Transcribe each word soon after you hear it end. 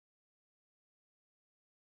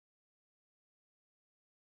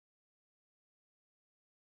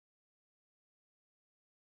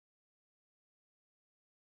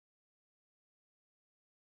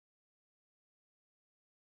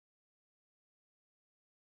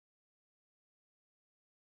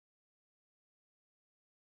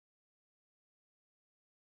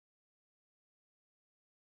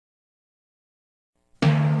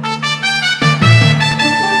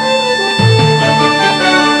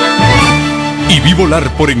Y vi volar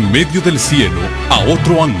por en medio del cielo a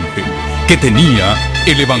otro ángel que tenía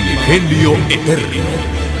el Evangelio eterno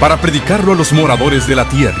para predicarlo a los moradores de la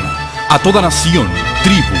tierra, a toda nación,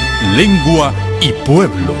 tribu, lengua y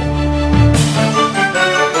pueblo.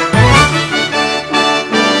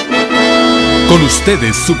 Con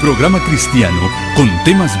ustedes su programa cristiano con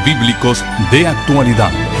temas bíblicos de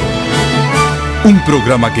actualidad. Un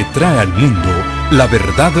programa que trae al mundo la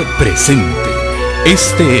verdad presente.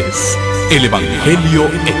 Este es el Evangelio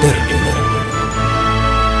eterno.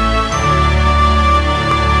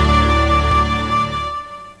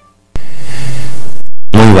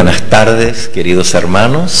 Muy buenas tardes, queridos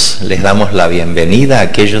hermanos. Les damos la bienvenida a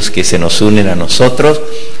aquellos que se nos unen a nosotros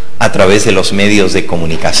a través de los medios de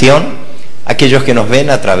comunicación, aquellos que nos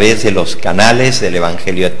ven a través de los canales del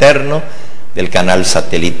Evangelio eterno, del canal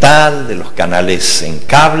satelital, de los canales en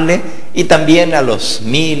cable y también a los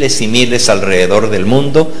miles y miles alrededor del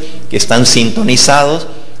mundo que están sintonizados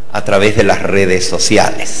a través de las redes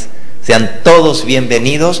sociales. Sean todos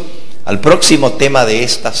bienvenidos al próximo tema de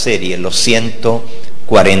esta serie, los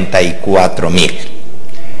 144.000.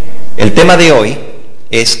 El tema de hoy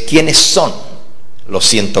es ¿quiénes son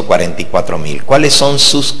los 144.000? ¿Cuáles son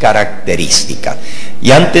sus características?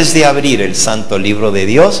 Y antes de abrir el Santo Libro de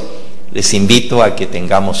Dios, les invito a que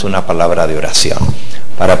tengamos una palabra de oración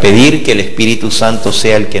para pedir que el Espíritu Santo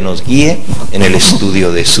sea el que nos guíe en el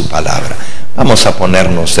estudio de su palabra. Vamos a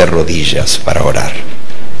ponernos de rodillas para orar.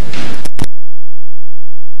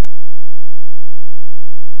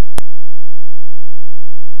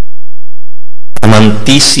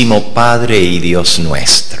 Amantísimo Padre y Dios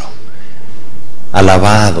nuestro,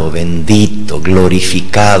 alabado, bendito,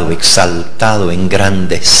 glorificado, exaltado,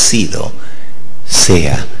 engrandecido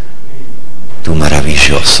sea tu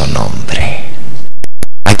maravilloso nombre.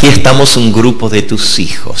 Aquí estamos un grupo de tus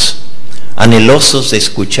hijos, anhelosos de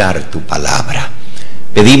escuchar tu palabra.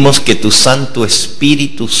 Pedimos que tu Santo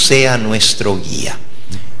Espíritu sea nuestro guía,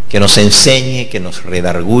 que nos enseñe, que nos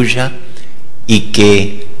redarguya y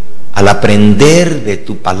que al aprender de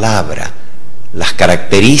tu palabra las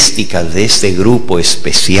características de este grupo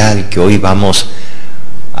especial que hoy vamos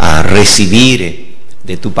a recibir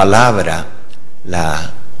de tu palabra,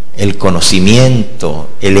 el conocimiento,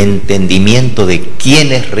 el entendimiento de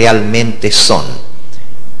quiénes realmente son,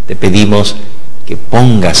 te pedimos que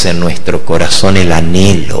pongas en nuestro corazón el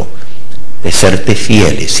anhelo de serte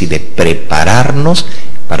fieles y de prepararnos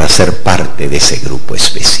para ser parte de ese grupo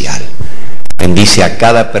especial. Bendice a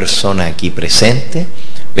cada persona aquí presente,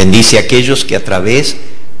 bendice a aquellos que a través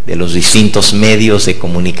de los distintos medios de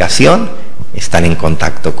comunicación están en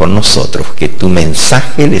contacto con nosotros, que tu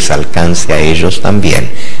mensaje les alcance a ellos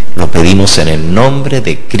también. Lo pedimos en el nombre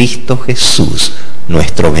de Cristo Jesús,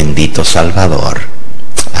 nuestro bendito Salvador.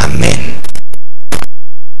 Amén.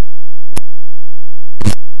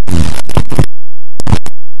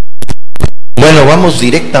 Bueno, vamos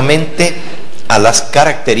directamente a las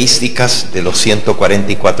características de los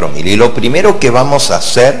 144.000. Y lo primero que vamos a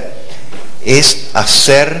hacer es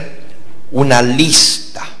hacer una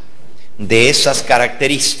lista de esas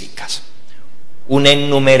características, un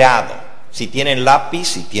enumerado. Si tienen lápiz,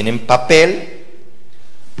 si tienen papel,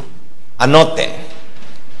 anoten,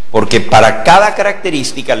 porque para cada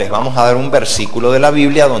característica les vamos a dar un versículo de la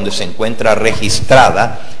Biblia donde se encuentra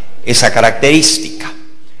registrada esa característica.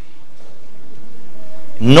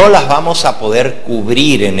 No las vamos a poder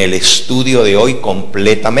cubrir en el estudio de hoy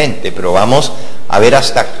completamente, pero vamos a ver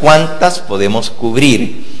hasta cuántas podemos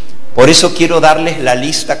cubrir. Por eso quiero darles la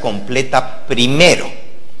lista completa primero,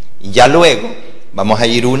 y ya luego vamos a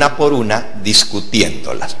ir una por una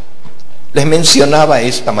discutiéndolas. Les mencionaba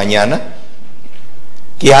esta mañana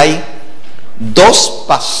que hay dos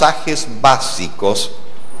pasajes básicos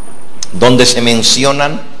donde se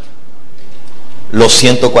mencionan los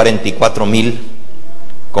 144.000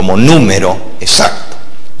 como número exacto,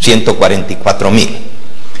 144.000.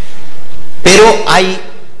 Pero hay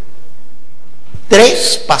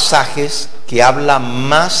tres pasajes que hablan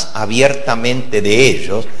más abiertamente de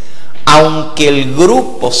ellos, aunque el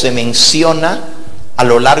grupo se menciona a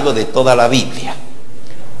lo largo de toda la Biblia.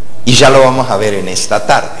 Y ya lo vamos a ver en esta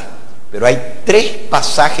tarde. Pero hay tres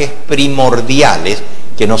pasajes primordiales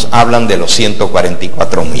que nos hablan de los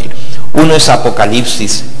 144.000. Uno es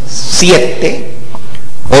Apocalipsis 7,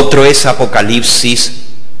 otro es Apocalipsis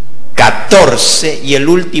 14 y el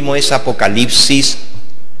último es Apocalipsis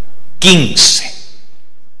 15.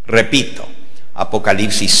 Repito,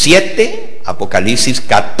 Apocalipsis 7, Apocalipsis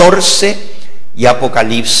 14 y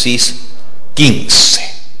Apocalipsis 15.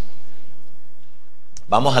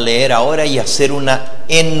 Vamos a leer ahora y hacer una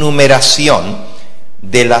enumeración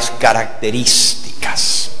de las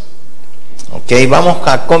características. Ok, vamos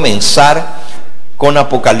a comenzar con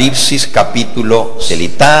Apocalipsis capítulo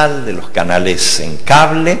celital de los canales en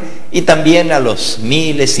cable y también a los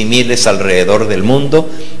miles y miles alrededor del mundo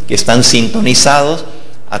que están sintonizados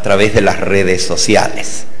a través de las redes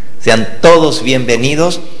sociales. Sean todos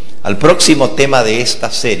bienvenidos al próximo tema de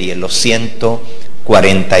esta serie, los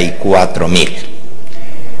 144,000.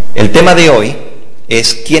 El tema de hoy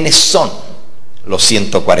es ¿quiénes son los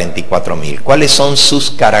 144,000? ¿Cuáles son sus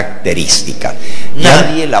características?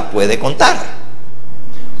 Nadie la puede contar.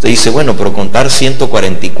 Usted dice, bueno, pero contar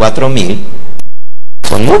 144,000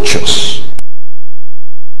 son muchos.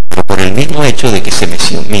 Pero por el mismo hecho de que se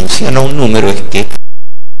menciona un número es que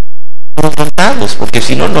no los contamos, porque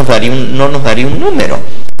si no no nos daría un número.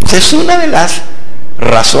 Esa es una de las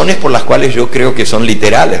razones por las cuales yo creo que son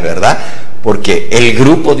literales, ¿verdad? Porque el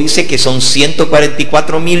grupo dice que son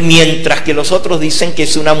 144,000, mientras que los otros dicen que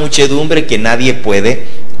es una muchedumbre que nadie puede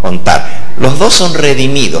contar. Los dos son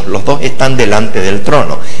redimidos, los dos están delante del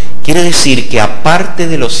trono. Quiere decir que aparte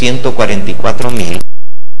de los 144,000,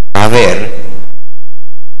 va a haber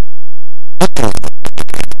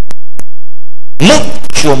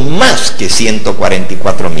mucho más que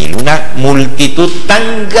 144,000, una multitud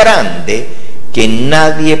tan grande que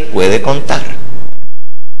nadie puede contar.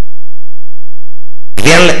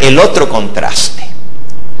 Vean el otro contraste.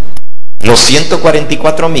 Los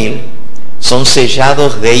 144,000 son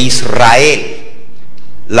sellados de Israel.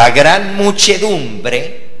 La gran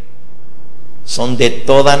muchedumbre son de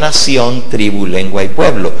toda nación, tribu, lengua y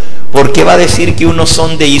pueblo. ¿Por qué va a decir que unos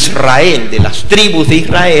son de Israel, de las tribus de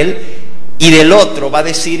Israel, y del otro va a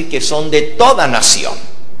decir que son de toda nación?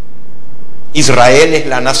 Israel es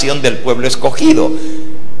la nación del pueblo escogido,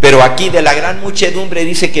 pero aquí de la gran muchedumbre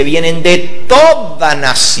dice que vienen de toda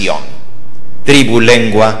nación, tribu,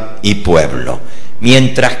 lengua y pueblo,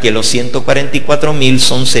 mientras que los 144,000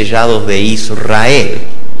 son sellados de Israel.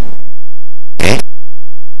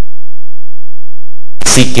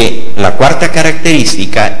 Así que la cuarta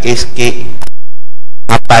característica es que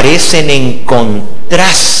aparecen en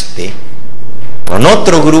contraste con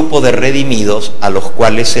otro grupo de redimidos a los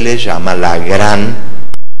cuales se les llama la gran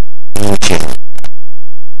muchedumbre.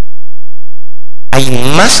 Hay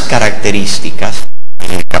más características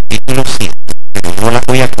en el capítulo 7, pero no las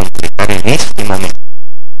voy a completar en este momento.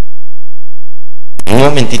 En un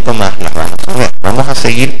momentito más las vamos a ver. Vamos a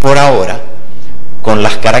seguir por ahora con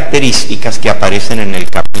las características que aparecen en el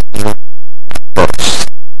capítulo 14.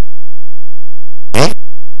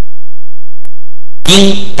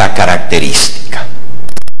 Quinta característica.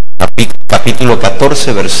 Capítulo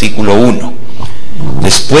 14, versículo 1.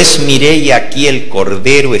 Después miré y aquí el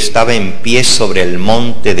Cordero estaba en pie sobre el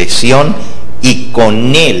monte de Sión y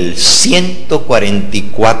con él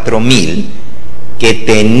 144,000 que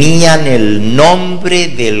tenían el nombre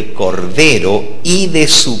del Cordero y de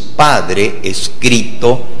su Padre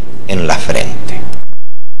escrito en la frente.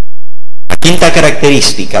 La quinta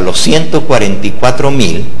característica, los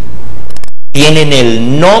 144,000 tienen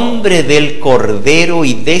el nombre del Cordero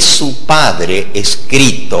y de su Padre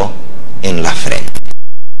escrito en la frente.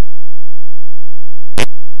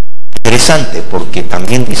 Interesante, porque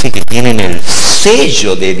también dice que tienen el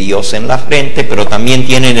sello de Dios en la frente, pero también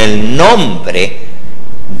tienen el nombre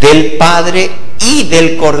del Padre y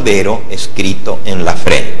del Cordero escrito en la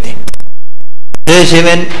frente. Ustedes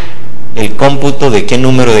lleven el cómputo de qué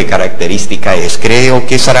número de característica es. Creo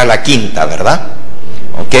que esa era la quinta, ¿verdad?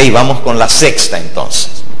 Ok, vamos con la sexta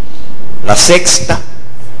entonces. La sexta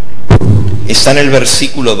está en el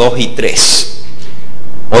versículo 2 y 3.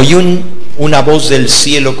 Oí una voz del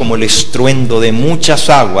cielo como el estruendo de muchas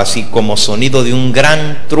aguas y como sonido de un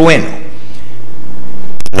gran trueno.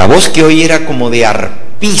 La voz que oí era como de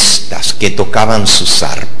arpistas que tocaban sus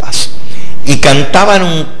arpas y cantaban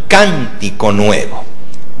un cántico nuevo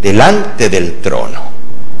delante del trono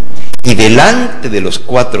y delante de los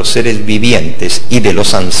 4 seres vivientes y de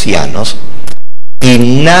los ancianos, y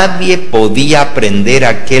nadie podía aprender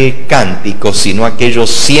aquel cántico sino aquellos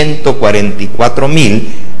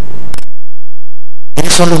 144,000.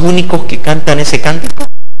 ¿Quiénes son los únicos que cantan ese cántico?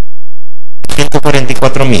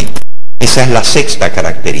 144,000. Esa es la sexta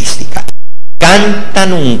característica.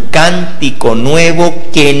 Cantan un cántico nuevo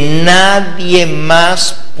que nadie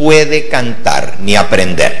más puede cantar ni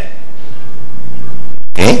aprender.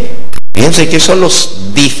 Fíjense que eso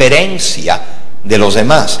los diferencia de los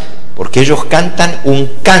demás, porque ellos cantan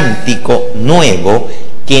un cántico nuevo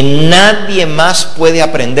que nadie más puede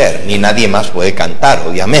aprender, ni nadie más puede cantar,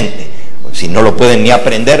 obviamente. Si no lo pueden ni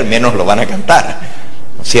aprender, menos lo van a cantar,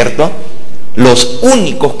 ¿no es cierto? Los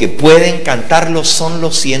únicos que pueden cantarlo son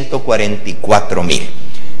los 144,000.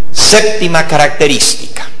 Séptima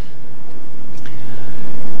característica.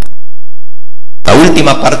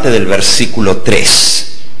 última parte del versículo 3.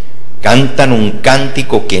 Cantan un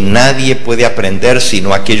cántico que nadie puede aprender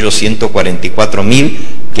sino aquellos 144,000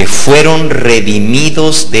 que fueron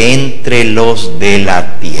redimidos de entre los de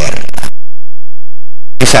la tierra.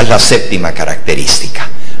 Esa es la séptima característica.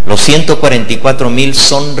 Los 144,000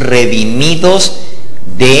 son redimidos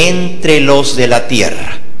de entre los de la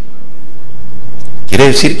tierra. Quiere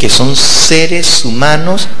decir que son seres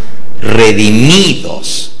humanos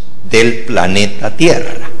redimidos del planeta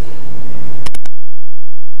Tierra.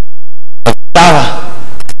 Octava.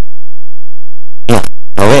 No,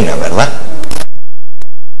 novena, ¿verdad?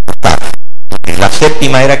 Octava. La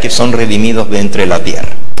séptima era que son redimidos de entre la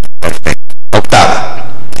tierra. Perfecto. Octava.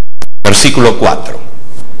 Versículo 4.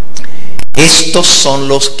 Estos son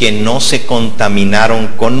los que no se contaminaron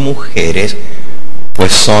con mujeres,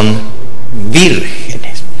 pues son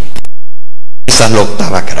vírgenes. Esa es la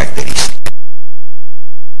octava característica.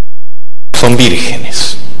 Son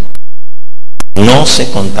vírgenes. No se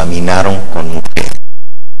contaminaron con mujeres.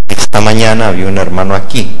 Esta mañana había un hermano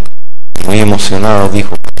aquí, muy emocionado,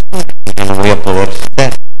 dijo: yo no voy a poder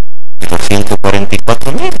ser de los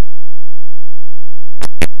 144,000.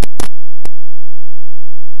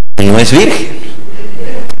 No es virgen.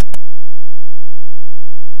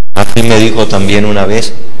 Así me dijo también una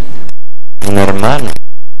vez un hermano,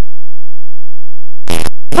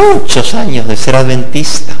 muchos años de ser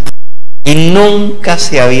adventista y nunca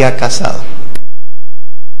se había casado,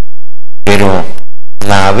 pero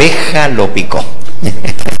la abeja lo picó.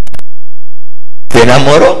 Se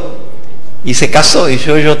enamoró y se casó, y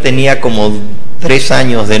yo tenía como 3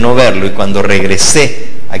 años de no verlo, y cuando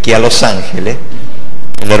regresé aquí a Los Ángeles,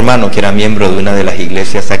 el hermano, que era miembro de una de las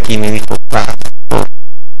iglesias aquí, me dijo: pastor,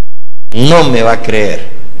 no me va a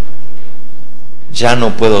creer, ya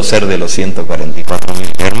no puedo ser de los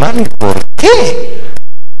 144,000. Hermano, ¿y por qué?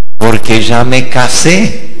 Porque ya me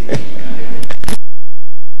casé.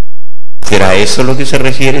 ¿Será eso lo que se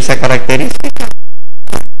refiere a esa característica?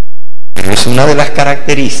 Pero es una de las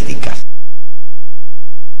características.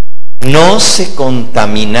 No se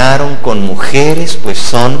contaminaron con mujeres, pues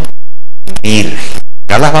son vírgenes.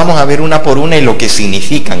 Ya las vamos a ver una por una y lo que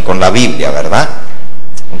significan con la Biblia, ¿verdad?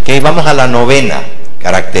 Ok, vamos a la novena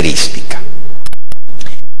característica.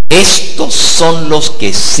 Estos son los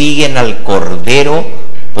que siguen al Cordero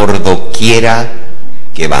por doquiera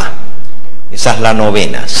que va. Esa es la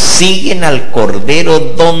novena. Siguen al Cordero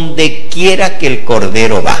donde quiera que el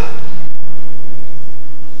Cordero va.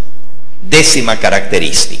 Décima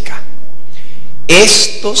característica.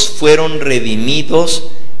 Estos fueron redimidos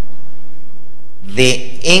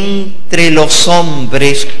de entre los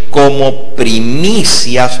hombres como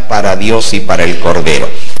primicias para Dios y para el Cordero.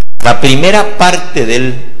 La primera parte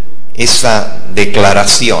de esa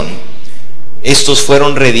declaración, estos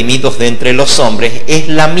fueron redimidos de entre los hombres, es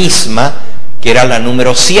la misma que era la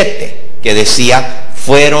número 7, que decía: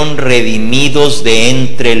 fueron redimidos de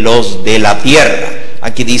entre los de la tierra.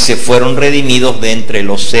 Aquí dice: fueron redimidos de entre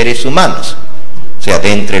los seres humanos, o sea,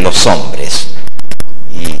 de entre los hombres.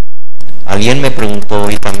 Y alguien me preguntó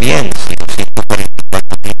hoy también si los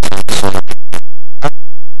 144,000 son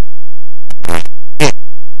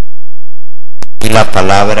y la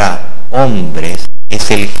palabra hombres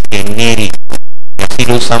es el genérico, y así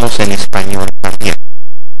lo usamos en español también.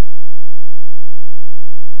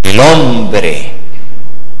 El hombre,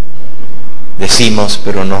 decimos,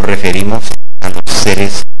 pero nos referimos a los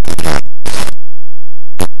seres humanos.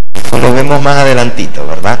 Eso lo vemos más adelantito,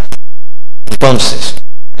 ¿verdad? Entonces,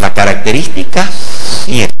 la característica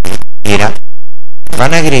 7 era: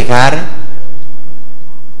 van a agregar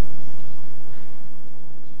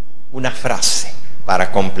una frase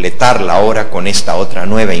para completarla ahora con esta otra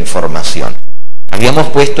nueva información. Habíamos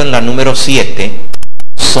puesto en la número 7: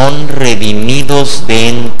 son redimidos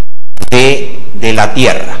de la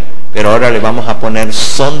tierra, pero ahora le vamos a poner: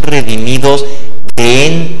 son redimidos de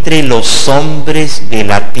entre los hombres de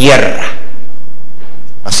la tierra.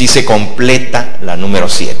 Así se completa la número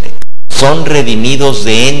 7. Son redimidos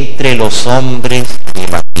de entre los hombres de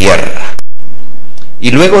la tierra.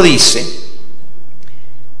 Y luego dice: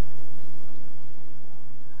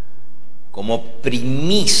 como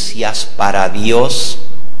primicias para Dios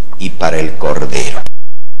y para el Cordero.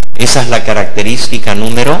 Esa es la característica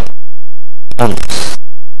número 11.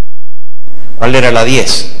 ¿Cuál era la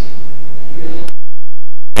 10?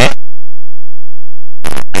 Es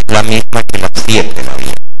la misma que la 7, la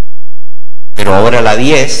 10. Pero ahora la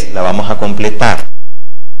 10 la vamos a completar.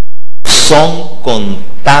 Son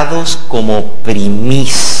contados como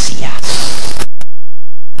primicias.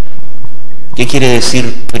 ¿Qué quiere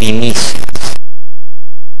decir primicias?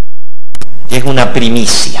 ¿Qué es una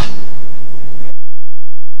primicia?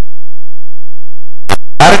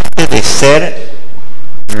 aparte de ser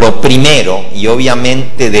lo primero, y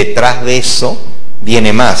obviamente detrás de eso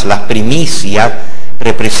viene más, las primicias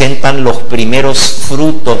representan los primeros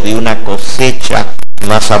frutos de una cosecha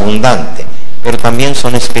más abundante, pero también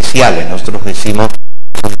son especiales. Nosotros decimos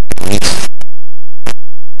son primicias,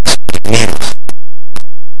 primeros,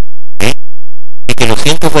 ¿sí? Y que los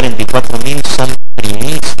 144.000 son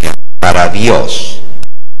primicias para Dios.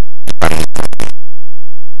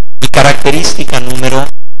 Y característica número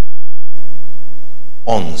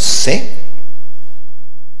 11: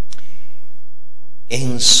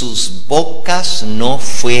 en sus bocas no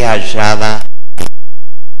fue hallada.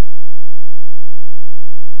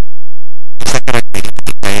 Esa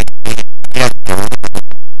característica es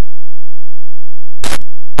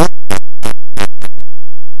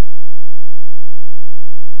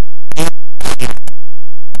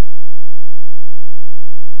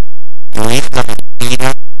no es la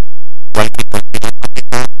mentira, igual que cualquier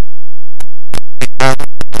pecado,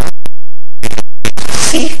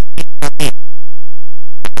 sí.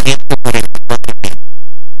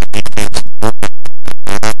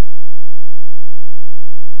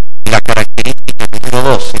 La característica número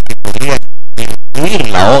 12, que podría incluir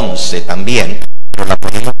la 11 también, pero la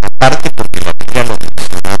ponemos aparte porque la Biblia lo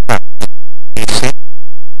menciona acá. Dice,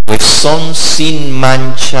 pues son sin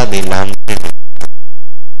mancha delante de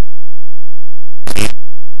Dios.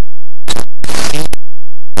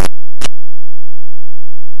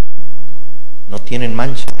 No tienen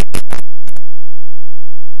mancha.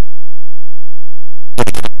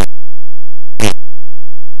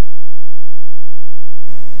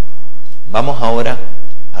 Vamos ahora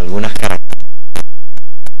a algunas características.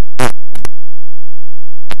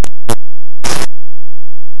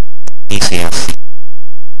 Dice así: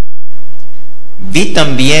 vi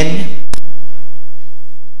también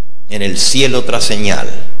en el cielo otra señal,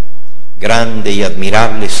 grande y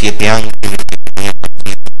admirable, 7 ángeles que tenían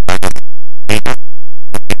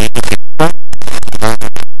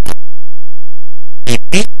y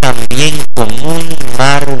vi también como un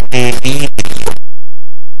mar de vidrio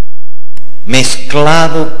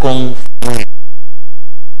mezclado con fuego,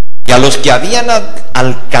 y a los que habían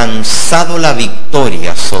alcanzado la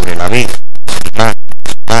victoria sobre la bestia,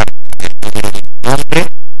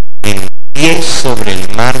 en pie sobre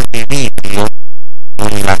el mar de vidrio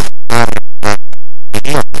con las arpas de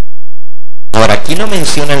Dios. Ahora, aquí no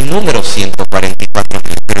menciona el número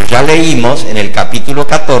 144.000, pero ya leímos en el capítulo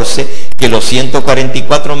 14 que los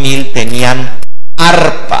 144.000 tenían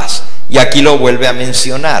arpas, y aquí lo vuelve a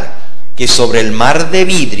mencionar, que sobre el mar de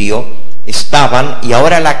vidrio estaban. Y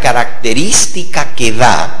ahora la característica que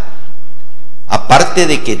da, aparte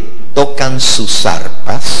de que tocan sus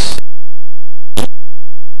arpas,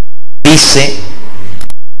 dice,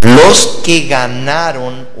 los que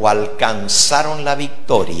ganaron o alcanzaron la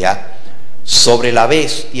victoria sobre la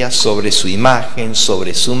bestia, sobre su imagen,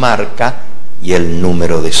 sobre su marca y el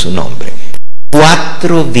número de su nombre.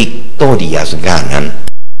 4 victorias ganan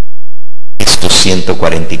estos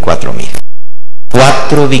 144.000.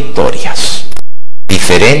 4 victorias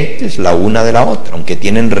diferentes la una de la otra, aunque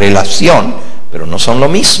tienen relación, pero no son lo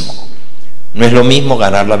mismo. No es lo mismo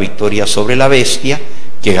ganar la victoria sobre la bestia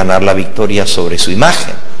que ganar la victoria sobre su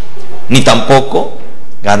imagen, ni tampoco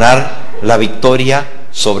ganar la victoria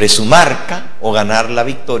sobre su marca o ganar la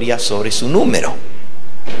victoria sobre su número.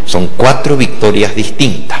 Son 4 victorias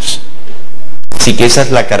distintas. Así que esa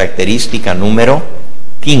es la característica número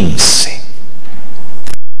 15.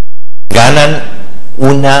 Ganan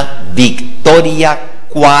una victoria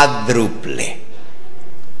cuádruple,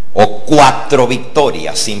 o 4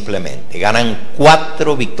 victorias simplemente. Ganan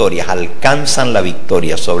 4 victorias, alcanzan la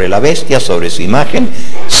victoria sobre la bestia, sobre su imagen,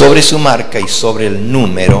 sobre su marca y sobre el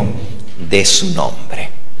número de su nombre.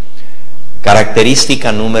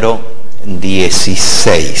 Característica número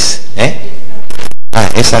 16.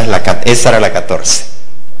 Esa era la 14.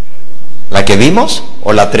 ¿La que vimos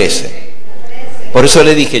o la 13? Por eso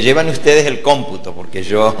le dije, llevan ustedes el cómputo, porque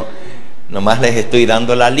yo nomás les estoy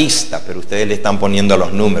dando la lista, pero ustedes le están poniendo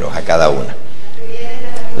los números a cada una.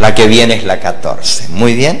 La que viene es la 14.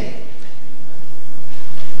 Muy bien.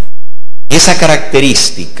 Esa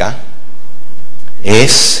característica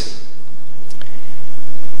es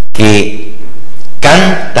que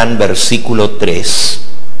cantan, versículo 3,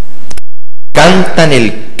 cantan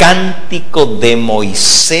el cántico de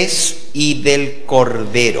Moisés y del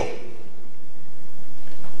Cordero.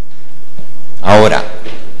 Ahora,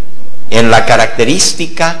 en la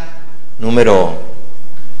característica número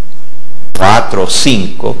 4 o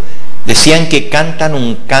 5, decían que cantan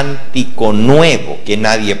un cántico nuevo que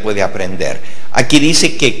nadie puede aprender. Aquí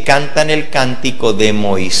dice que cantan el cántico de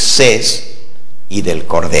Moisés y del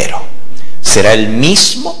Cordero. ¿Será el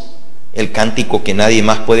mismo el cántico que nadie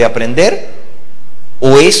más puede aprender?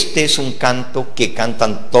 ¿O este es un canto que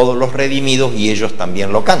cantan todos los redimidos y ellos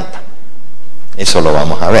también lo cantan? Eso lo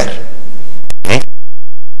vamos a ver.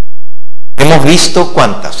 Hemos visto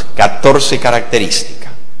 ¿cuántas? 14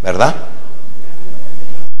 características, ¿verdad?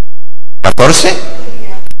 ¿14?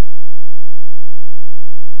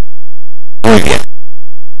 Muy bien.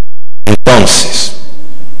 Entonces,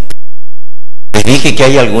 les dije que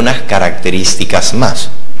hay algunas características más,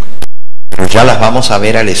 pero ya las vamos a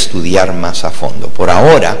ver al estudiar más a fondo. Por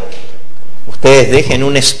ahora, ustedes dejen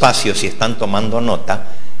un espacio, si están tomando nota,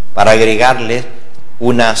 para agregarles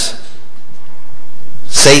unas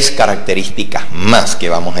 6 características más que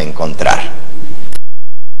vamos a encontrar.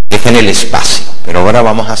 Dejen el espacio, pero ahora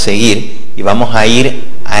vamos a seguir y vamos a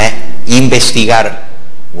ir a investigar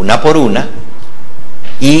una por una,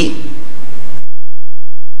 y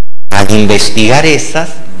al investigar esas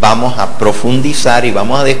vamos a profundizar y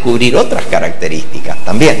vamos a descubrir otras características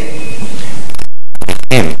también. Por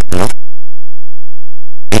ejemplo,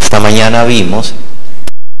 esta mañana vimos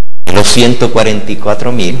que los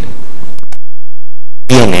 144.000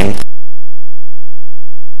 tienen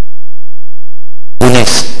una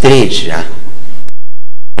estrella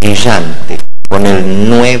brillante con el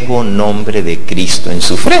nuevo nombre de Cristo en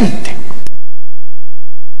su frente.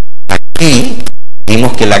 Aquí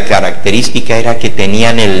vimos que la característica era que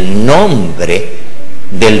tenían el nombre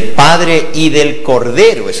del Padre y del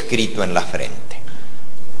Cordero escrito en la frente.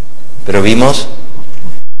 Pero vimos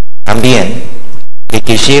también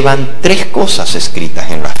que llevan 3 cosas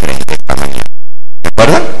escritas en la frente esta mañana.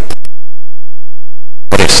 ¿Recuerdan?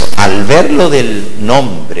 Por eso, al ver lo del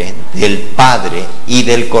nombre del Padre y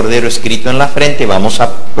del Cordero escrito en la frente, vamos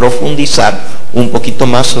a profundizar un poquito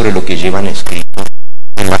más sobre lo que llevan escrito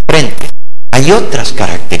en la frente. Hay otras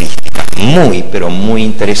características muy, pero muy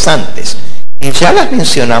interesantes, y ya las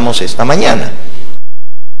mencionamos esta mañana.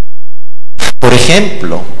 Por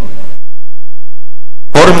ejemplo,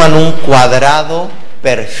 forman un cuadrado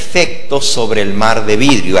perfecto sobre el mar de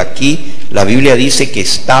vidrio. Aquí la Biblia dice que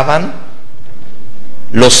estaban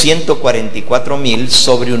los 144.000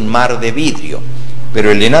 sobre un mar de vidrio,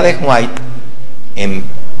 pero Elena de White en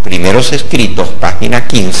Primeros Escritos, página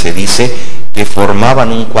 15, dice que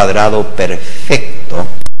formaban un cuadrado perfecto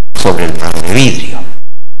sobre el mar de vidrio.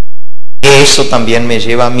 Eso también me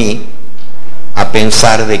lleva a mí a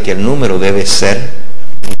pensar de que el número debe ser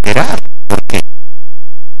literal. ¿Por qué?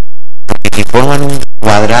 Porque si forman un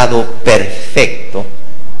cuadrado perfecto,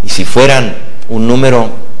 y si fueran un número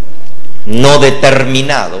no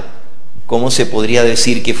determinado, ¿cómo se podría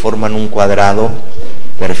decir que forman un cuadrado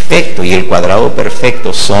perfecto? Y el cuadrado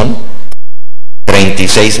perfecto son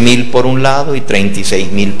 36.000 por un lado y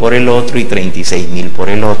 36.000 por el otro y 36.000 por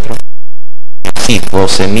el otro. Sí,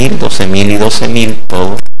 12.000, 12.000 y 12.000,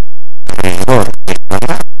 todo alrededor del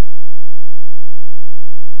cuadrado.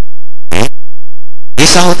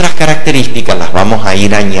 Esas otras características las vamos a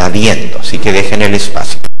ir añadiendo, así que dejen el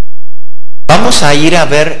espacio. Vamos a ir a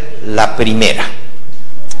ver la primera,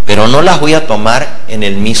 pero no las voy a tomar en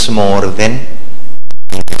el mismo orden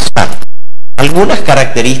en que están. Algunas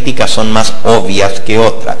características son más obvias que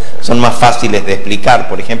otras, son más fáciles de explicar.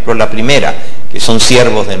 Por ejemplo, la primera, que son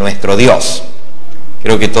siervos de nuestro Dios.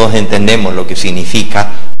 Creo que todos entendemos lo que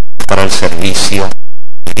significa para el servicio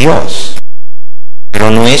de Dios.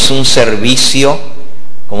 Pero no es un servicio,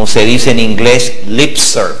 como se dice en inglés, lip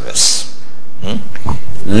service.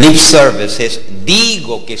 Lip service es,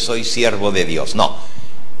 digo que soy siervo de Dios. No,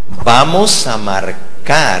 vamos a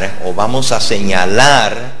marcar o vamos a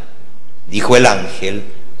señalar, dijo el ángel,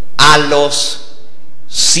 a los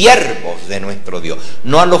siervos de nuestro Dios.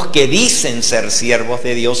 No a los que dicen ser siervos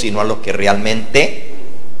de Dios, sino a los que realmente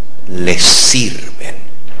les sirven,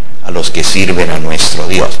 a los que sirven a nuestro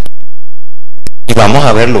Dios. Y vamos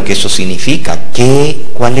a ver lo que eso significa.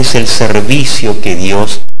 ¿Cuál es el servicio que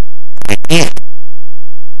Dios requiere?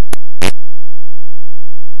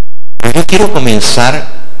 Yo quiero comenzar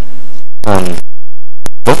con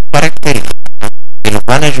 2 características que nos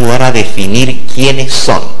van a ayudar a definir quiénes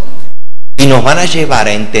son y nos van a llevar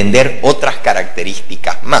a entender otras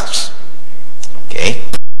características más. ¿Okay?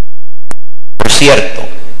 Por cierto,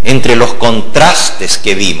 entre los contrastes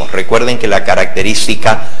que vimos, recuerden que la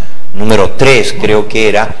característica número 3 creo que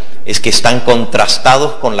era, es que están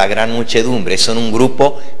contrastados con la gran muchedumbre. Son un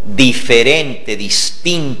grupo diferente,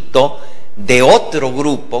 distinto de otro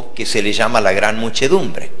grupo que se le llama la gran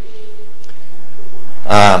muchedumbre.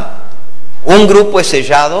 Un grupo es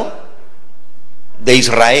sellado de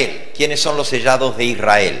Israel. ¿Quiénes son los sellados de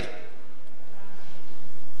Israel?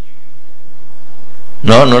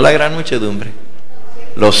 No la gran muchedumbre.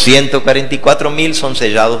 Los 144,000 son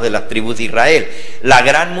sellados de las tribus de Israel. La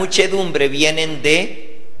gran muchedumbre vienen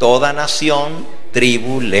de toda nación,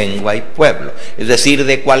 tribu, lengua y pueblo. Es decir,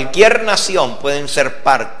 de cualquier nación pueden ser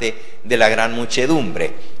parte de la gran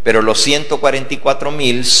muchedumbre. Pero los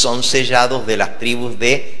 144,000 son sellados de las tribus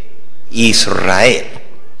de Israel.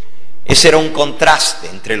 Ese era un contraste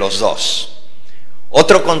entre los dos.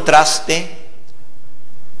 Otro contraste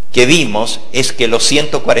que vimos es que los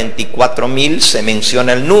 144,000 se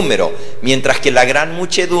menciona el número, mientras que la gran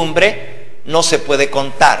muchedumbre no se puede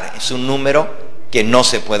contar, es un número que no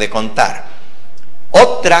se puede contar.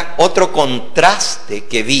 Otro contraste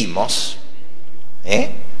que vimos es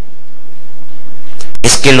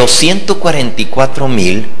que los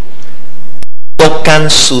 144,000 tocan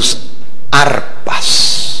sus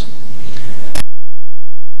arpas.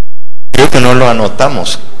 Creo que no lo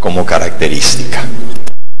anotamos como característica.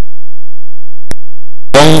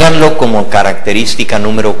 Pónganlo como característica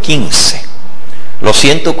número 15. Los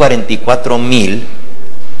 144,000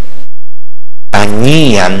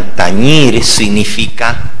 tañían. Tañir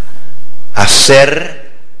significa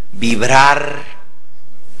hacer vibrar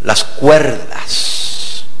las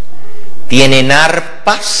cuerdas. Tienen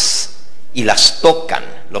arpas y las tocan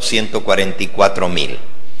los 144,000.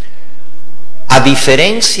 A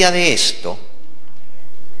diferencia de esto,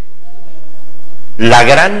 la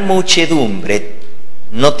gran muchedumbre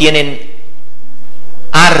no tienen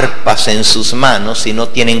arpas en sus manos, sino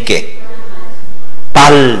tienen ¿qué?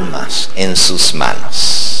 Palmas en sus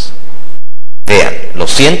manos. Vean,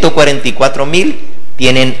 los 144,000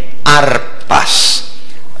 tienen arpas.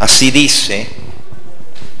 Así dice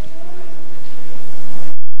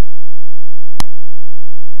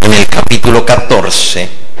en el capítulo 14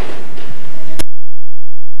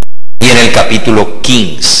 y en el capítulo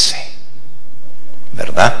 15,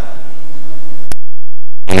 ¿verdad?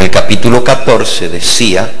 En el capítulo 14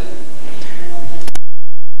 decía,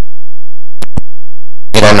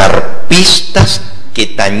 eran arpistas que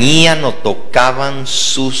tañían o tocaban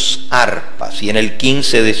sus arpas. Y en el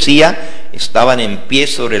 15 decía, estaban en pie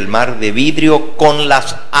sobre el mar de vidrio con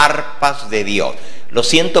las arpas de Dios. Los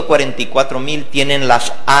 144,000 tienen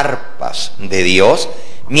las arpas de Dios,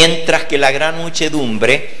 mientras que la gran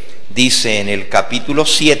muchedumbre, dice en el capítulo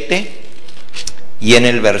 7 y en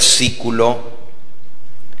el versículo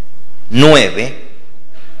 9,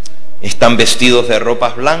 están vestidos de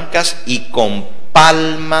ropas blancas y con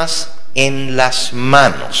palmas en las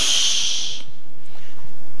manos.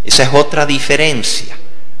 Esa es otra diferencia.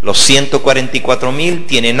 Los 144,000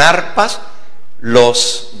 tienen arpas,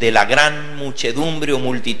 los de la gran muchedumbre o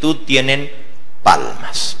multitud tienen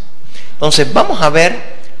palmas. Entonces vamos a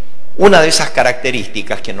ver una de esas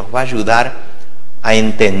características que nos va a ayudar a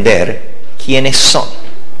entender quiénes son.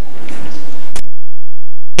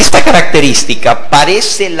 Esta característica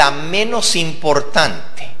parece la menos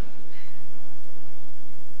importante,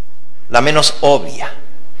 la menos obvia.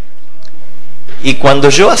 Y cuando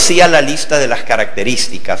yo hacía la lista de las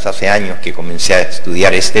características, hace años que comencé a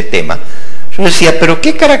estudiar este tema, yo decía, pero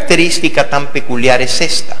 ¿qué característica tan peculiar es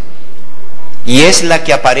esta? Y es la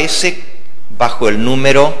que aparece bajo el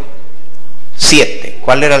número 7.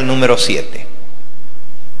 ¿Cuál era el número 7?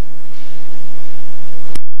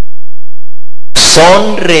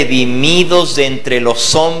 Son redimidos de entre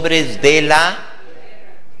los hombres de la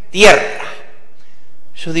tierra.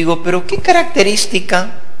 Yo digo, pero ¿qué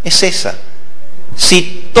característica es esa?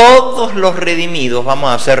 Si todos los redimidos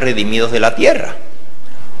vamos a ser redimidos de la tierra.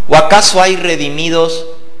 ¿O acaso hay redimidos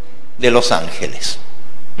de los ángeles?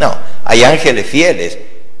 No, hay ángeles fieles,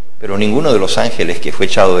 pero ninguno de los ángeles que fue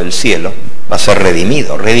echado del cielo va a ser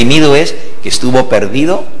redimido. Redimido es que estuvo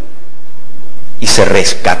perdido y se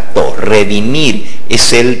rescató. Redimir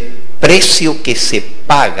es el precio que se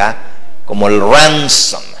paga, como el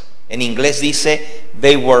ransom. En inglés dice,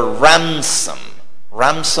 they were ransom.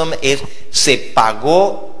 Ransom es, se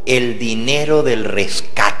pagó el dinero del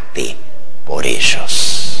rescate por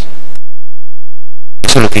ellos.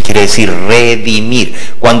 Eso es lo que quiere decir redimir.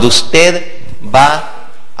 Cuando usted va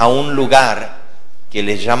a un lugar que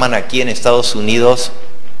les llaman aquí en Estados Unidos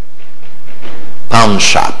pawn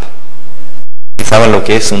shop. ¿Saben lo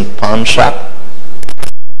que es un pawn shop?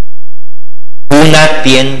 Una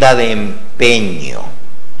tienda de empeño.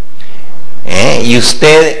 Y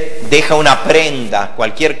usted deja una prenda,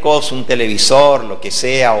 cualquier cosa, un televisor, lo que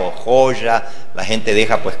sea, o joya, la gente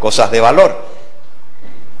deja pues cosas de valor.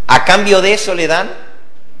 A cambio de eso le dan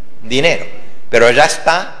dinero, pero ya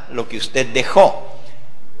está lo que usted dejó.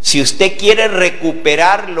 Si usted quiere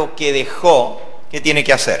recuperar lo que dejó, ¿qué tiene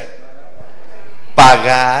que hacer?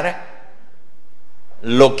 Pagar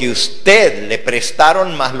lo que usted le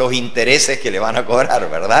prestaron más los intereses que le van a cobrar,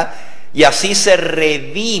 ¿verdad? Y así se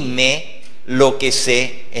redime lo que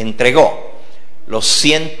se entregó. Los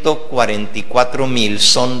 144,000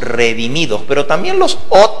 son redimidos, pero también los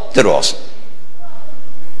otros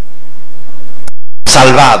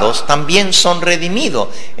salvados también son redimidos.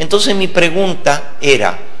 Entonces mi pregunta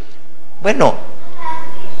era, bueno,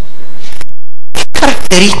 ¿qué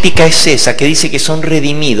característica es esa que dice que son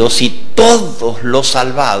redimidos y todos los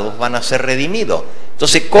salvados van a ser redimidos?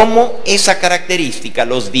 Entonces, ¿cómo esa característica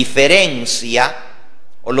los diferencia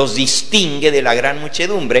o los distingue de la gran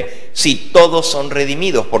muchedumbre si todos son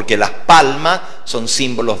redimidos? Porque las palmas son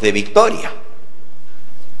símbolos de victoria.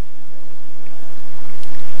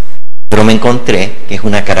 Pero me encontré que es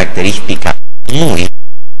una característica muy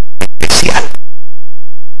especial.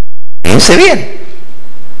 Fíjense bien.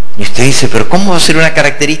 Y usted dice, pero ¿cómo va a ser una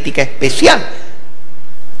característica especial?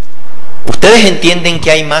 ¿Ustedes entienden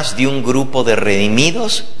que hay más de un grupo de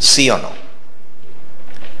redimidos? ¿Sí o no?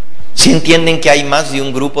 ¿Sí entienden que hay más de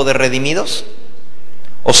un grupo de redimidos?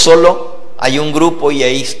 ¿O solo hay un grupo y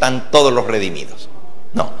ahí están todos los redimidos?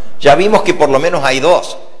 No, ya vimos que por lo menos hay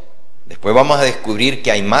dos. Después vamos a descubrir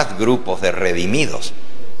que hay más grupos de redimidos.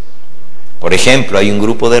 Por ejemplo, hay un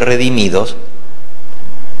grupo de redimidos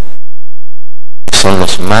que son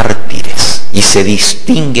los mártires y se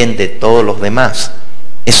distinguen de todos los demás.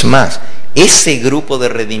 Es más, ese grupo de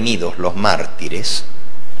redimidos, los mártires,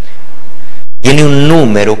 tiene un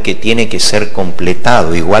número que tiene que ser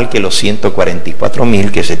completado, igual que los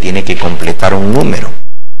 144,000 que se tiene que completar un número.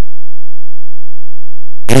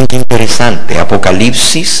 Miren qué interesante,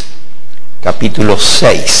 Apocalipsis capítulo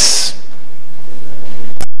 6.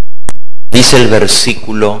 Dice el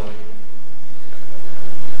versículo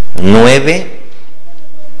 9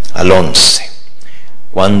 al 11.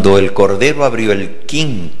 Cuando el Cordero abrió el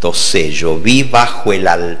quinto sello, vi bajo el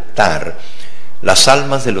altar las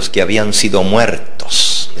almas de los que habían sido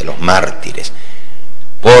muertos, de los mártires,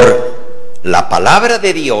 por la palabra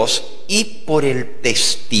de Dios y por el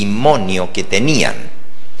testimonio que tenían.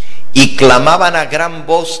 Y clamaban a gran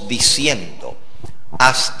voz diciendo,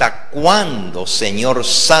 ¿hasta cuándo, Señor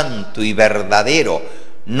santo y verdadero,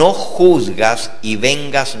 no juzgas y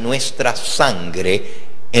vengas nuestra sangre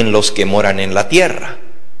en los que moran en la tierra?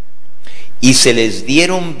 Y se les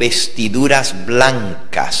dieron vestiduras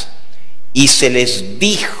blancas, y se les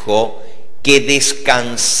dijo que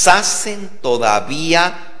descansasen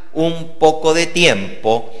todavía un poco de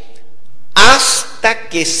tiempo, hasta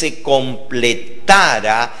que se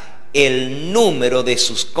completara el número de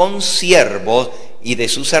sus consiervos y de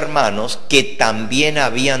sus hermanos, que también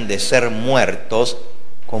habían de ser muertos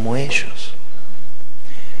como ellos.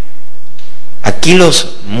 Aquí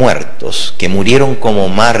los muertos que murieron como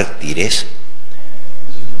mártires,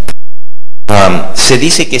 se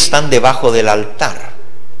dice que están debajo del altar.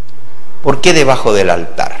 ¿Por qué debajo del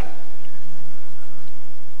altar?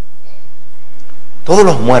 Todos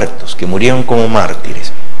los muertos que murieron como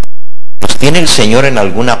mártires, ¿los tiene el Señor en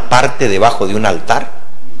alguna parte debajo de un altar?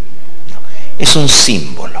 No, es un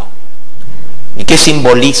símbolo. ¿Y qué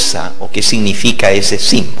simboliza o qué significa ese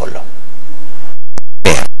símbolo?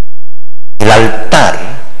 Vean, el altar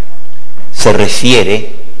se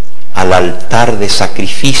refiere al altar de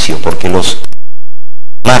sacrificio, porque los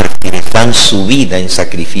mártires dan su vida en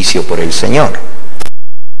sacrificio por el Señor.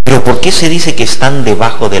 Pero ¿por qué se dice que están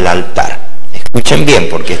debajo del altar? Escuchen bien,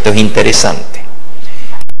 porque esto es interesante.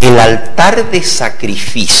 El altar de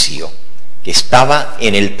sacrificio que estaba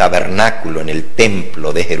en el tabernáculo, en el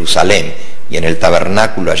templo de Jerusalén y en el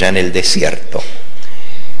tabernáculo allá en el desierto,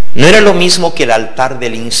 no era lo mismo que el altar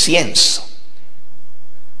del incienso.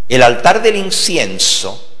 El altar del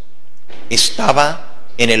incienso estaba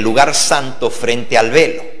en el lugar santo frente al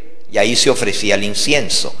velo, y ahí se ofrecía el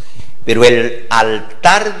incienso. Pero el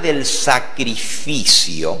altar del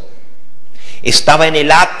sacrificio estaba en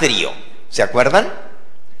el atrio, ¿se acuerdan?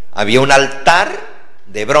 Había un altar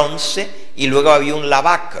de bronce y luego había un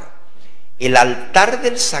lavacro. El altar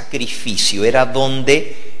del sacrificio era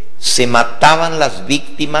donde se mataban las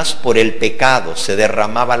víctimas por el pecado, se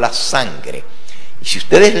derramaba la sangre. Y si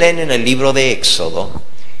ustedes leen en el libro de Éxodo,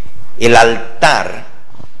 el altar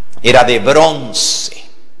era de bronce,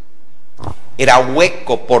 era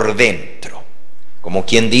hueco por dentro, como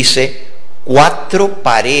quien dice, 4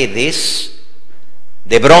 paredes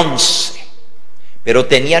de bronce, pero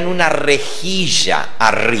tenían una rejilla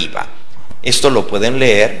arriba. Esto lo pueden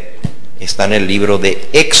leer, está en el libro de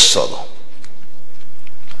Éxodo.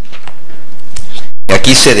 Y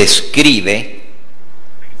aquí se describe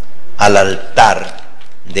al altar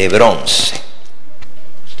de bronce.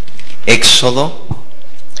 Éxodo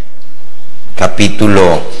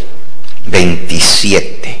capítulo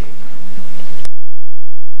 27.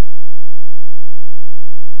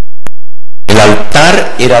 El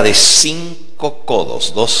altar era de 5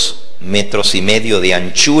 codos, 2,5 metros de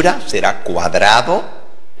anchura, será cuadrado,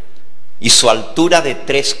 y su altura de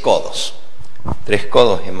 3 codos. 3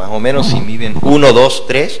 codos es más o menos, si miden 1, 2,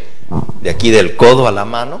 3, de aquí del codo a la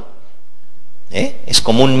mano, es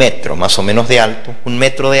como 1 metro más o menos de alto. 1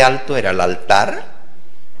 metro de alto era el altar,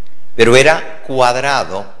 pero era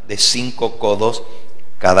cuadrado de 5 codos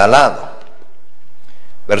cada lado.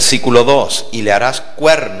 Versículo 2, y le harás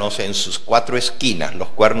cuernos en sus 4 esquinas, los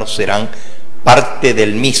cuernos serán parte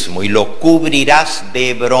del mismo, y lo cubrirás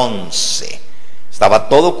de bronce. Estaba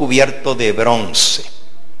todo cubierto de bronce.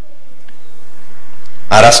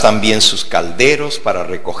 Harás también sus calderos para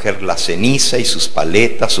recoger la ceniza, y sus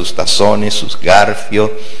paletas, sus tazones, sus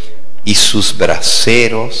garfios y sus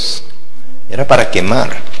braseros. Era para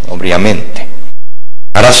quemar, obviamente.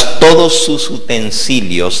 Harás todos sus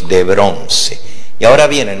utensilios de bronce. Y ahora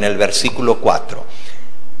viene en el versículo 4.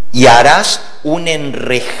 Y harás un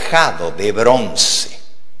enrejado de bronce,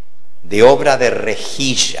 de obra de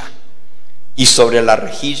rejilla. Y sobre la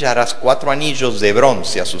rejilla harás 4 anillos de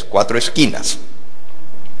bronce a sus 4 esquinas.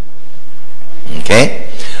 ¿Okay?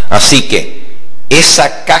 Así que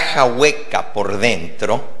esa caja hueca por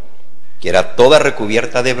dentro, que era toda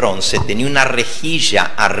recubierta de bronce, tenía una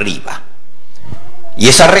rejilla arriba. Y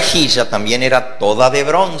esa rejilla también era toda de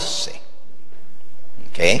bronce.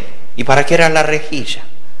 ¿Okay? ¿Y para qué era la rejilla?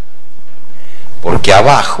 Porque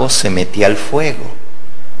abajo se metía el fuego.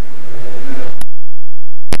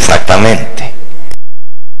 Exactamente.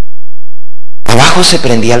 Abajo se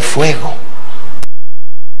prendía el fuego.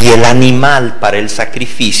 Y el animal para el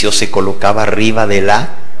sacrificio se colocaba arriba de la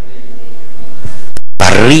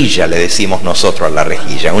parrilla, le decimos nosotros a la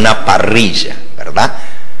rejilla, una parrilla, ¿verdad?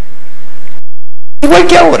 Igual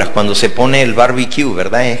que ahora, cuando se pone el barbecue,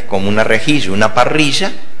 ¿verdad? Es como una rejilla, una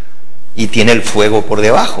parrilla, y tiene el fuego por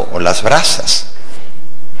debajo, o las brasas.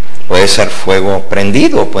 Puede ser fuego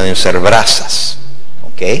prendido o pueden ser brasas,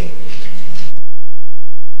 ¿ok?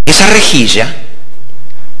 Esa rejilla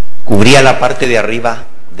cubría la parte de arriba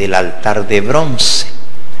del altar de bronce,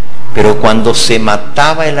 pero cuando se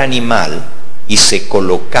mataba el animal y se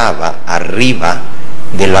colocaba arriba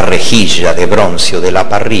de la rejilla de bronce o de la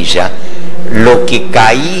parrilla, lo que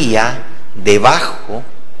caía debajo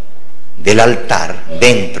del altar,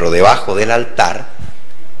 debajo del altar,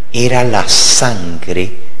 era la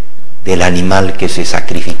sangre del animal que se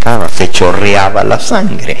sacrificaba. Se chorreaba la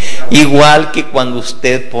sangre, igual que cuando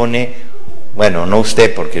usted pone, bueno, no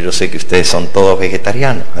usted, porque yo sé que ustedes son todos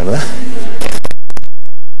vegetarianos, ¿verdad?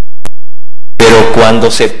 Pero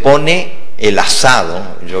cuando se pone el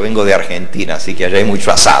asado, yo vengo de Argentina, así que allá hay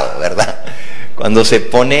mucho asado, ¿verdad? Cuando se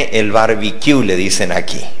pone el barbecue, le dicen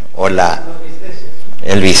aquí, o no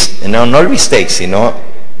el bistec, sino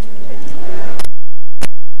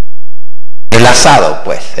el asado,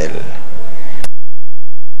 pues.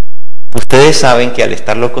 Ustedes saben que al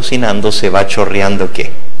estarlo cocinando se va chorreando,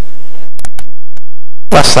 ¿qué?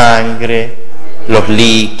 La sangre, los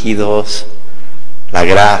líquidos, la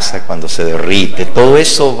grasa cuando se derrite, todo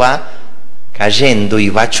eso va cayendo y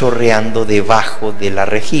va chorreando debajo de la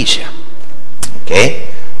rejilla. ¿Ok?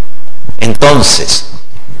 Entonces,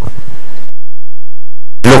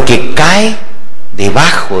 lo que cae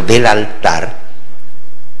debajo del altar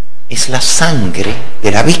es la sangre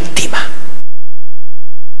de la víctima.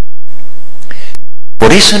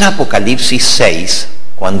 Por eso en Apocalipsis 6,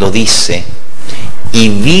 cuando dice, y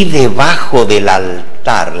vi debajo del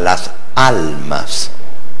altar las almas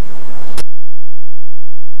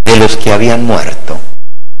de los que habían muerto.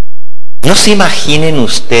 No se imaginen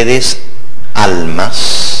ustedes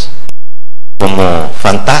almas como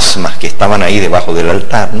fantasmas que estaban ahí debajo del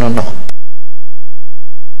altar, no.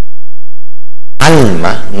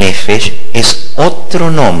 Alma, nefesh, es otro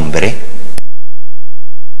nombre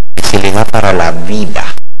que se le da para la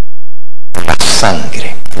vida, la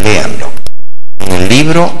sangre. Léanlo. En el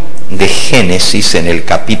libro de Génesis, en el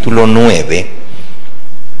capítulo 9,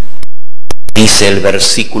 dice el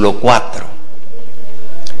versículo 4,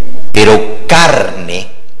 pero carne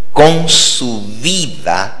con su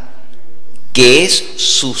vida, que es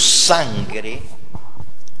su sangre,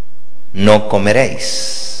 no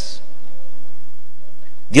comeréis.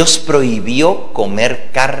 Dios prohibió comer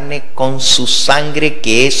carne con su sangre,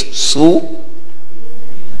 que es su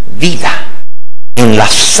vida. En la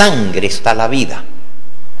sangre está la vida.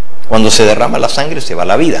 Cuando se derrama la sangre se va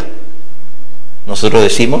la vida. Nosotros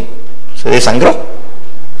decimos, se desangró,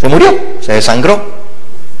 se murió, se desangró.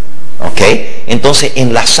 ¿Ok? Entonces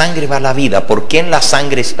en la sangre va la vida. ¿Por qué en la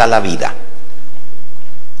sangre está la vida?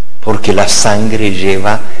 Porque la sangre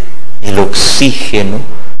lleva el oxígeno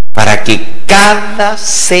para que cada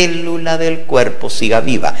célula del cuerpo siga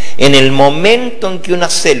viva. En el momento en que una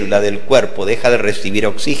célula del cuerpo deja de recibir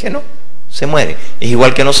oxígeno, se muere. Es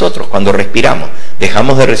igual que nosotros, cuando respiramos,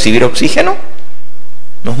 dejamos de recibir oxígeno,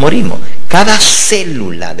 nos morimos. Cada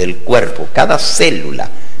célula del cuerpo, cada célula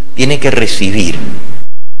tiene que recibir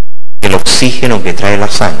el oxígeno que trae la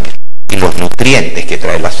sangre y los nutrientes que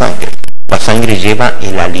trae la sangre. La sangre lleva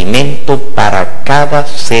el alimento para cada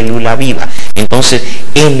célula viva. Entonces,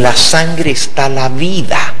 en la sangre está la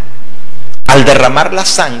vida. Al derramar la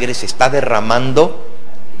sangre se está derramando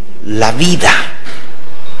la vida.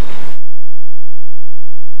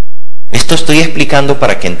 Esto estoy explicando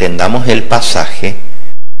para que entendamos el pasaje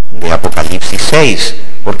de Apocalipsis 6.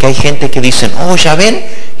 Porque hay gente que dice, oh, ya ven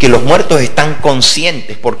que los muertos están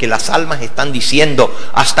conscientes, porque las almas están diciendo,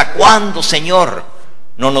 ¿hasta cuándo, Señor,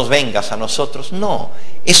 no nos vengas a nosotros? No,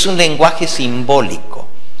 es un lenguaje simbólico.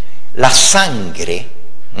 La sangre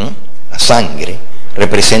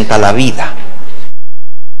representa la vida.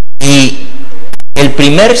 Y el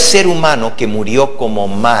primer ser humano que murió como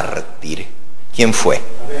mártir, ¿quién fue?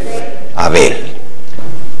 Abel.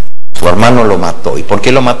 Su hermano lo mató. ¿Y por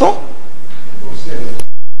qué lo mató?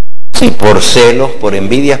 Sí, por celos, por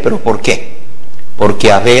envidias, pero ¿por qué?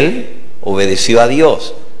 Porque Abel obedeció a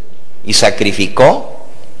Dios y sacrificó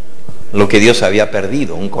lo que Dios había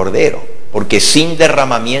perdido, un cordero. Porque sin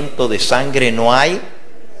derramamiento de sangre no hay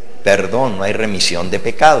perdón, no hay remisión de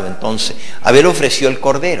pecado. Entonces, Abel ofreció el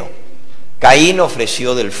cordero. Caín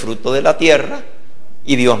ofreció del fruto de la tierra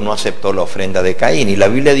y Dios no aceptó la ofrenda de Caín. Y la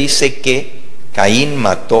Biblia dice que Caín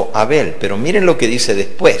mató a Abel. Pero miren lo que dice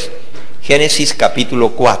después. Génesis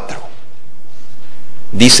capítulo 4.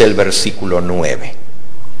 Dice el versículo 9.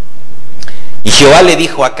 Y Jehová le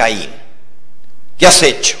dijo a Caín, ¿qué has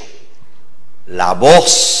hecho? La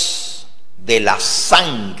voz de la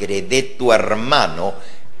sangre de tu hermano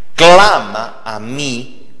clama a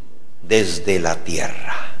mí desde la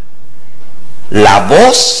tierra. La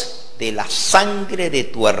voz de la sangre de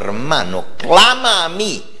tu hermano clama a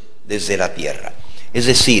mí desde la tierra. Es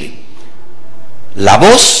decir, la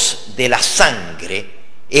voz de la sangre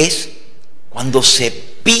es cuando se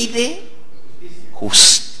pide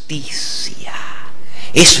justicia.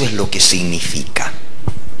 Eso es lo que significa.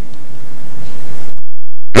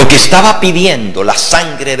 Lo que estaba pidiendo la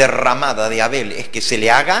sangre derramada de Abel es que se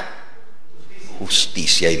le haga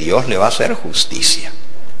justicia, y Dios le va a hacer justicia.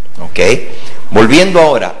 ¿Ok? Volviendo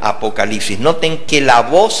ahora a Apocalipsis, noten que la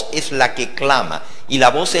voz es la que clama, y la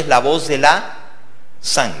voz es la voz de la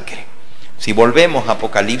sangre. Si volvemos a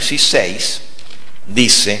Apocalipsis 6,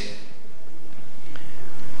 dice,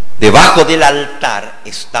 debajo del altar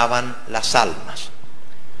estaban las almas.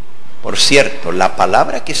 Por cierto, la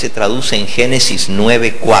palabra que se traduce en Génesis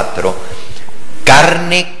 9:4,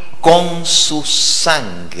 carne con su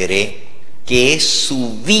sangre, que es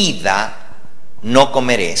su vida, no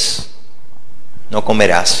comerás.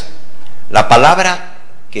 La palabra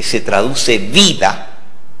que se traduce vida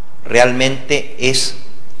realmente es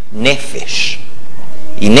nefesh.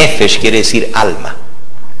 Y nefesh quiere decir alma.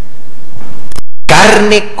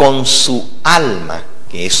 Carne con su alma,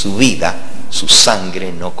 que es su vida, su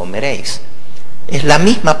sangre no comeréis. Es la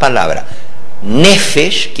misma palabra.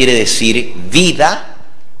 Nefesh quiere decir vida,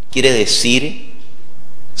 quiere decir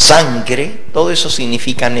sangre. Todo eso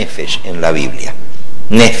significa nefesh en la Biblia.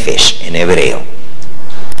 Nefesh en hebreo.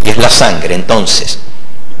 Y es la sangre. Entonces,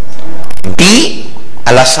 vi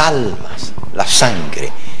a las almas, la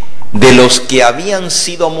sangre, de los que habían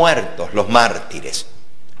sido muertos, los mártires,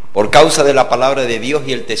 por causa de la palabra de Dios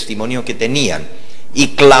y el testimonio que tenían,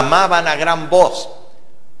 y clamaban a gran voz,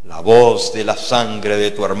 la voz de la sangre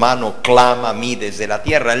de tu hermano clama a mí desde la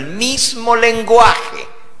tierra. El mismo lenguaje,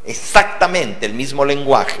 exactamente el mismo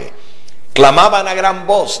lenguaje. Clamaban a gran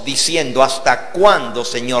voz diciendo, ¿hasta cuándo,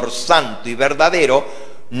 Señor santo y verdadero,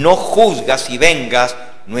 no juzgas y vengas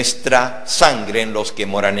nuestra sangre en los que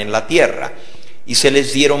moran en la tierra? Y se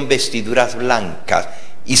les dieron vestiduras blancas,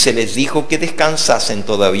 y se les dijo que descansasen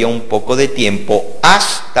todavía un poco de tiempo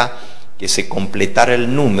hasta que se completara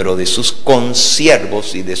el número de sus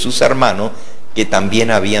consiervos y de sus hermanos, que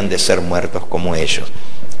también habían de ser muertos como ellos.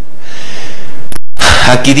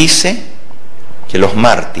 Aquí dice que los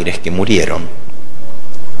mártires que murieron,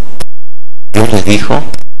 Dios les dijo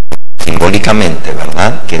simbólicamente,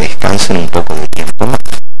 ¿verdad?, que descansen un poco de tiempo más.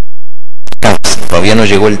 Descansen. Todavía no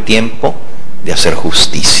llegó el tiempo de hacer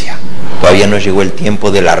justicia. Todavía no llegó el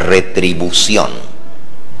tiempo de la retribución.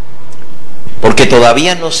 Porque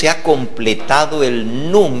todavía no se ha completado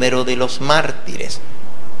el número de los mártires.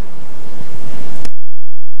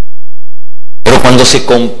 Pero Pero cuando se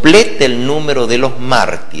complete el número de los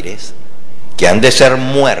mártires, que han de ser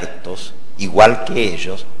muertos igual que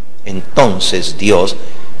ellos, entonces Dios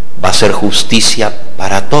va a hacer justicia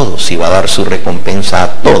para todos y va a dar su recompensa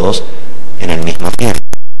a todos en el mismo tiempo.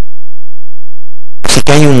 Así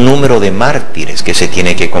que hay un número de mártires que se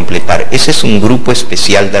tiene que completar. Ese es un grupo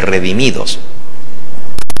especial de redimidos.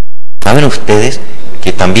 ¿Saben ustedes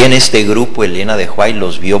que también este grupo Elena de White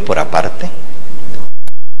los vio por aparte?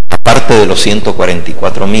 Aparte de los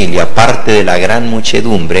 144.000 y aparte de la gran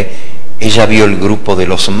muchedumbre, ella vio el grupo de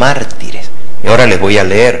los mártires. Y ahora les voy a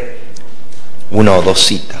leer una o dos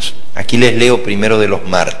citas. Aquí les leo primero de los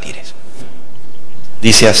mártires.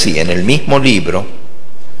 Dice así, en el mismo libro,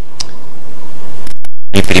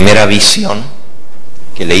 mi primera visión,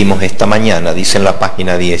 que leímos esta mañana, dice en la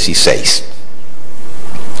página 16.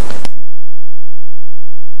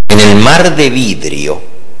 En el mar de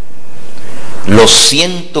vidrio, los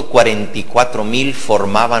 144.000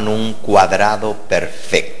 formaban un cuadrado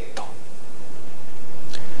perfecto.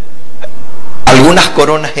 Algunas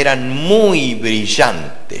coronas eran muy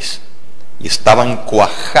brillantes y estaban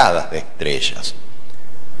cuajadas de estrellas,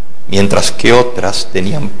 mientras que otras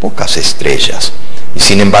tenían pocas estrellas. Y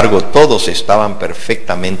sin embargo, todos estaban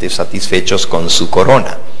perfectamente satisfechos con su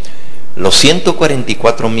corona. Los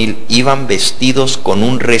 144.000 iban vestidos con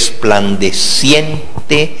un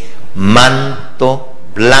resplandeciente manto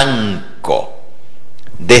blanco,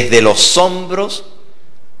 desde los hombros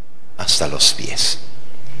hasta los pies.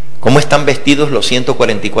 ¿Cómo están vestidos los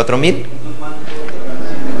 144.000?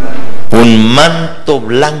 Un manto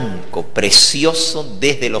blanco, precioso,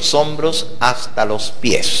 desde los hombros hasta los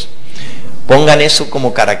pies. Pongan eso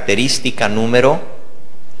como característica número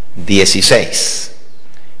 16.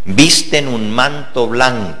 Visten un manto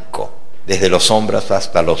blanco desde los hombros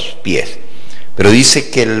hasta los pies. Pero dice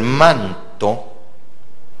que el manto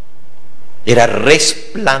era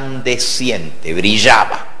resplandeciente,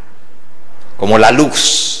 brillaba como la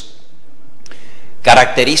luz.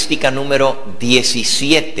 Característica número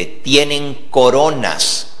 17, tienen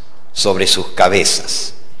coronas sobre sus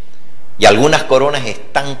cabezas. Y algunas coronas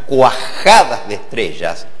están cuajadas de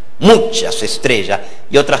estrellas, muchas estrellas,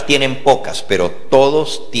 y otras tienen pocas, pero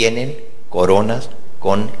todos tienen coronas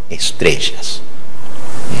con estrellas.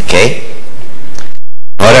 ¿Ok?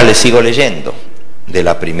 Ahora les sigo leyendo de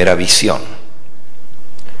la primera visión.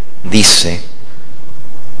 Dice,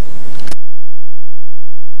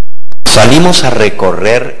 salimos a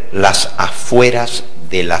recorrer las afueras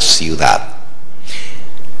de la ciudad.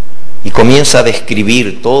 Y comienza a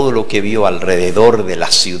describir todo lo que vio alrededor de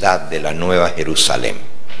la ciudad de la Nueva Jerusalén.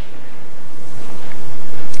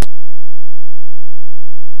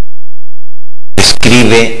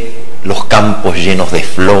 Describe los campos llenos de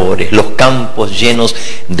flores, los campos llenos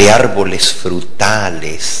de árboles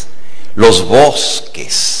frutales, los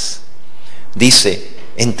bosques. Dice,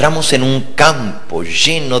 entramos en un campo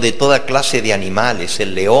lleno de toda clase de animales,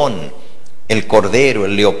 el león, el cordero,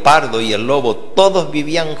 el leopardo y el lobo, todos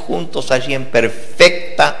vivían juntos allí en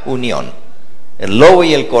perfecta unión. El lobo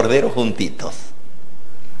y el cordero juntitos.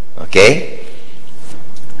 ¿Ok?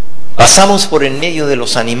 Pasamos por en medio de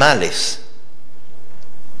los animales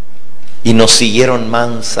y nos siguieron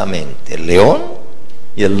mansamente. El león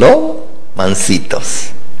y el lobo, mansitos.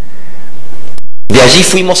 De allí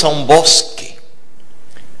fuimos a un bosque,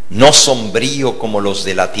 no sombrío como los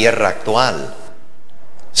de la tierra actual,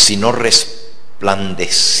 sino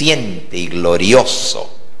resplandeciente y glorioso.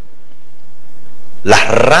 Las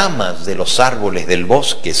ramas de los árboles del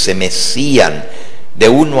bosque se mecían de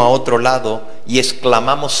uno a otro lado y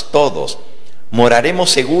exclamamos todos, moraremos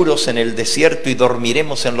seguros en el desierto y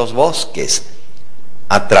dormiremos en los bosques.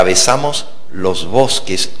 Atravesamos los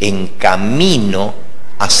bosques en camino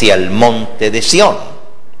hacia el monte de Sión.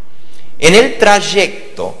 En el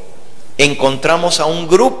trayecto encontramos a un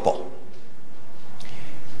grupo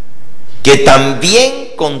que también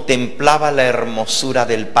contemplaba la hermosura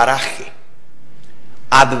del paraje.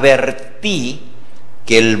 Advertí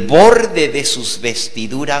que el borde de sus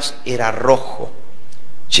vestiduras era rojo.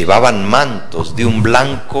 Llevaban mantos de un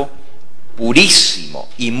blanco purísimo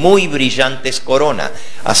y muy brillantes coronas.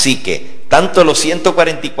 Así que tanto los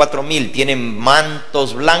 144.000 tienen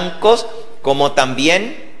mantos blancos como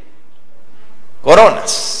también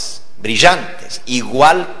coronas brillantes,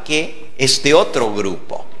 igual que este otro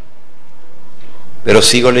grupo. Pero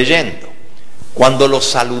sigo leyendo. Cuando los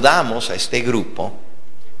saludamos a este grupo,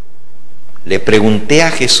 le pregunté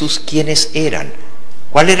a Jesús quiénes eran.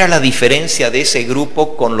 ¿Cuál era la diferencia de ese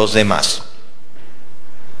grupo con los demás?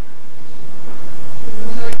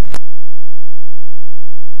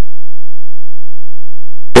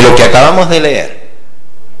 De lo que acabamos de leer.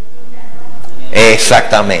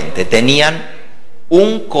 Exactamente, tenían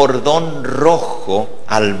un cordón rojo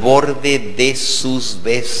al borde de sus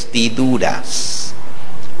vestiduras.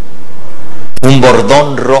 Un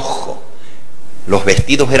bordón rojo. Los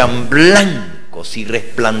vestidos eran blancos y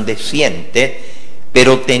resplandecientes,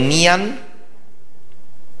 pero tenían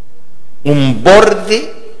un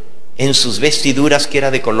borde en sus vestiduras que era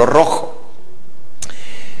de color rojo.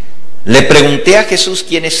 Le pregunté a Jesús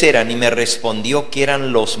quiénes eran y me respondió que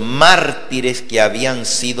eran los mártires que habían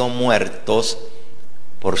sido muertos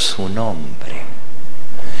por su nombre.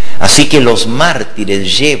 Así que los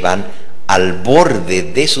mártires llevan al borde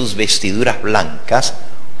de sus vestiduras blancas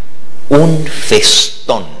un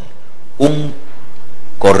festón, un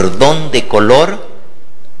cordón de color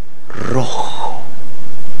rojo.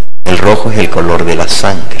 El rojo es el color de la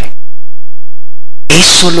sangre.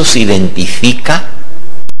 Eso los identifica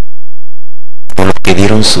con los que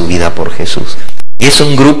dieron su vida por Jesús. Y es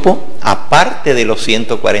un grupo aparte de los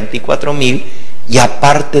 144,000 y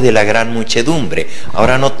aparte de la gran muchedumbre.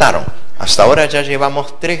 Ahora notaron, hasta ahora ya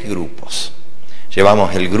llevamos 3 grupos.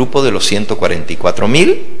 Llevamos el grupo de los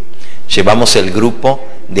 144,000, llevamos el grupo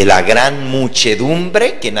de la gran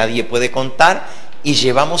muchedumbre que nadie puede contar, y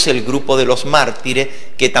llevamos el grupo de los mártires,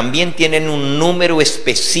 que también tienen un número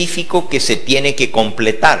específico que se tiene que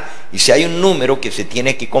completar. Y si hay un número que se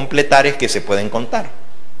tiene que completar, es que se pueden contar.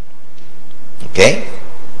 ¿Ok?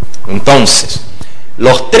 Entonces,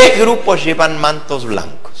 los 3 grupos llevan mantos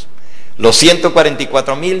blancos. Los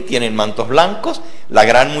 144,000 tienen mantos blancos. La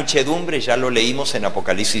gran muchedumbre, ya lo leímos en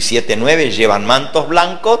Apocalipsis 7:9, llevan mantos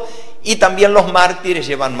blancos. Y también los mártires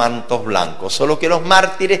llevan mantos blancos, solo que los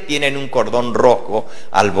mártires tienen un cordón rojo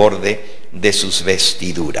al borde de sus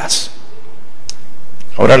vestiduras.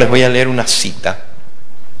 Ahora les voy a leer una cita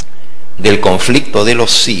del Conflicto de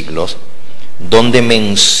los Siglos, donde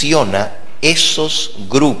menciona esos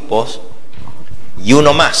grupos y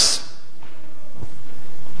uno más.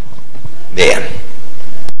 Vean,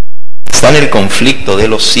 está en el Conflicto de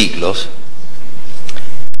los Siglos,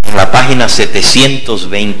 en la página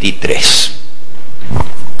 723.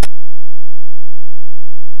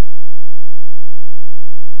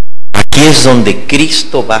 Aquí es donde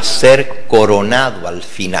Cristo va a ser coronado al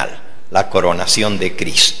final, la coronación de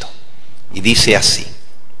Cristo. Y dice así: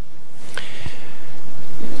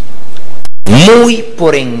 muy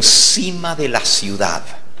por encima de la ciudad,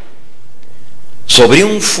 sobre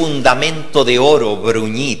un fundamento de oro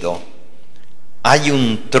bruñido, hay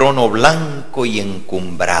un trono blanco y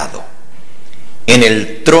encumbrado. En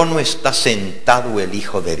el trono está sentado el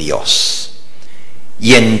Hijo de Dios,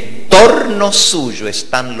 y en torno suyo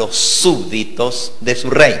están los súbditos de su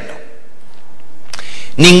reino.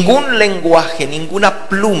 Ningún lenguaje, ninguna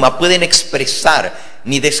pluma pueden expresar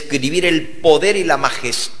ni describir el poder y la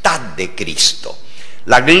majestad de Cristo.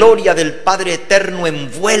 La gloria del Padre Eterno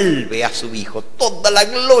envuelve a su Hijo. Toda la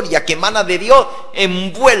gloria que emana de Dios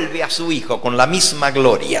envuelve a su Hijo con la misma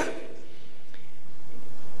gloria.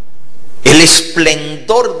 El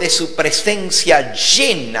esplendor de su presencia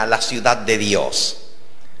llena la ciudad de Dios,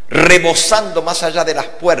 rebosando más allá de las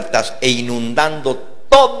puertas e inundando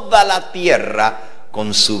toda la tierra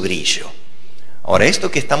con su brillo. Ahora, esto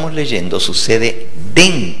que estamos leyendo sucede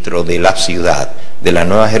dentro de la ciudad de la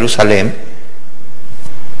Nueva Jerusalén,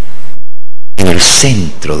 en el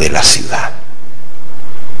centro de la ciudad.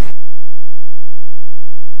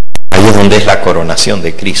 Ahí es donde es la coronación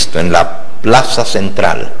de Cristo, en la plaza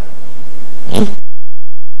central.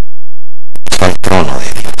 Está el trono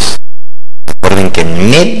de Dios. Recuerden que en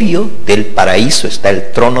medio del paraíso está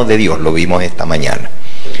el trono de Dios, lo vimos esta mañana.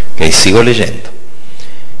 Okay, sigo leyendo.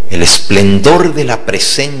 El esplendor de la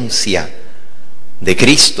presencia de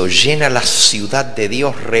Cristo llena la ciudad de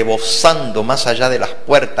Dios, rebosando más allá de las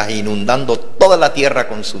puertas e inundando toda la tierra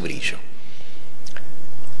con su brillo.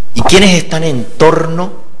 ¿Y quiénes están en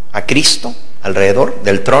torno a Cristo, alrededor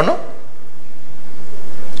del trono?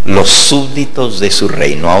 Los súbditos de su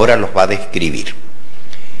reino. Ahora los va a describir.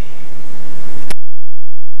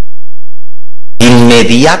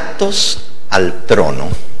 Inmediatos al trono,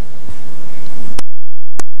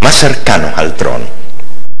 más cercanos al trono,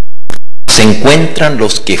 se encuentran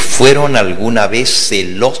los que fueron alguna vez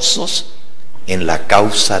celosos en la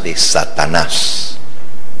causa de Satanás,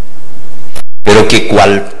 pero que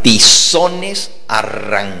cual tizones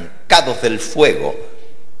arrancados del fuego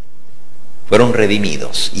fueron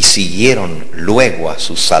redimidos y siguieron luego a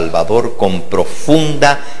su Salvador con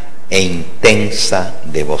profunda e intensa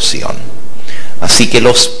devoción. Así que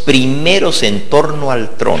los primeros en torno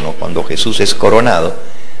al trono, cuando Jesús es coronado,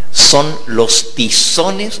 son los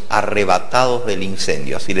tizones arrebatados del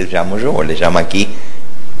incendio. Así les llamo yo, o les llama aquí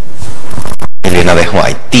Elena de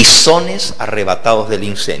White, tizones arrebatados del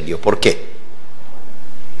incendio. ¿Por qué?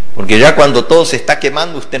 Porque ya cuando todo se está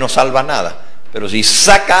quemando usted no salva nada, pero si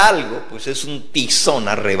saca algo, pues es un tizón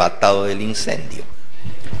arrebatado del incendio.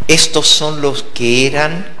 Estos son los que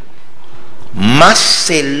eran más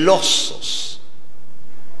celosos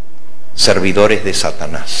servidores de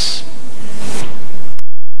Satanás.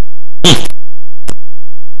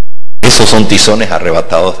 Esos son tizones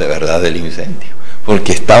arrebatados de verdad del incendio,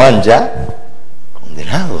 porque estaban ya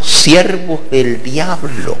condenados, siervos del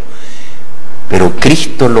diablo. Pero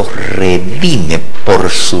Cristo los redime por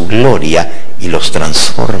su gloria y los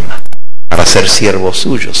transforma para ser siervos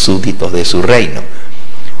suyos, súbditos de su reino.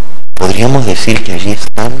 Podríamos decir que allí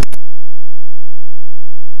están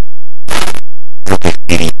los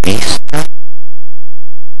espiritistas,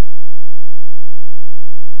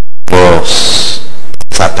 los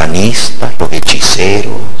satanistas, los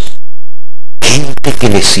hechiceros, gente que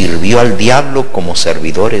le sirvió al diablo como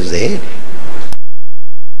servidores de él.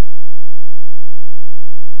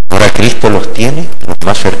 Ahora Cristo los tiene los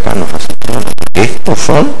más cercanos a su trono. Estos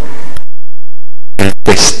son el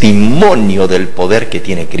testimonio del poder que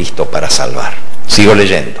tiene Cristo para salvar. Sigo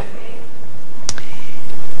leyendo.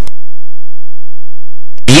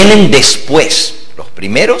 Vienen después, los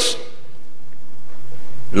primeros,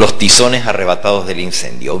 los tizones arrebatados del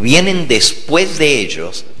incendio. Vienen después de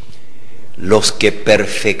ellos los que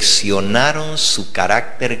perfeccionaron su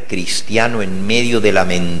carácter cristiano en medio de la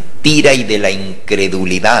mentira y de la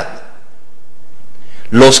incredulidad.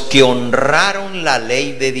 Los que honraron la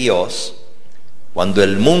ley de Dios cuando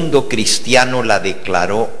el mundo cristiano la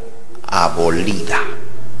declaró abolida.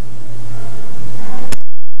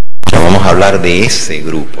 Ya vamos a hablar de ese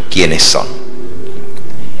grupo. ¿Quiénes son?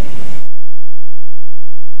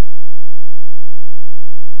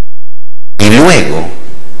 Y luego,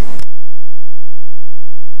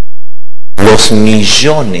 los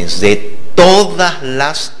millones de todas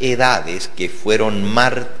las edades que fueron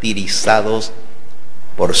martirizados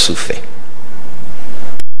por su fe.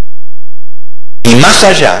 Y más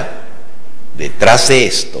allá, detrás de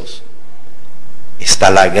estos, está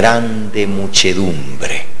la grande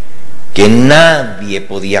muchedumbre que nadie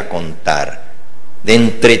podía contar, de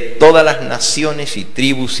entre todas las naciones y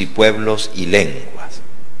tribus y pueblos y lenguas.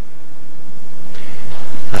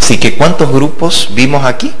 Así que, ¿cuántos grupos vimos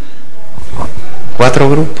aquí? 4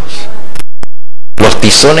 grupos. Los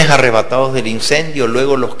tizones arrebatados del incendio,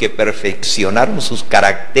 luego los que perfeccionaron sus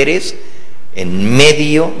caracteres en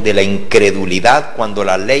medio de la incredulidad cuando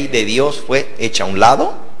la ley de Dios fue hecha a un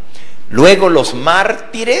lado, luego los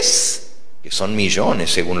mártires, que son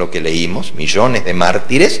millones según lo que leímos, millones de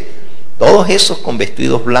mártires, todos esos con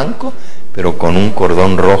vestidos blancos, pero con un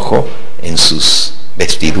cordón rojo en sus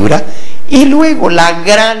vestiduras, y luego la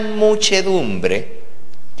gran muchedumbre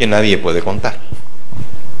que nadie puede contar,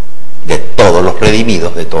 de todos los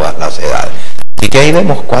redimidos de todas las edades. Así que ahí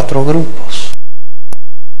vemos 4 grupos.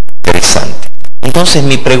 Interesante. Entonces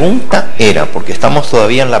mi pregunta era, porque estamos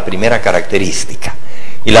todavía en la primera característica,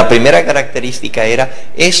 y la primera característica era: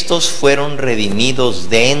 estos fueron redimidos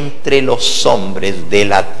de entre los hombres de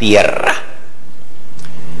la tierra.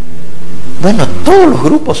 Bueno, todos los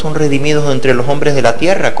grupos son redimidos de entre los hombres de la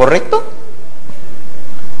tierra, ¿correcto?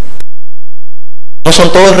 ¿No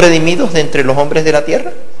son todos redimidos de entre los hombres de la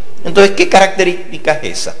tierra? Entonces, ¿qué característica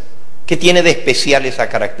es esa? ¿Qué tiene de especial esa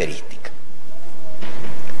característica?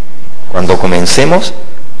 Cuando comencemos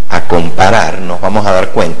a comparar, nos vamos a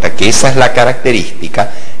dar cuenta que esa es la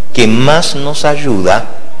característica que más nos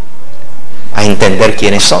ayuda a entender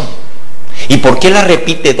quiénes son. ¿Y por qué la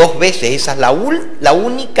repite 2 veces? Esa es la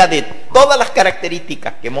única de todas las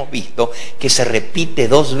características que hemos visto que se repite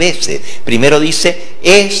 2 veces. Primero dice: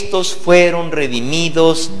 estos fueron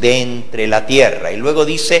redimidos de entre la tierra. Y luego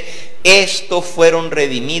dice: estos fueron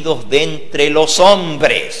redimidos de entre los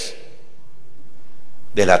hombres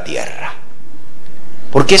de la tierra.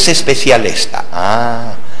 ¿Por qué es especial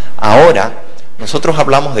esta? Ahora nosotros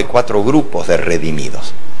hablamos de 4 grupos de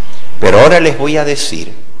redimidos, pero ahora les voy a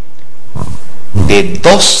decir de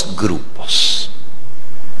 2 grupos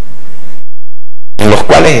en los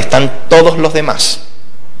cuales están todos los demás.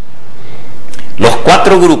 Los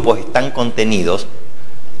 4 grupos están contenidos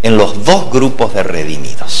en los 2 grupos de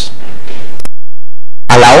redimidos.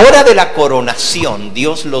 A la hora de la coronación,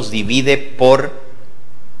 Dios los divide por,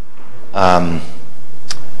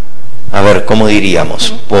 ¿cómo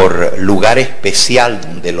diríamos? Por lugar especial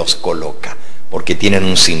donde los coloca, porque tienen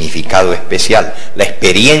un significado especial, la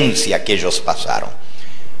experiencia que ellos pasaron.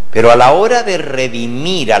 Pero a la hora de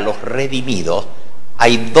redimir a los redimidos,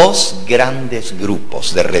 hay 2 grandes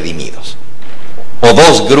grupos de redimidos, o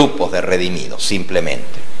 2 grupos de redimidos,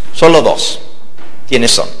 simplemente, solo 2.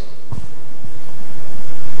 ¿Quiénes son?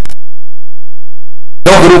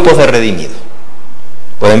 Dos grupos de redimidos.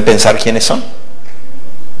 ¿Pueden pensar quiénes son?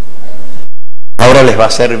 Ahora les va a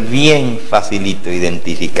ser bien facilito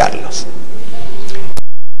identificarlos.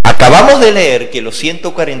 Acabamos de leer que los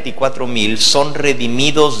 144,000 son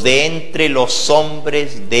redimidos de entre los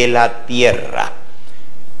hombres de la tierra.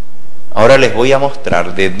 Ahora les voy a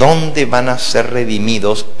mostrar de dónde van a ser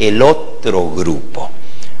redimidos el otro grupo.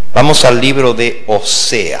 Vamos al libro de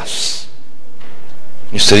Oseas.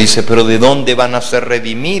 Y usted dice, ¿pero de dónde van a ser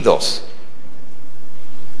redimidos?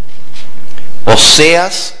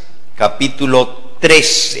 Oseas capítulo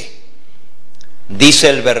 13, dice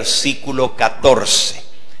el versículo 14.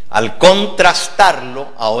 Al contrastarlo,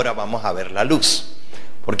 ahora vamos a ver la luz.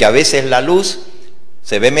 Porque a veces la luz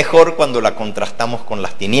se ve mejor cuando la contrastamos con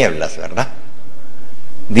las tinieblas, ¿verdad?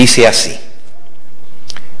 Dice así: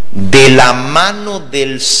 de la mano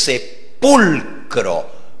del sepulcro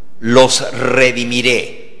los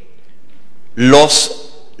redimiré,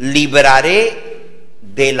 los libraré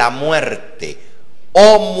de la muerte.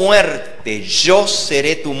 Oh muerte, yo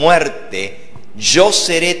seré tu muerte, yo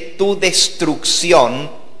seré tu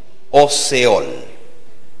destrucción, oh Seol.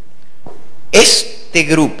 Este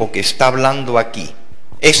grupo que está hablando aquí,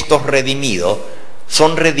 estos redimidos,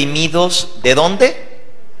 son redimidos ¿de dónde?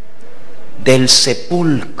 Del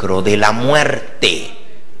sepulcro, de la muerte.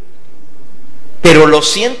 Pero los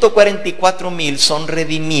 144,000 son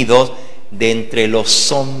redimidos de entre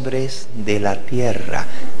los hombres de la tierra.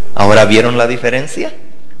 ¿Ahora vieron la diferencia?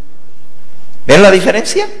 ¿Ven la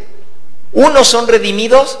diferencia? Unos son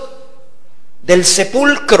redimidos del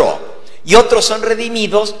sepulcro y otros son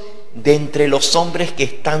redimidos de entre los hombres que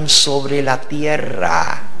están sobre la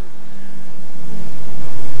tierra.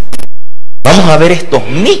 Vamos a ver estos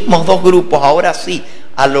mismos dos grupos, ahora sí,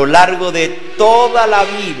 a lo largo de toda la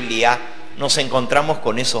Biblia nos encontramos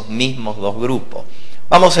con esos mismos dos grupos.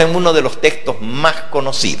 Vamos en uno de los textos más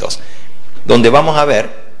conocidos, donde vamos a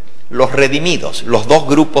ver los redimidos, los dos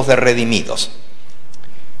grupos de redimidos.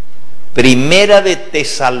 Primera de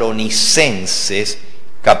Tesalonicenses,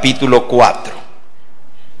 capítulo 4.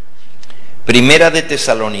 Primera de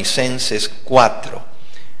Tesalonicenses 4.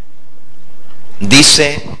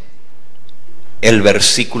 Dice el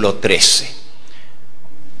versículo 13.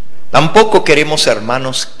 Tampoco queremos,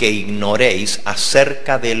 hermanos, que ignoréis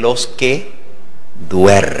acerca de los que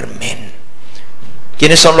duermen.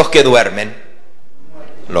 ¿Quiénes son los que duermen?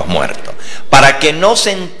 Los muertos. Para que no os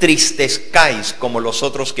entristezcáis como los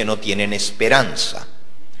otros que no tienen esperanza.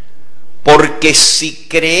 Porque si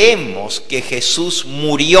creemos que Jesús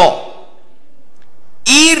murió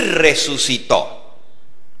y resucitó,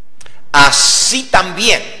 así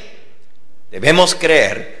también debemos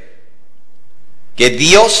creer que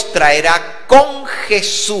Dios traerá con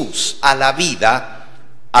Jesús a la vida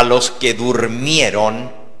a los que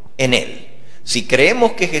durmieron en él. Si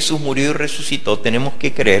creemos que Jesús murió y resucitó, tenemos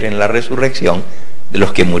que creer en la resurrección de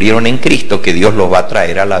los que murieron en Cristo, que Dios los va a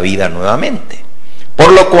traer a la vida nuevamente.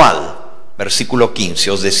 Por lo cual, versículo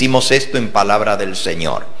 15, os decimos esto en palabra del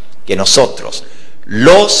Señor, que nosotros,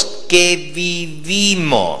 los que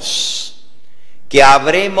vivimos, que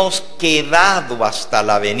habremos quedado hasta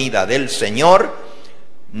la venida del Señor,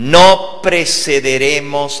 no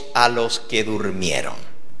precederemos a los que durmieron.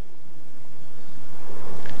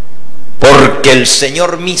 Porque el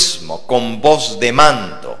Señor mismo, con voz de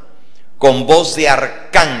mando, con voz de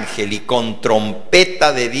arcángel y con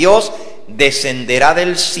trompeta de Dios, descenderá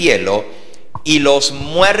del cielo, y los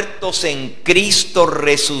muertos en Cristo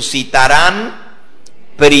resucitarán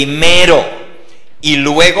primero, y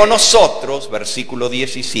luego nosotros, versículo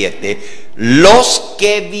 17, los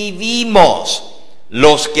que vivimos,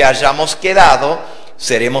 los que hayamos quedado,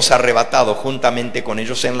 seremos arrebatados juntamente con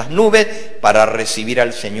ellos en las nubes para recibir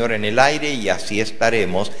al Señor en el aire, y así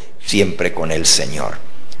estaremos siempre con el Señor.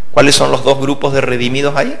 ¿Cuáles son los dos grupos de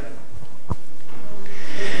redimidos ahí?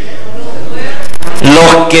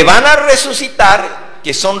 Los que van a resucitar,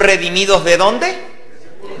 que son redimidos ¿de dónde?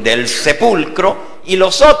 Del sepulcro. Y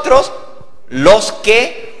los otros, los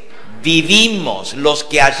que vivimos, los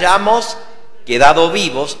que hayamos quedado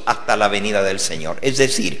vivos hasta la venida del Señor. Es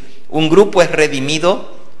decir, un grupo es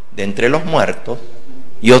redimido de entre los muertos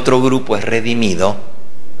y otro grupo es redimido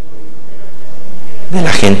de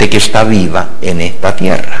la gente que está viva en esta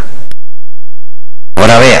tierra.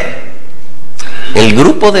 Ahora vean, el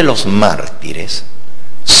grupo de los mártires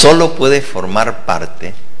solo puede formar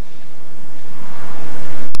parte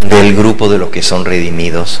del grupo de los que son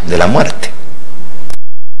redimidos de la muerte.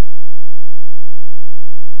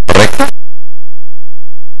 ¿Correcto?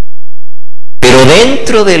 Pero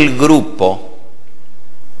dentro del grupo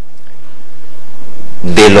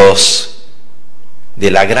de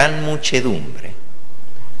la gran muchedumbre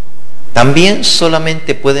también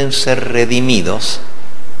solamente pueden ser redimidos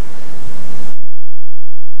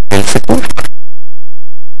del sepulcro,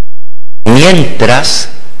 mientras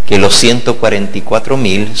que los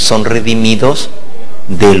 144,000 son redimidos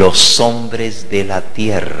de los hombres de la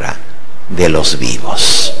tierra, de los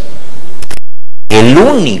vivos. El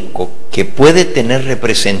único que puede tener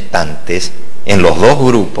representantes en los dos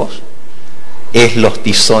grupos es los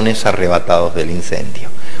tizones arrebatados del incendio,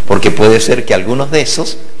 porque puede ser que algunos de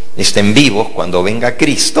esos estén vivos cuando venga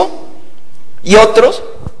Cristo y otros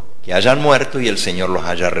que hayan muerto y el Señor los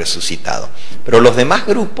haya resucitado. Pero los demás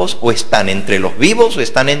grupos o están entre los vivos o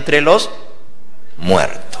están entre los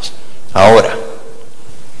muertos. Ahora,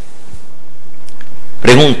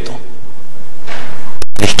 pregunto,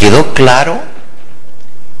 ¿les quedó claro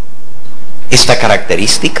esta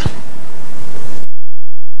característica?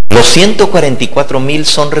 Los 144,000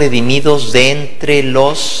 son redimidos de entre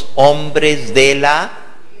los hombres de la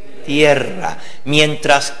tierra,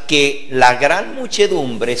 mientras que la gran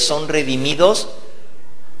muchedumbre son redimidos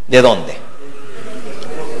 ¿de dónde?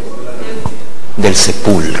 Del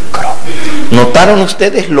sepulcro. ¿Notaron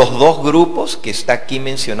ustedes los dos grupos que está aquí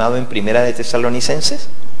mencionado en Primera de Tesalonicenses?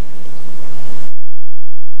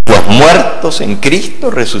 Los muertos en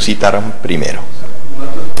Cristo resucitarán primero.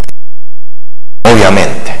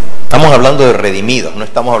 Obviamente, estamos hablando de redimidos, no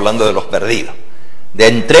estamos hablando de los perdidos. De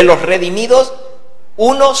entre los redimidos,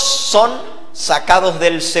 unos son sacados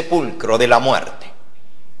del sepulcro, de la muerte,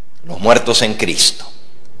 los muertos en Cristo.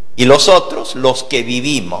 Y los otros, los que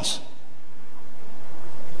vivimos,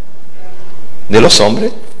 de los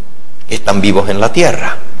hombres que están vivos en la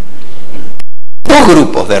tierra. Dos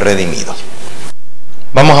grupos de redimidos.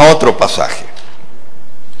 Vamos a otro pasaje.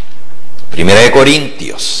 Primera de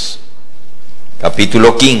Corintios,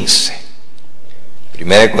 capítulo 15.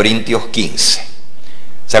 Primera de Corintios 15.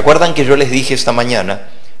 ¿Se acuerdan que yo les dije esta mañana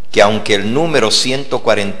que aunque el número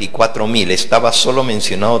 144,000 estaba solo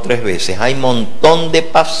mencionado 3 veces, hay un montón de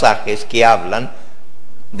pasajes que hablan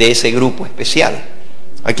de ese grupo especial?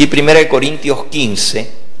 Aquí 1 Corintios 15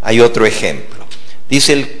 hay otro ejemplo.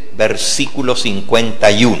 Dice el versículo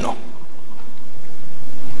 51.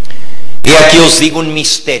 Y aquí os digo un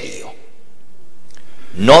misterio.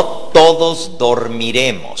 No todos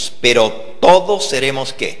dormiremos, pero todos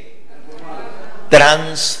seremos ¿qué?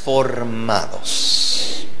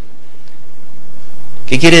 Transformados.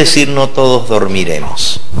 ¿Qué quiere decir no todos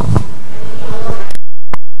dormiremos?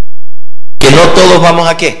 Que no todos vamos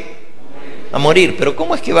 ¿a qué? A morir. Pero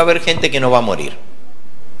 ¿cómo es que va a haber gente que no va a morir?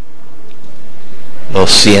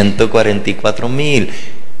 Los 144,000.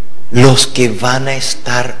 Los que van a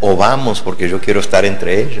estar, o vamos, porque yo quiero estar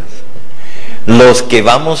entre ellos. Los que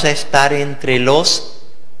vamos a estar entre los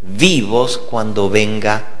vivos cuando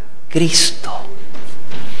venga Cristo.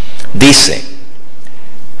 Dice,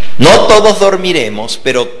 no todos dormiremos,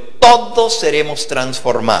 pero todos seremos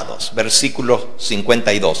transformados. Versículo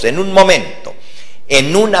 52. En un momento,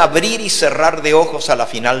 en un abrir y cerrar de ojos a la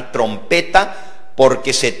final trompeta,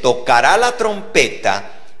 porque se tocará la trompeta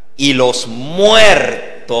y los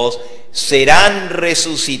muertos serán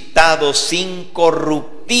resucitados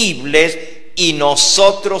incorruptibles y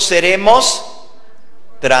nosotros seremos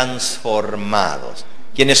transformados.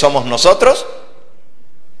 ¿Quiénes somos nosotros?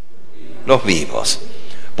 Los vivos.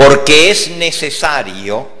 Porque es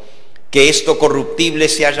necesario que esto corruptible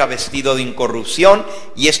se haya vestido de incorrupción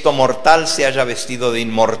y esto mortal se haya vestido de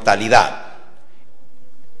inmortalidad.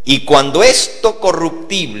 Y cuando esto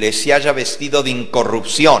corruptible se haya vestido de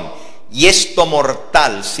incorrupción y esto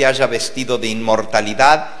mortal se haya vestido de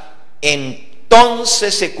inmortalidad,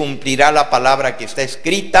 entonces se cumplirá la palabra que está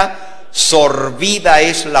escrita: sorbida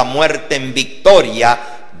es la muerte en victoria.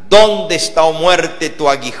 ¿Dónde está, oh muerte, tu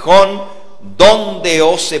aguijón? ¿Dónde,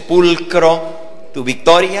 oh sepulcro, tu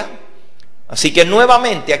victoria? Así que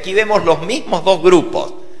nuevamente aquí vemos los mismos dos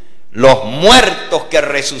grupos. Los muertos que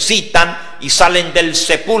resucitan y salen del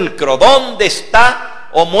sepulcro. ¿Dónde está,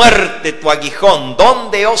 oh muerte, tu aguijón?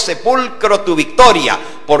 ¿Dónde, oh sepulcro, tu victoria?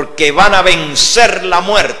 Porque van a vencer la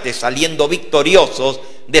muerte saliendo victoriosos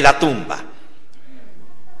de la tumba.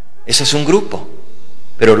 Ese es un grupo.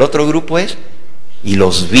 Pero el otro grupo es: y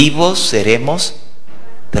los vivos seremos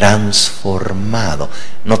transformados.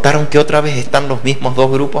 ¿Notaron que otra vez están los mismos dos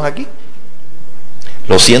grupos aquí?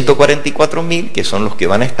 Los 144,000, que son los que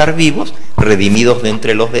van a estar vivos, redimidos de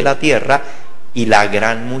entre los de la tierra, y la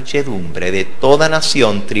gran muchedumbre de toda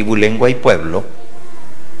nación, tribu, lengua y pueblo,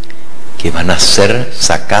 que van a ser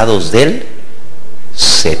sacados del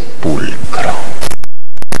sepulcro.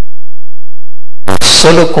 Los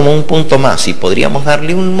solo como un punto más, y podríamos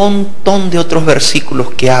darle un montón de otros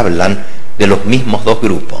versículos que hablan de los mismos dos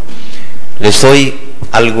grupos. Les doy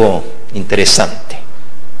algo interesante.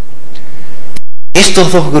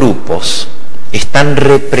 Estos dos grupos están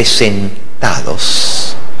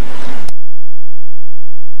representados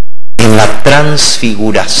en la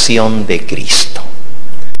transfiguración de Cristo.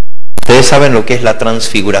 ¿Ustedes saben lo que es la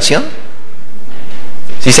transfiguración?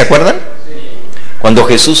 ¿Sí se acuerdan? Cuando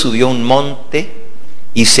Jesús subió a un monte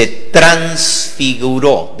y se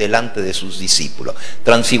transfiguró delante de sus discípulos.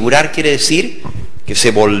 Transfigurar quiere decir que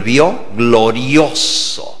se volvió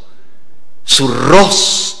glorioso. Su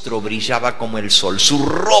rostro brillaba como el sol, su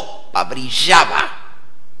ropa brillaba.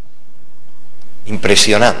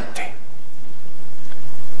 Impresionante.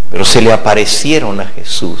 Pero se le aparecieron a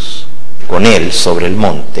Jesús, con él sobre el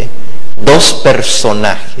monte, dos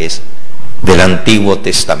personajes del Antiguo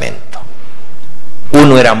Testamento.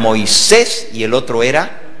 Uno era Moisés y el otro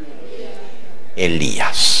era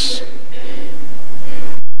Elías.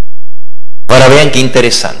 Ahora vean qué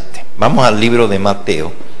interesante. Vamos al libro de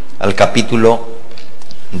Mateo, al capítulo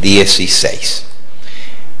 16.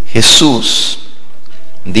 Jesús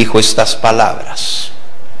dijo estas palabras.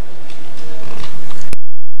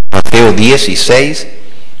 Mateo 16,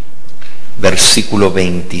 versículo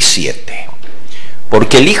 27.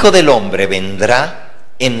 Porque el Hijo del Hombre vendrá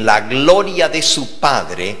en la gloria de su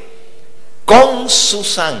Padre con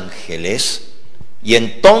sus ángeles, y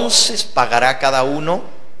entonces pagará cada uno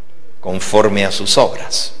conforme a sus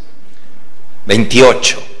obras.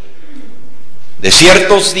 28. De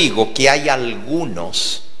cierto os digo que hay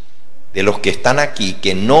algunos de los que están aquí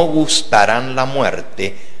que no gustarán la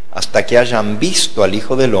muerte hasta que hayan visto al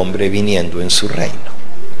Hijo del Hombre viniendo en su reino.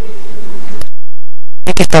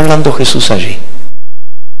 ¿De qué está hablando Jesús allí?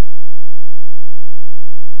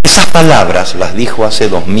 Esas palabras las dijo hace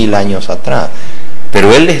 2000 años atrás,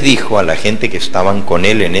 pero él les dijo a la gente que estaban con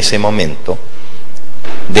él en ese momento: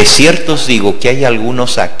 de cierto os digo que hay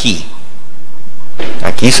algunos aquí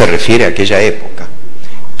se refiere a aquella época,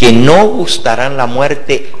 que no gustarán la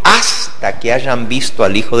muerte hasta que hayan visto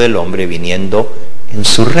al Hijo del Hombre viniendo en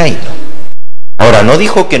su reino. Ahora, no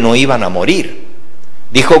dijo que no iban a morir,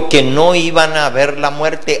 dijo que no iban a ver la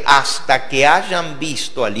muerte hasta que hayan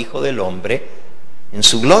visto al Hijo del Hombre en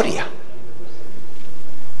su gloria.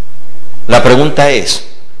 La pregunta es,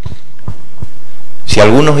 si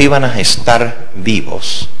algunos iban a estar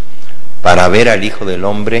vivos para ver al Hijo del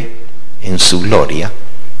Hombre en su gloria,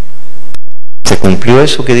 ¿se cumplió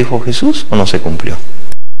eso que dijo Jesús o no se cumplió?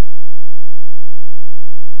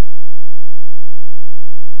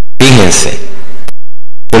 Fíjense,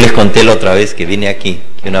 yo les conté la otra vez que vine aquí,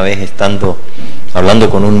 que una vez hablando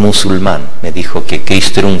con un musulmán, me dijo que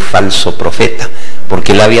Cristo era un falso profeta,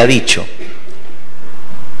 porque él había dicho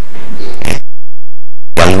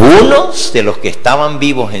que algunos de los que estaban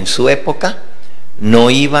vivos en su época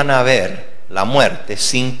no iban a ver la muerte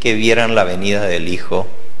sin que vieran la venida del Hijo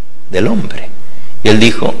del Hombre. Y él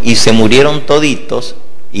dijo, y se murieron toditos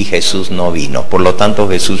y Jesús no vino. Por lo tanto,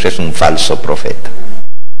 Jesús es un falso profeta.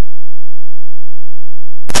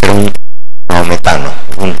 Era un maometano,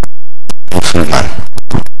 un musulmán.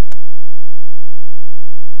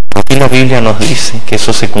 Aquí la Biblia nos dice que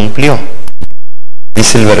eso se cumplió.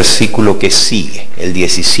 Dice el versículo que sigue, el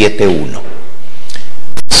 17:1.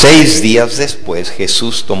 6 días después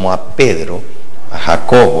Jesús tomó a Pedro, a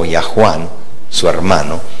Jacobo y a Juan, su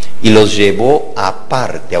hermano, y los llevó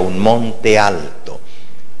aparte a un monte alto.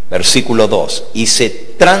 Versículo 2. Y se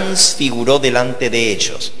transfiguró delante de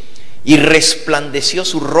ellos, y resplandeció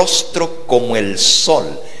su rostro como el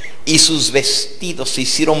sol, y sus vestidos se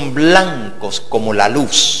hicieron blancos como la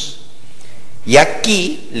luz. Y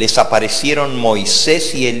aquí les aparecieron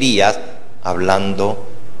Moisés y Elías hablando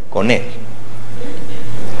con él.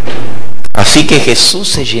 Así que Jesús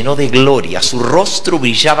se llenó de gloria, su rostro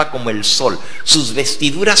brillaba como el sol, sus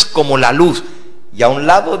vestiduras como la luz. Y a un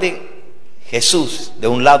lado de Jesús, de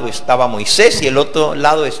un lado estaba Moisés y el otro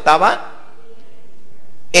lado estaba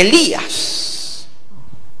Elías.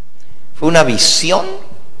 ¿Fue una visión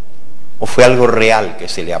o fue algo real que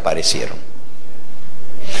se le aparecieron?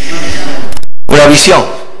 Una visión.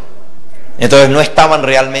 Entonces no estaban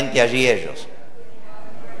realmente allí ellos.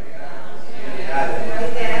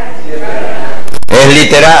 Es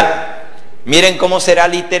literal. Miren cómo será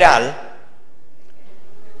literal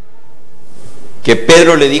que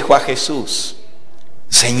Pedro le dijo a Jesús: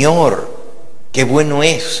 Señor, qué bueno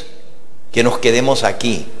es que nos quedemos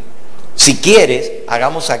aquí. Si quieres,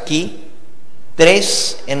 hagamos aquí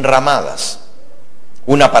 3 enramadas.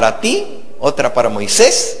 Una para ti, otra para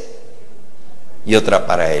Moisés y otra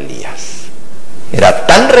para Elías. Era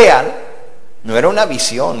tan real No era una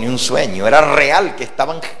visión ni un sueño, era real que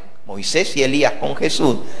estaban Moisés y Elías con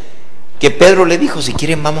Jesús, que Pedro le dijo, si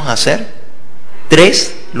quieren vamos a hacer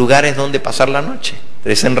 3 lugares donde pasar la noche,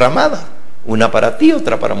 3 enramadas, una para ti,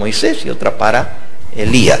 otra para Moisés y otra para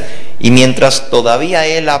Elías. Y mientras todavía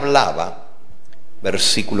él hablaba,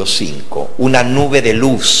 versículo 5, una nube de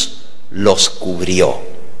luz los cubrió.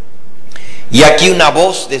 Y aquí una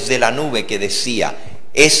voz desde la nube que decía,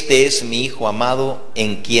 este es mi Hijo amado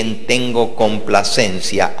en quien tengo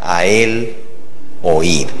complacencia, a él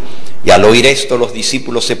oíd. Y al oír esto los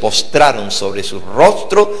discípulos se postraron sobre sus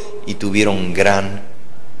rostros y tuvieron gran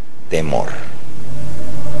temor.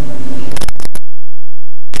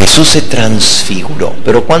 Jesús se transfiguró.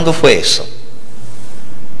 ¿Pero cuándo fue eso?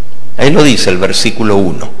 Ahí lo dice el versículo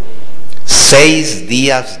 1. 6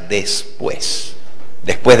 días después.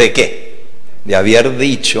 ¿Después de qué? De haber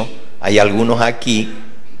dicho, hay algunos aquí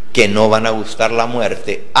que no van a gustar la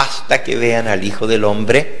muerte hasta que vean al Hijo del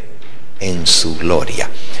Hombre en su gloria.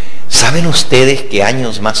 ¿Saben ustedes que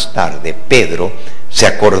años más tarde Pedro se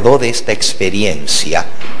acordó de esta experiencia?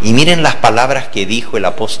 Y miren las palabras que dijo el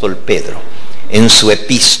apóstol Pedro en su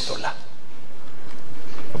epístola.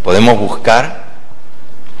 Lo podemos buscar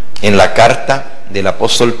en la carta del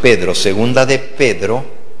apóstol Pedro, segunda de Pedro,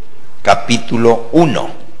 capítulo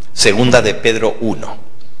 1. Segunda de Pedro 1.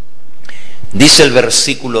 Dice el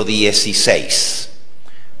versículo 16.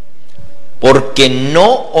 Porque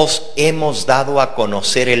no os hemos dado a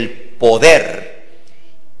conocer el poder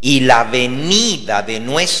y la venida de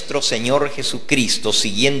nuestro Señor Jesucristo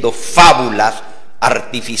siguiendo fábulas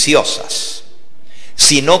artificiosas,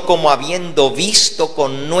 sino como habiendo visto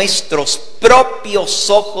con nuestros propios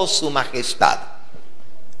ojos su majestad.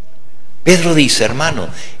 Pedro dice, hermano,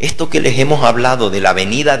 esto que les hemos hablado de la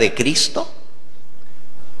venida de Cristo,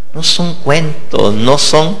 no son cuentos, no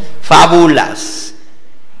son fábulas.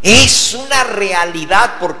 Es una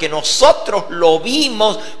realidad porque nosotros lo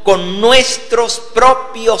vimos con nuestros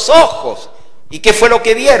propios ojos. ¿Y qué fue lo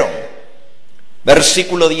que vieron?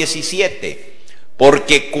 Versículo 17.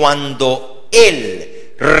 Porque cuando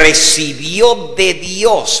Él recibió de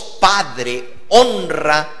Dios Padre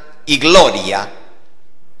honra y gloria,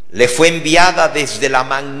 le fue enviada desde la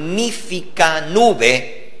magnífica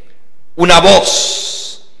nube una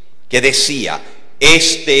voz que decía,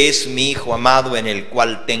 este es mi Hijo amado en el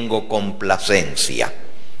cual tengo complacencia.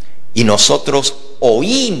 Y nosotros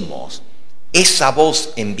oímos esa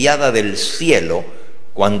voz enviada del cielo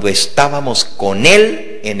cuando estábamos con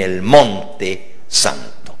Él en el monte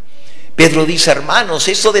santo. Pedro dice, hermanos,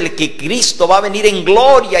 eso del que Cristo va a venir en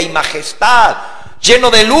gloria y majestad,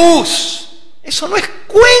 lleno de luz, eso no es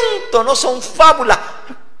cuento, no son fábulas.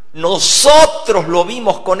 Nosotros lo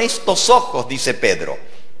vimos con estos ojos, dice Pedro.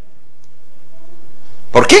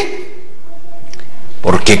 ¿Por qué?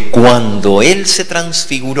 Porque cuando Él se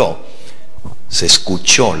transfiguró, se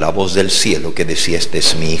escuchó la voz del cielo que decía, este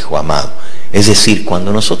es mi Hijo amado. Es decir,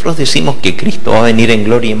 cuando nosotros decimos que Cristo va a venir en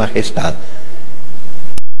gloria y majestad,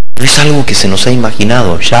 no es algo que se nos ha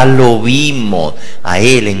imaginado, ya lo vimos a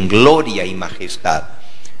Él en gloria y majestad.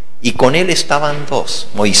 Y con Él estaban 2,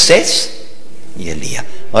 Moisés y Elías.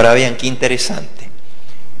 Ahora vean qué interesante.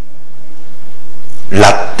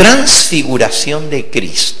 La transfiguración de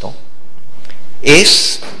Cristo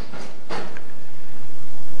es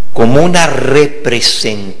como una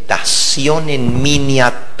representación en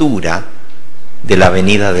miniatura de la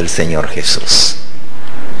venida del Señor Jesús,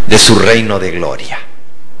 de su reino de gloria.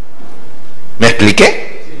 ¿Me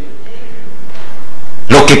expliqué?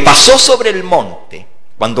 Lo que pasó sobre el monte,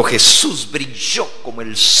 cuando Jesús brilló como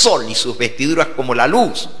el sol y sus vestiduras como la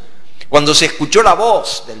luz, cuando se escuchó la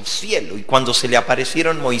voz del cielo y cuando se le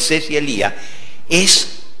aparecieron Moisés y Elías,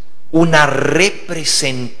 es una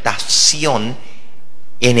representación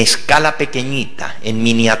en escala pequeñita, en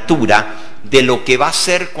miniatura, de lo que va a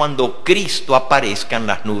ser cuando Cristo aparezca en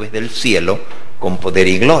las nubes del cielo con poder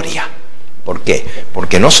y gloria. ¿Por qué?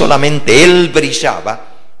 Porque no solamente Él brillaba,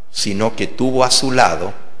 sino que tuvo a su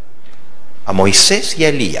lado a Moisés y a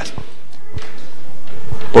Elías.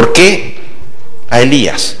 ¿Por qué a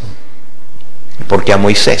Elías? Porque a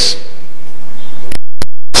Moisés.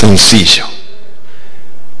 Sencillo.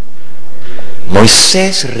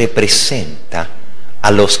 Moisés representa a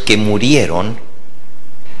los que murieron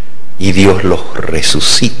y Dios los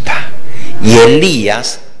resucita. Y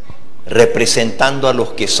Elías representando a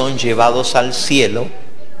los que son llevados al cielo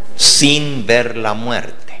sin ver la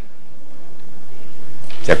muerte.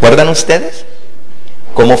 ¿Se acuerdan ustedes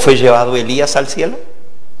cómo fue llevado Elías al cielo?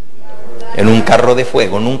 En un carro de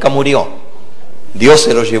fuego, nunca murió. Dios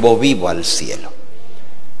se lo llevó vivo al cielo.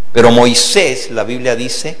 Pero Moisés, la Biblia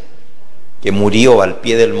dice, que murió al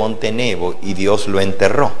pie del monte Nebo y Dios lo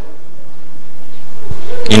enterró.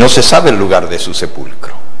 Y no se sabe el lugar de su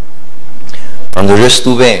sepulcro. Cuando yo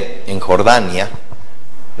estuve en Jordania,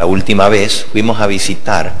 la última vez, fuimos a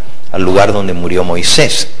visitar al lugar donde murió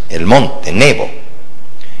Moisés, el monte Nebo.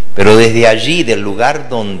 Pero desde allí, del lugar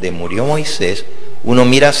donde murió Moisés, uno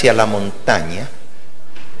mira hacia la montaña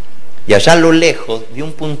y allá a lo lejos vi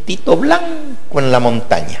un puntito blanco en la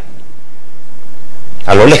montaña.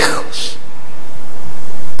 A lo lejos.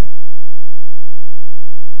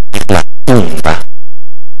 La tumba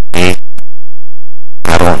de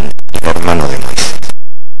Aarón, el hermano de Moisés.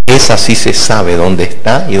 Esa sí se sabe dónde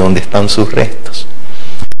está y dónde están sus restos.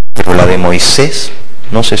 Pero la de Moisés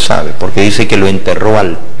no se sabe, porque dice que lo enterró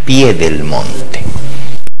al pie del monte.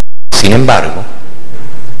 Sin embargo,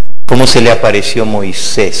 ¿cómo se le apareció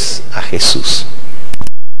Moisés a Jesús?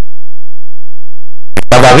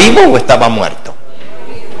 ¿Estaba vivo o estaba muerto?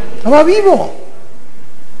 Estaba vivo.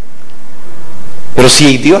 Pero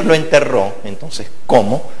si Dios lo enterró, entonces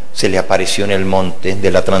 ¿cómo se le apareció en el monte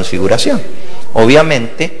de la transfiguración?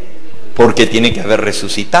 Obviamente porque tiene que haber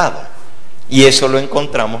resucitado. Y eso lo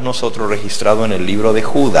encontramos nosotros registrado en el libro de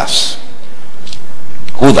Judas.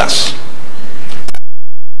 Judas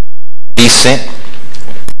dice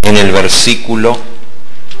en el versículo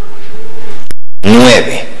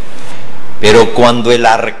 9: pero cuando el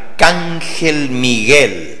arcángel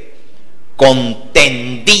Miguel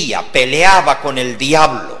contendía, peleaba con el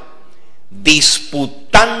diablo,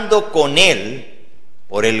 disputando con él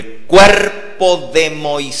por el cuerpo de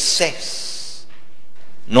Moisés,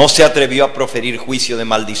 no se atrevió a proferir juicio de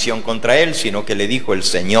maldición contra él, sino que le dijo: el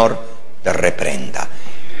Señor te reprenda.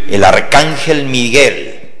 El arcángel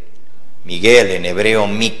Miguel, Miguel en hebreo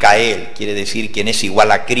Micael, quiere decir quien es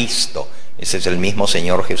igual a Cristo. Ese es el mismo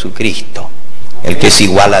Señor Jesucristo, el que es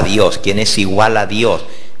igual a Dios. ¿Quién es igual a Dios?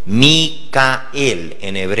 Micael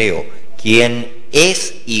en hebreo, quien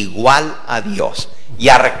es igual a Dios. Y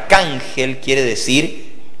arcángel quiere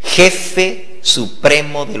decir jefe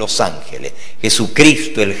supremo de los ángeles.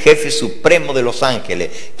 Jesucristo, el jefe supremo de los ángeles,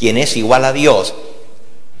 quien es igual a Dios,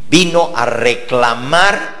 vino a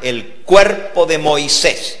reclamar el cuerpo de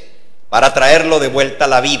Moisés para traerlo de vuelta a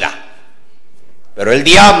la vida. Pero el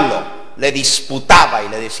diablo le disputaba y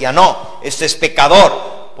le decía: no, este es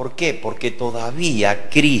pecador. ¿Por qué? Porque todavía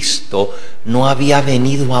Cristo no había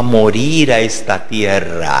venido a morir a esta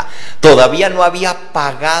tierra. Todavía no había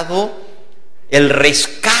pagado el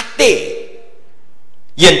rescate.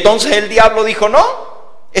 Y entonces el diablo dijo: no,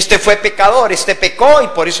 este fue pecador, este pecó y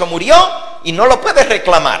por eso murió y no lo puedes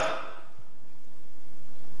reclamar.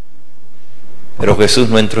 Pero Jesús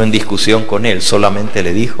no entró en discusión con él, solamente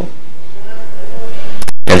le dijo: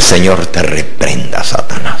 el Señor te reprenda,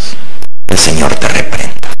 Satanás. El Señor te reprenda.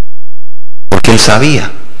 Porque él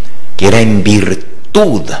sabía que era en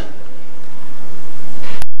virtud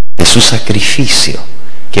de su sacrificio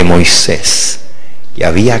que Moisés, que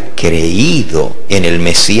había creído en el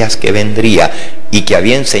Mesías que vendría y que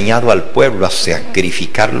había enseñado al pueblo a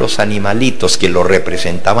sacrificar los animalitos que lo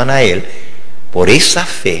representaban a él, por esa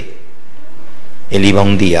fe, él iba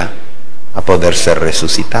un día a poder ser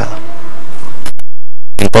resucitado.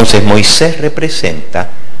 Entonces Moisés representa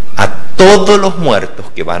a todos los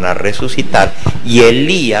muertos que van a resucitar y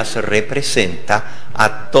Elías representa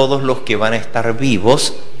a todos los que van a estar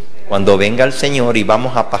vivos cuando venga el Señor, y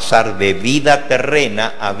vamos a pasar de vida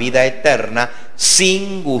terrena a vida eterna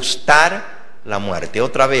sin gustar la muerte.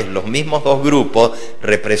 Otra vez, los mismos dos grupos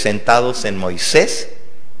representados en Moisés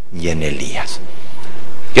y en Elías.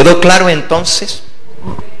 ¿Quedó claro entonces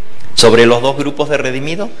sobre los dos grupos de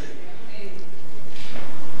redimidos?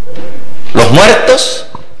 Los muertos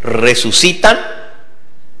resucitan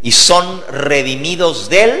y son redimidos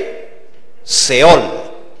del Seol,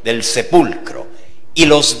 del sepulcro. Y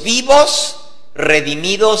los vivos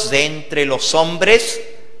redimidos de entre los hombres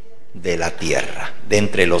de la tierra, de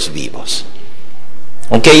entre los vivos.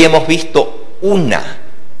 Aunque ahí hemos visto una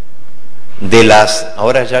de las,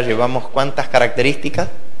 ahora ya llevamos ¿cuántas características?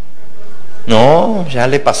 No, ya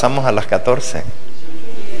le pasamos a las 14.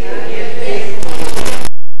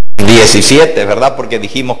 17, ¿verdad? Porque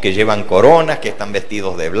dijimos que llevan coronas, que están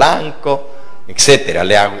vestidos de blanco, etcétera.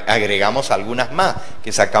 Le agregamos algunas más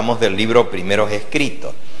que sacamos del libro Primeros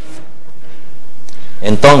Escritos.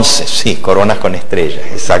 Entonces, sí, coronas con estrellas,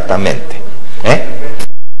 exactamente.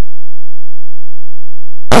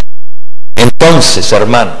 Entonces,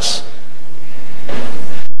 hermanos,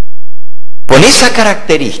 con esa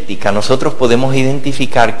característica nosotros podemos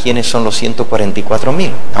identificar quiénes son los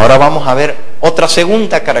 144,000. Ahora vamos a ver otra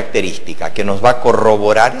segunda característica que nos va a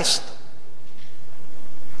corroborar esto.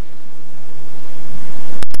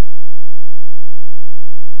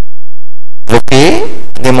 Lo que he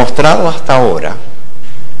demostrado hasta ahora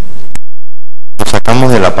lo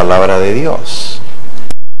sacamos de la palabra de Dios.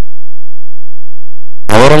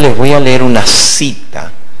 Ahora les voy a leer una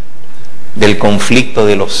cita del conflicto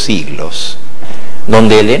de los siglos,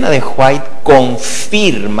 donde Elena de White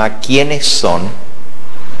confirma quiénes son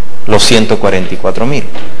los 144.000.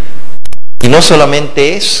 Y no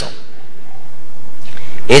solamente eso,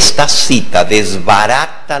 esta cita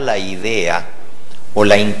desbarata la idea o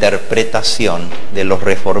la interpretación de los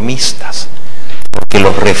reformistas, porque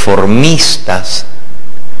los reformistas,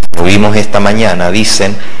 lo vimos esta mañana,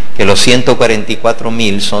 dicen que los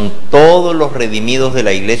 144.000 son todos los redimidos de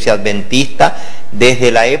la iglesia adventista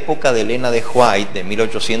desde la época de Elena de White de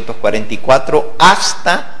 1844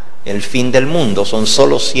 hasta el fin del mundo. Son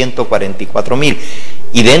solo 144.000.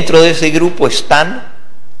 Y dentro de ese grupo están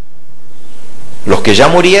los que ya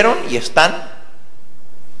murieron y están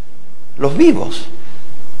los vivos.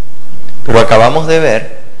 Pero acabamos de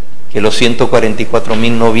ver que los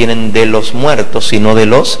 144.000 no vienen de los muertos, sino de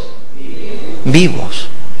los vivos.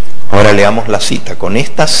 Ahora leamos la cita. Con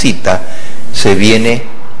esta cita se viene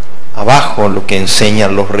abajo lo que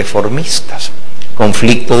enseñan los reformistas.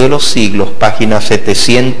 Conflicto de los siglos, página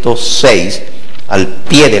 706, al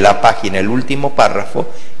pie de la página, el último párrafo,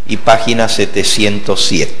 y página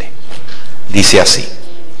 707. Dice así.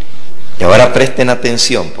 Y ahora presten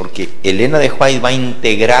atención, porque Elena de White va a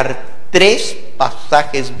integrar 3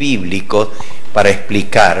 pasajes bíblicos para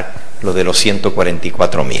explicar lo de los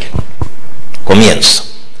 144.000. Comienzo.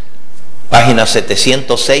 Página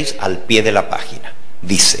 706, al pie de la página.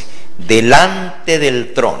 Dice, delante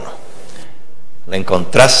del trono. ¿Lo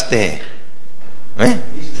encontraste?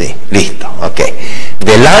 Sí, listo, ok.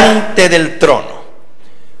 Delante del trono,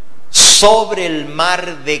 sobre el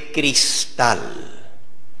mar de cristal,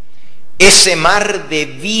 ese mar de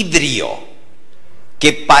vidrio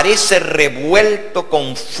que parece revuelto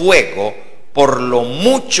con fuego por lo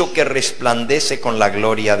mucho que resplandece con la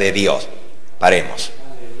gloria de Dios. Paremos.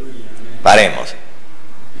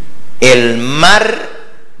 El mar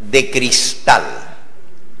de cristal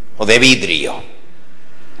o de vidrio,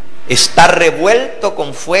 ¿está revuelto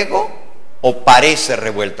con fuego o parece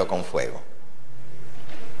revuelto con fuego?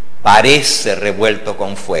 Parece revuelto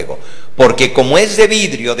con fuego, porque como es de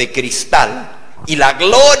vidrio, de cristal, y la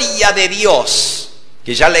gloria de Dios,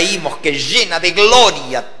 que ya leímos que llena de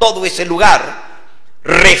gloria todo ese lugar,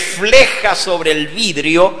 refleja sobre el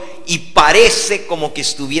vidrio y parece como que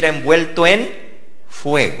estuviera envuelto en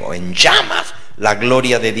fuego, en llamas, la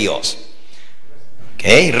gloria de Dios.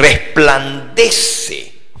 ¿Okay?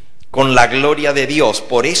 Resplandece con la gloria de Dios,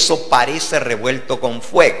 por eso parece revuelto con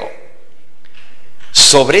fuego.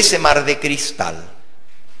 Sobre ese mar de cristal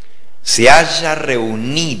se halla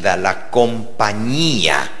reunida la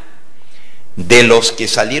compañía de los que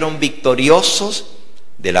salieron victoriosos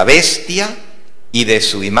de la bestia y de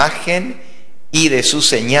su imagen y de su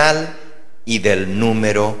señal y del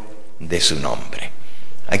número de su nombre.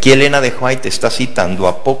 Aquí Elena de White está citando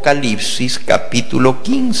Apocalipsis capítulo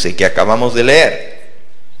 15 que acabamos de leer.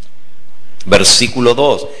 Versículo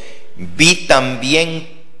 2. Vi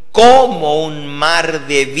también como un mar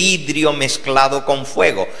de vidrio mezclado con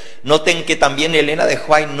fuego. Noten que también Elena de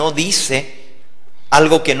White no dice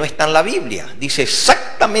algo que no está en la Biblia. Dice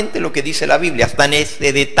exactamente lo que dice la Biblia, hasta en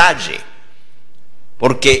ese detalle.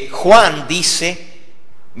 Porque Juan dice,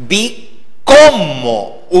 vi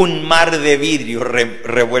como un mar de vidrio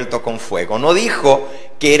revuelto con fuego. No dijo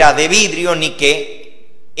que era de vidrio ni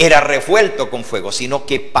que era revuelto con fuego, sino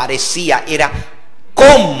que parecía, era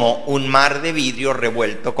como un mar de vidrio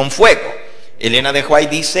revuelto con fuego. Elena de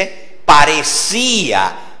White dice,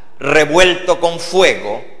 parecía revuelto con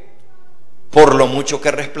fuego por lo mucho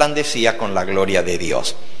que resplandecía con la gloria de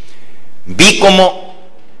Dios.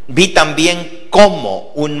 Vi también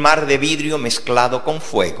como un mar de vidrio mezclado con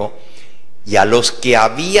fuego, y a los que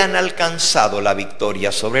habían alcanzado la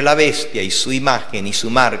victoria sobre la bestia y su imagen y su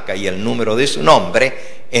marca y el número de su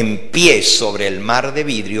nombre, en pie sobre el mar de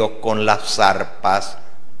vidrio con las arpas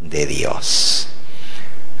de Dios.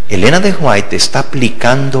 Elena de White está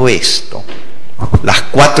aplicando esto, las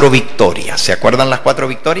 4 victorias. ¿Se acuerdan las 4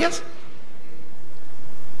 victorias?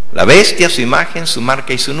 La bestia, su imagen, su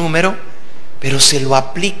marca y su número, pero se lo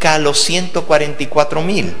aplica a los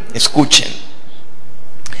 144.000. Escuchen.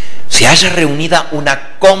 Se haya reunida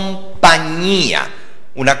una compañía.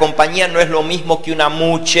 Una compañía no es lo mismo que una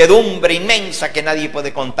muchedumbre inmensa que nadie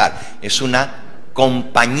puede contar. Es una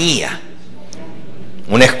compañía,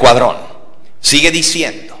 un escuadrón. Sigue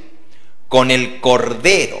diciendo, con el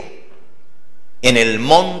Cordero en el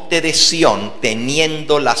monte de Sión,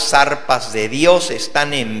 teniendo las arpas de Dios,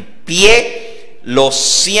 están en pie los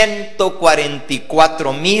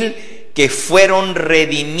 144,000 que fueron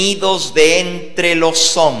redimidos de entre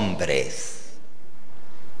los hombres.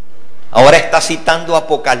 Ahora está citando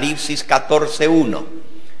Apocalipsis 14:1.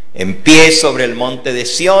 En pie sobre el monte de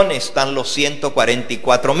Sión están los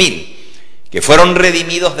 144,000 que fueron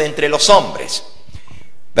redimidos de entre los hombres.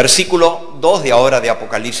 Versículo 2 de ahora de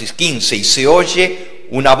Apocalipsis 15. Y se oye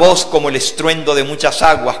una voz como el estruendo de muchas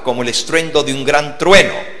aguas, como el estruendo de un gran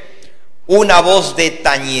trueno. Una voz de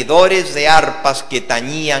tañedores de arpas que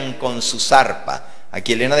tañían con sus arpas.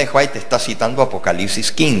 Aquí Elena de White está citando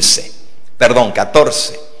Apocalipsis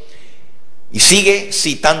 14. Y sigue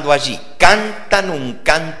citando allí, cantan un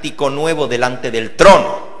cántico nuevo delante del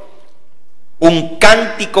trono. Un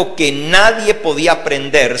cántico que nadie podía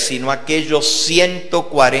aprender sino aquellos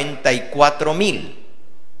 144,000.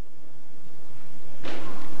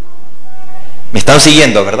 ¿Me están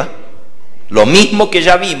siguiendo, verdad? Lo mismo que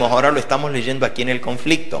ya vimos, ahora lo estamos leyendo aquí en el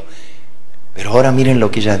conflicto. Pero ahora miren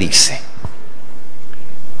lo que ella dice.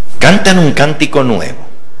 Cantan un cántico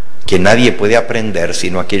nuevo que nadie puede aprender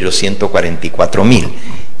sino aquellos 144,000.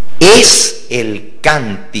 Es el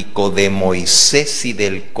cántico de Moisés y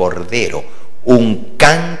del Cordero, un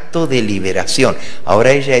canto de liberación.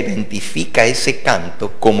 Ahora ella identifica ese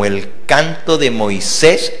canto como el canto de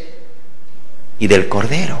Moisés y del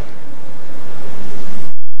Cordero.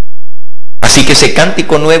 Así que ese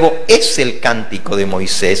cántico nuevo es el cántico de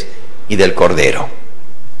Moisés y del Cordero.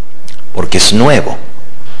 Porque es nuevo.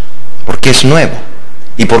 Porque es nuevo.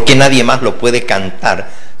 ¿Y por qué nadie más lo puede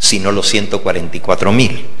cantar sino los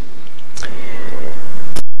 144,000?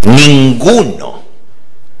 Ninguno,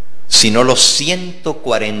 sino los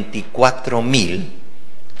 144,000,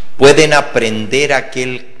 pueden aprender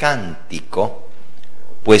aquel cántico,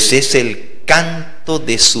 pues es el canto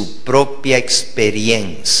de su propia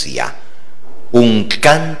experiencia, un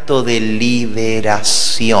canto de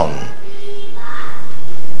liberación.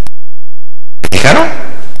 ¿Fijaron?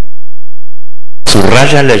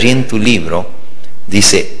 Subrayale allí en tu libro,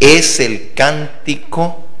 dice, es el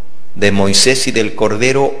cántico de Moisés y del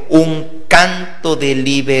Cordero, un canto de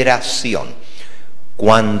liberación.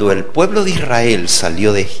 Cuando el pueblo de Israel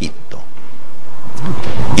salió de Egipto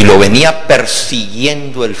y lo venía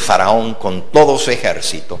persiguiendo el faraón con todo su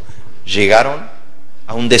ejército, llegaron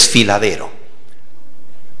a un desfiladero.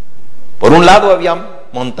 Por un lado había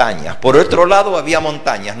montañas, por otro lado había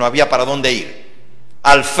montañas, no había para dónde ir.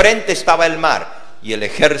 Al frente estaba el mar y el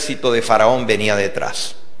ejército de Faraón venía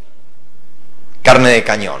detrás. Carne de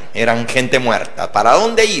cañón, eran gente muerta. ¿Para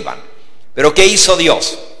dónde iban? ¿Pero qué hizo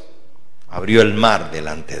Dios? Abrió el mar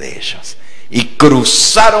delante de ellos y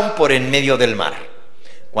cruzaron por en medio del mar.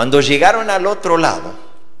 Cuando llegaron al otro lado,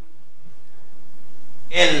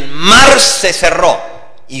 el mar se cerró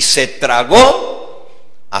y se tragó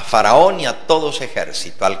a Faraón y a todo su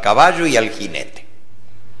ejército, al caballo y al jinete.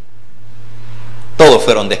 Todos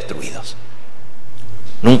fueron destruidos.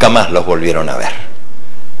 Nunca más los volvieron a ver.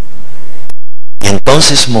 Y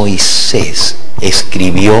entonces Moisés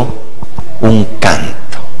escribió un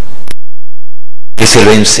canto que se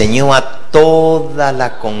lo enseñó a toda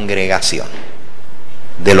la congregación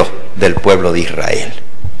del pueblo de Israel.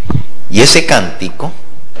 Y ese cántico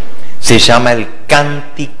se llama el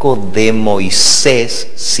Cántico de Moisés,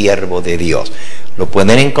 siervo de Dios. Lo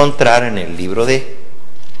pueden encontrar en el libro de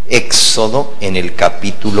Éxodo, en el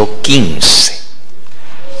capítulo 15.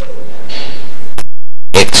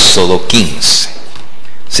 Éxodo 15.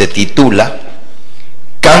 Se titula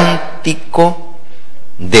Cántico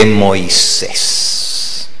de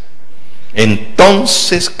Moisés.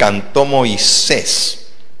 Entonces cantó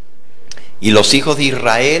Moisés, y los hijos de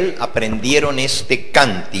Israel aprendieron este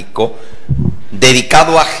cántico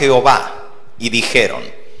dedicado a Jehová, y dijeron: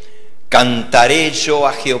 cantaré yo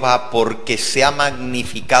a Jehová porque se ha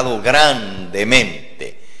magnificado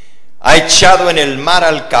grandemente. Ha echado en el mar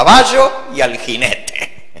al caballo y al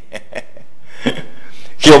jinete.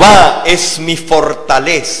 Jehová es mi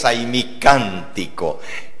fortaleza y mi cántico.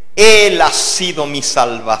 Él ha sido mi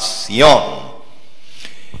salvación.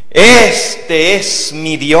 Este es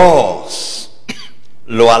mi Dios.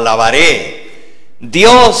 Lo alabaré.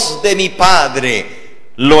 Dios de mi Padre,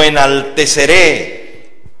 lo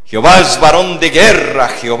enalteceré. Jehová es varón de guerra,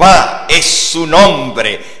 Jehová es su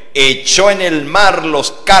nombre. Echó en el mar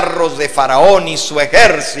los carros de Faraón y su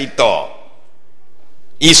ejército,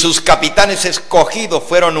 y sus capitanes escogidos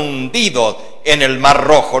fueron hundidos en el mar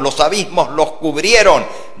rojo. Los abismos los cubrieron,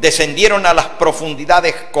 descendieron a las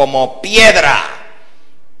profundidades como piedra.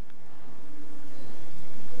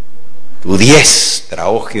 Tu diestra,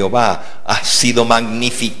 oh Jehová, ha sido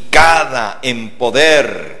magnificada en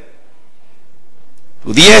poder.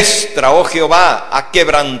 Tu diestra, oh Jehová, ha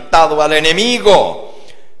quebrantado al enemigo.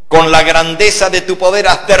 Con la grandeza de tu poder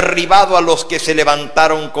has derribado a los que se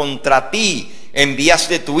levantaron contra ti.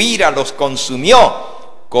 Enviaste tu ira, los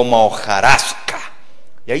consumió como hojarasca.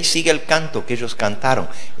 Y ahí sigue el canto que ellos cantaron.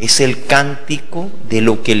 Es el cántico de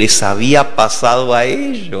lo que les había pasado a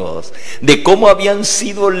ellos, de cómo habían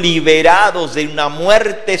sido liberados de una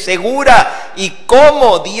muerte segura y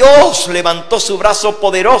cómo Dios levantó su brazo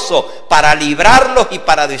poderoso para librarlos y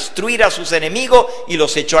para destruir a sus enemigos y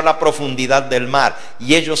los echó a la profundidad del mar.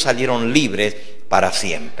 Y ellos salieron libres para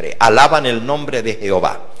siempre. Alaban el nombre de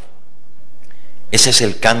Jehová. Ese es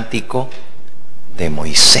el cántico de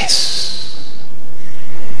Moisés.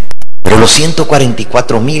 Pero los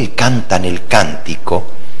 144,000 cantan el cántico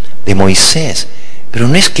de Moisés. Pero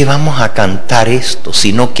no es que vamos a cantar esto,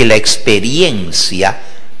 sino que la experiencia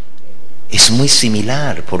es muy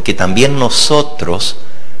similar, porque también nosotros,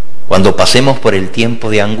 cuando pasemos por el tiempo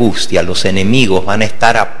de angustia, los enemigos van a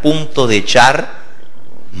estar a punto de echar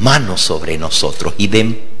mano sobre nosotros y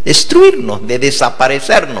de destruirnos, de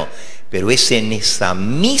desaparecernos. Pero es en esa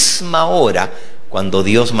misma hora cuando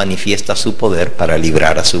Dios manifiesta su poder para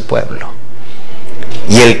librar a su pueblo.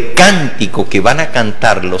 Y el cántico que van a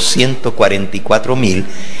cantar los 144,000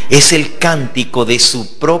 es el cántico de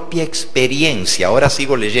su propia experiencia. Ahora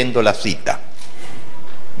sigo leyendo la cita.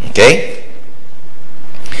 ¿Ok?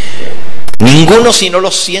 Ninguno sino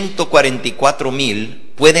los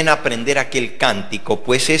 144,000 pueden aprender aquel cántico,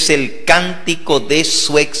 pues es el cántico de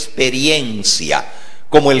su experiencia,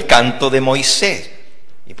 como el canto de Moisés.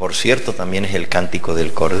 Y por cierto, también es el cántico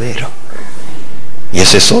del Cordero. Y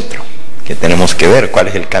ese es otro que tenemos que ver, cuál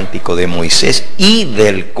es el cántico de Moisés y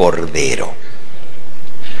del Cordero.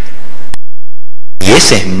 Y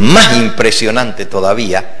ese es más impresionante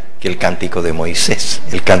todavía que el cántico de Moisés,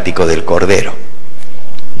 el cántico del Cordero.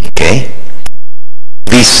 ¿Ok?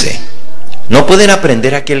 Dice, no pueden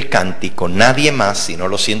aprender aquel cántico nadie más sino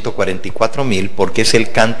los 144,000, porque es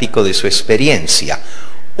el cántico de su experiencia.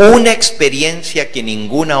 Una experiencia que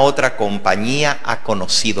ninguna otra compañía ha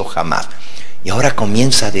conocido jamás. Y ahora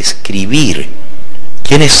comienza a describir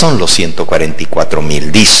quiénes son los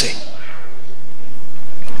 144,000. Dice,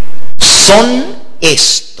 son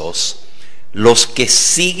estos los que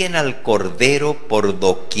siguen al Cordero por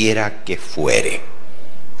doquiera que fuere.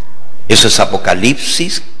 Eso es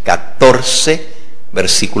Apocalipsis 14,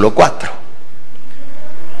 versículo 4.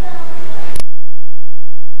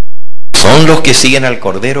 Son los que siguen al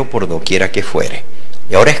Cordero por doquiera que fuere.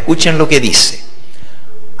 Y ahora escuchen lo que dice.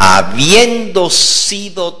 Habiendo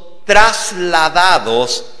sido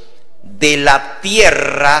trasladados de la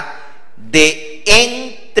tierra de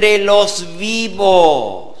entre los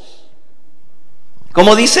vivos.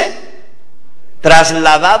 ¿Cómo dice?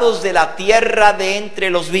 Trasladados de la tierra de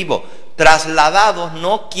entre los vivos. Trasladados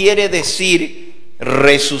no quiere decir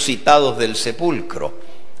resucitados del sepulcro.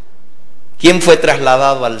 ¿Quién fue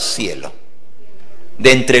trasladado al cielo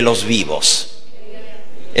de entre los vivos?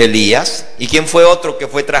 Elías. ¿Y quién fue otro que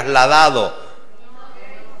fue trasladado?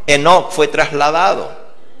 Enoc fue trasladado.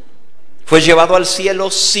 Fue llevado al cielo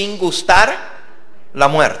sin gustar la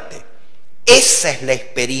muerte. Esa es la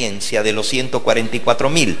experiencia de los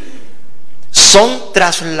 144,000. Son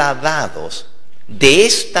trasladados de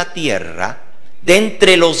esta tierra, de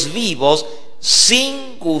entre los vivos,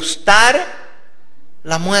 sin gustar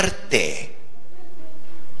la muerte.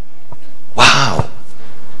 ¡Wow!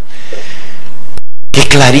 Qué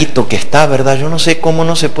clarito que está, ¿verdad? Yo no sé cómo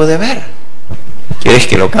no se puede ver. ¿Quieres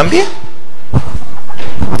que lo cambie?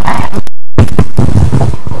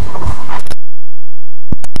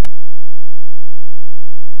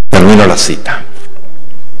 Termino la cita.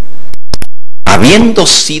 Habiendo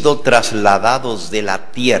sido trasladados de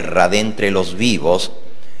la tierra de entre los vivos,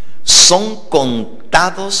 son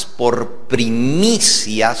contados por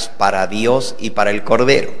primicias para Dios y para el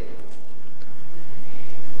Cordero.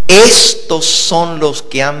 Estos son los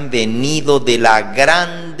que han venido de la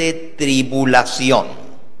grande tribulación.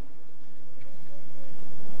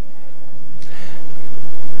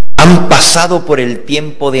 Han pasado por el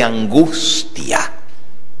tiempo de angustia,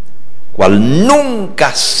 cual nunca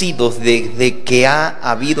ha sido desde que ha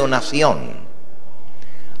habido nación.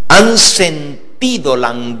 Han sentido la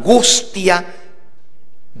angustia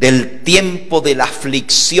del tiempo de la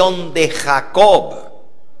aflicción de Jacob.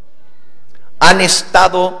 Han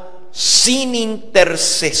estado sin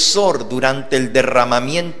intercesor durante el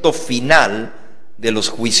derramamiento final de los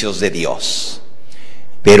juicios de Dios,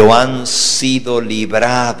 pero han sido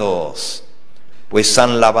librados, pues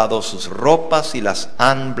han lavado sus ropas y las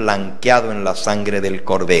han blanqueado en la sangre del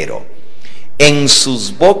Cordero. En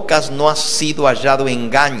sus bocas no ha sido hallado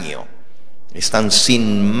engaño, están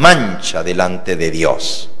sin mancha delante de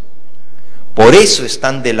Dios. Por eso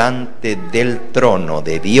están delante del trono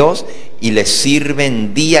de Dios y le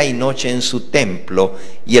sirven día y noche en su templo,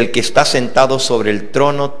 y el que está sentado sobre el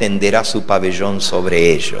trono tenderá su pabellón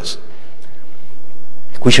sobre ellos.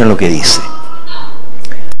 Escuchen lo que dice.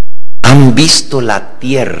 Han visto la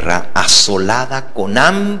tierra asolada con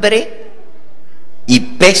hambre y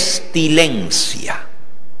pestilencia.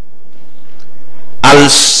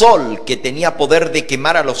 Al sol que tenía poder de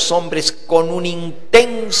quemar a los hombres con un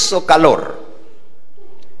intenso calor.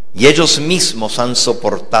 Y ellos mismos han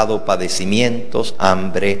soportado padecimientos,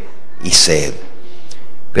 hambre y sed.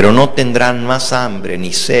 Pero no tendrán más hambre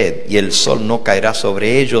ni sed, y el sol no caerá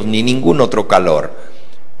sobre ellos, ni ningún otro calor,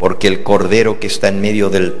 porque el Cordero que está en medio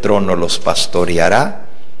del trono los pastoreará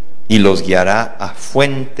y los guiará a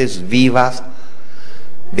fuentes vivas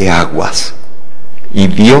de aguas. Y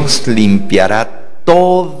Dios limpiará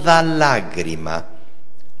toda lágrima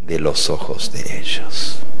de los ojos de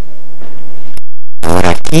ellos.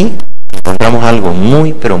 Ahora aquí encontramos algo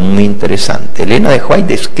muy, pero muy interesante. Elena de White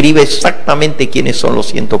describe exactamente quiénes son los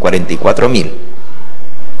 144,000,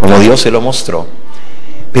 como Dios se lo mostró.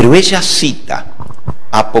 Pero ella cita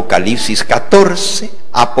Apocalipsis 14,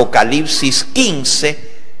 Apocalipsis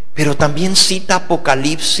 15, pero también cita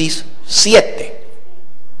Apocalipsis 7.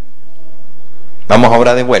 Vamos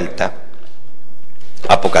ahora de vuelta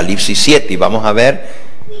Apocalipsis 7 y vamos a ver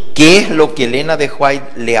qué es lo que Elena de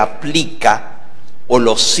White le aplica o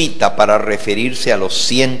lo cita para referirse a los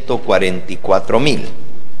 144,000.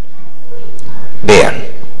 Vean,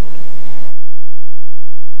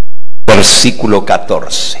 versículo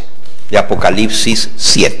 14 de Apocalipsis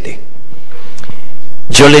 7.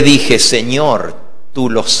 Yo le dije, Señor, tú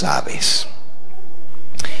lo sabes.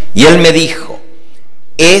 Y él me dijo,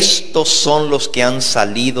 estos son los que han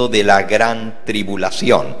salido de la gran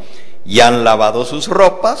tribulación y han lavado sus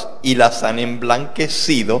ropas y las han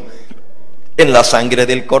emblanquecido en la sangre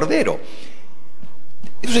del Cordero.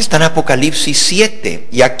 Eso está en Apocalipsis 7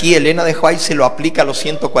 y aquí Elena de White se lo aplica a los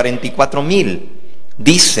 144,000.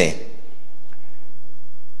 Dice,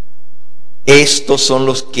 estos son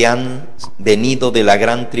los que han venido de la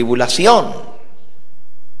gran tribulación.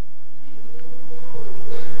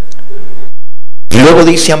 Y luego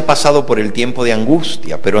dice, han pasado por el tiempo de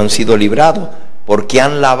angustia, pero han sido librados, porque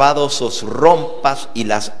han lavado sus ropas y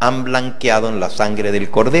las han blanqueado en la sangre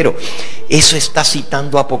del Cordero. Eso está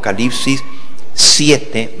citando Apocalipsis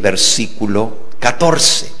 7, versículo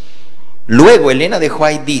 14. Luego Elena de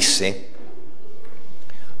White dice,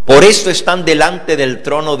 por esto están delante del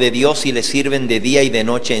trono de Dios y le sirven de día y de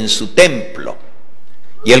noche en su templo.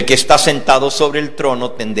 Y el que está sentado sobre el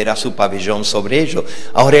trono tenderá su pabellón sobre ellos.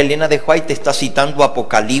 Ahora Elena de White está citando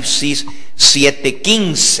Apocalipsis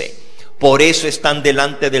 7:15. Por eso están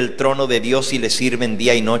delante del trono de Dios y le sirven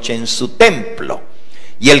día y noche en su templo.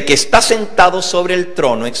 Y el que está sentado sobre el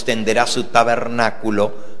trono extenderá su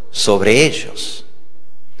tabernáculo sobre ellos.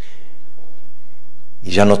 Y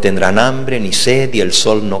ya no tendrán hambre ni sed, y el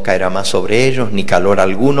sol no caerá más sobre ellos, ni calor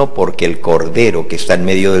alguno, porque el Cordero que está en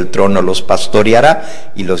medio del trono los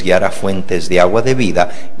pastoreará y los guiará a fuentes de agua de vida,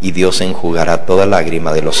 y Dios enjugará toda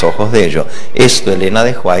lágrima de los ojos de ellos. Esto Elena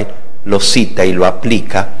de White lo cita y lo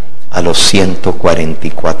aplica a los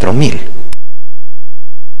 144,000.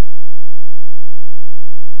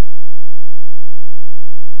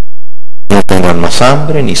 No tendrán más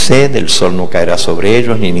hambre ni sed, el sol no caerá sobre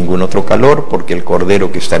ellos, ni ningún otro calor, porque el Cordero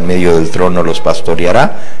que está en medio del trono los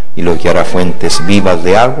pastoreará y los guiará a fuentes vivas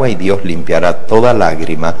de agua, y Dios limpiará toda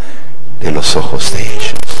lágrima de los ojos de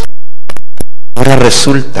ellos. Ahora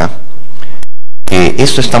resulta que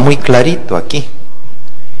esto está muy clarito aquí,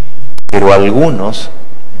 pero algunos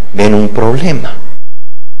ven un problema.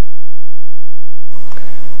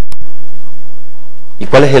 ¿Y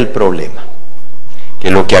cuál es el problema? Que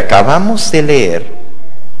lo que acabamos de leer,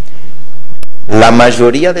 la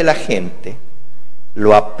mayoría de la gente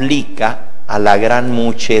lo aplica a la gran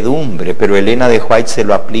muchedumbre, pero Elena de White se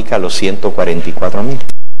lo aplica a los 144,000.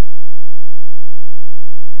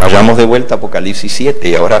 Vayamos de vuelta a Apocalipsis 7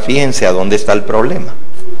 y ahora fíjense a dónde está el problema.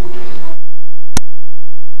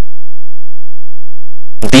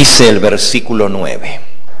 Dice el versículo 9.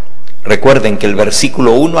 Recuerden que el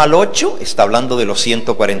versículo 1 al 8 está hablando de los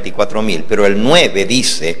 144,000, pero el 9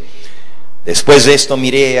 dice, después de esto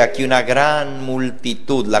miré aquí una gran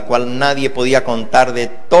multitud, la cual nadie podía contar, de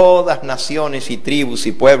todas naciones y tribus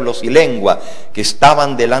y pueblos y lengua, que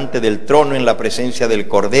estaban delante del trono en la presencia del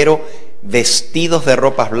Cordero, vestidos de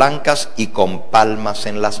ropas blancas y con palmas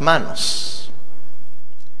en las manos.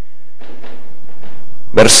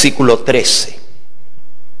 Versículo 13.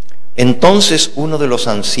 Entonces uno de los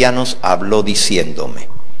ancianos habló diciéndome: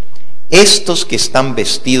 estos que están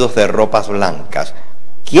vestidos de ropas blancas,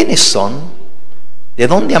 ¿quiénes son? ¿De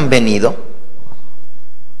dónde han venido?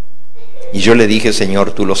 Y yo le dije: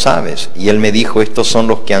 Señor, tú lo sabes. Y él me dijo: estos son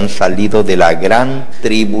los que han salido de la gran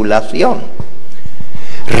tribulación.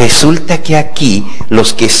 Resulta que aquí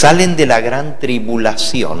los que salen de la gran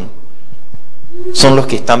tribulación son los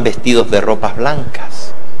que están vestidos de ropas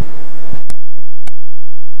blancas.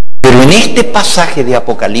 Pero en este pasaje de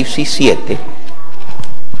Apocalipsis 7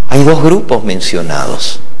 hay dos grupos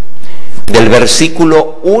mencionados. Del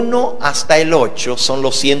versículo 1 hasta el 8 son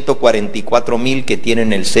los 144,000 que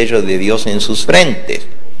tienen el sello de Dios en sus frentes.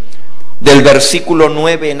 Del versículo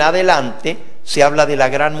 9 en adelante se habla de la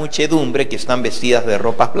gran muchedumbre que están vestidas de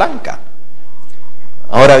ropas blancas.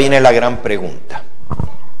 Ahora viene la gran pregunta: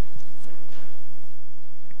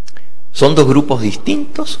 ¿son dos grupos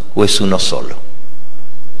distintos o es uno solo?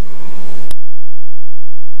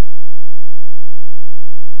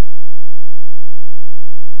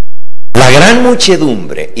 La gran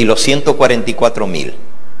muchedumbre y los 144,000,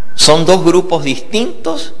 ¿son dos grupos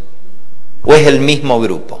distintos o es el mismo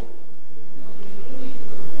grupo?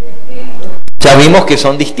 Ya vimos que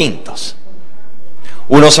son distintos.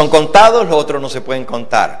 Unos son contados, los otros no se pueden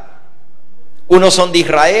contar. Unos son de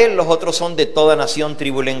Israel, los otros son de toda nación,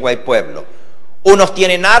 tribu, lengua y pueblo. Unos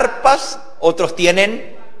tienen arpas, otros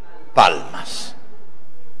tienen palmas.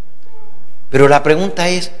 Pero la pregunta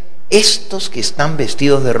es: estos que están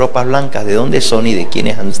vestidos de ropas blancas, ¿de dónde son y de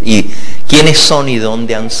quiénes son y de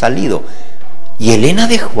dónde han salido? Y Elena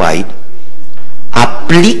de White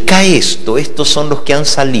aplica esto: estos son los que han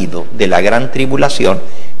salido de la gran tribulación,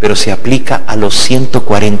 pero se aplica a los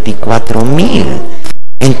 144,000.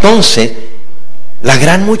 Entonces, ¿la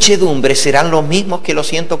gran muchedumbre serán los mismos que los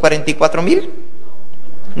 144,000?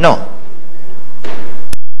 No.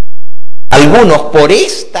 Algunos por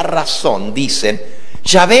esta razón dicen: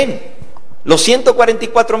 ya ven, los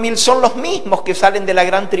 144,000 son los mismos que salen de la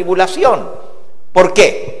gran tribulación. ¿Por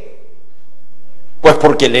qué? Pues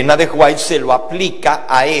porque Elena de White se lo aplica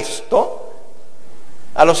a esto,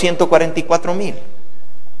 a los 144,000.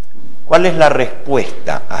 ¿Cuál es la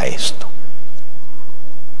respuesta a esto?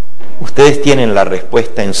 Ustedes tienen la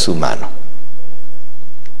respuesta en su mano.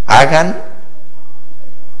 Hagan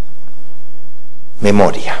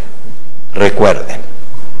memoria. Recuerden,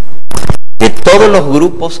 de todos los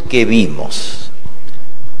grupos que vimos,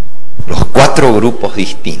 los 4 grupos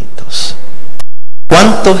distintos,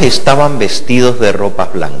 ¿cuántos estaban vestidos de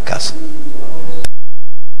ropas blancas?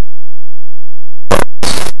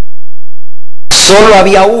 Solo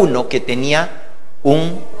había uno que tenía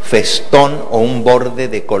un festón o un borde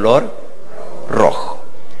de color rojo.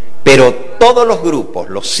 Pero todos los grupos,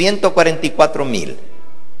 los 144,000,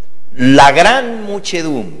 la gran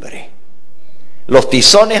muchedumbre, los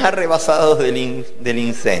tizones arrebasados del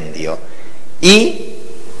incendio y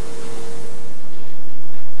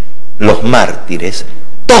los mártires,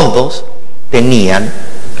 todos tenían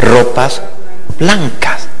ropas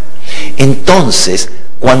blancas. Entonces,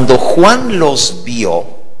 cuando Juan los vio,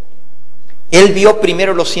 él vio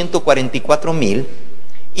primero los 144,000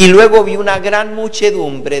 y luego vio una gran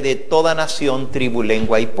muchedumbre de toda nación, tribu,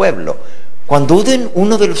 lengua y pueblo. Cuando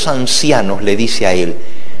uno de los ancianos le dice a él: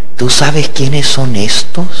 ¿tú sabes quiénes son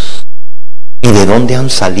estos y de dónde han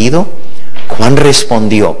salido? Juan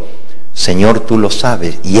respondió: Señor, tú lo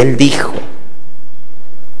sabes. Y él dijo: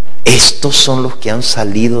 estos son los que han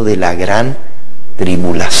salido de la gran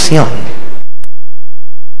tribulación.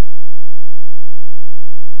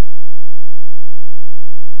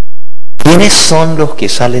 ¿Quiénes son los que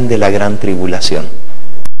salen de la gran tribulación?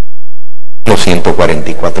 Los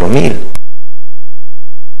 144,000.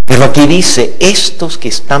 Pero aquí dice: estos que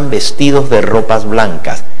están vestidos de ropas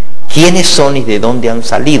blancas, ¿quiénes son y de dónde han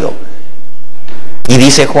salido? Y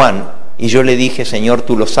dice Juan: y yo le dije: Señor,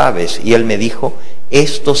 tú lo sabes. Y él me dijo: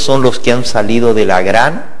 estos son los que han salido de la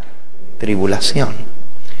gran tribulación.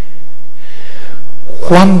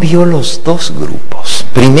 Juan vio los dos grupos.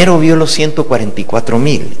 Primero vio los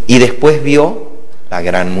 144,000 y después vio la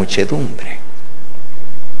gran muchedumbre.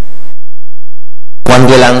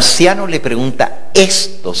 Cuando el anciano le pregunta: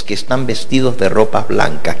 estos que están vestidos de ropas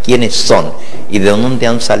blancas, ¿quiénes son y de dónde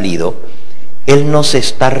han salido?, él no se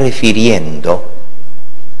está refiriendo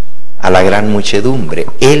a la gran muchedumbre.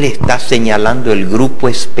 Él está señalando el grupo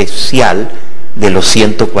especial de los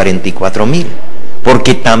 144,000,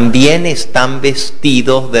 porque también están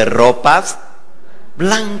vestidos de ropas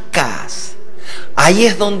blancas. Ahí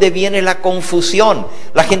es donde viene la confusión.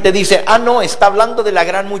 La gente dice: ah, no, está hablando de la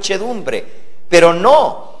gran muchedumbre. Pero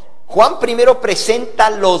no, Juan primero presenta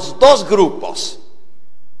los dos grupos.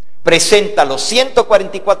 presenta los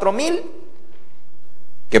 144,000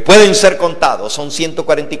 que pueden ser contados, son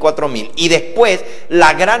 144,000, y después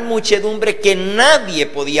la gran muchedumbre que nadie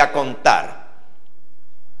podía contar.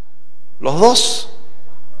 Los dos,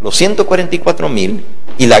 los 144,000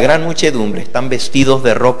 y la gran muchedumbre, están vestidos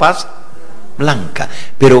de ropas blancas.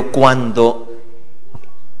 Pero cuando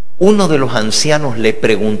uno de los ancianos le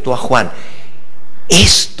preguntó a Juan,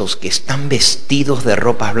 estos que están vestidos de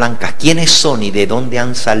ropas blancas, ¿quiénes son y de dónde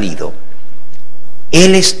han salido?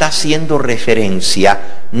 Él está haciendo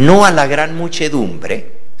referencia no a la gran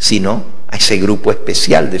muchedumbre, sino a ese grupo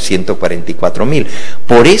especial de 144,000.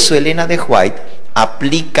 Por eso Elena de White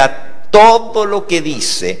aplica todo lo que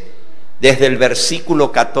dice desde el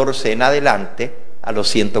versículo 14 en adelante a los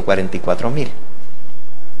 144,000.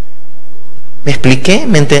 ¿Me expliqué?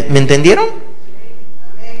 ¿Me entendieron?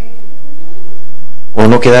 ¿O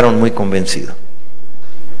no quedaron muy convencidos?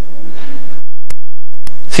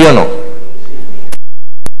 ¿Sí o no?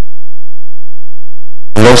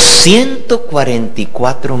 Los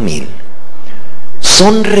 144,000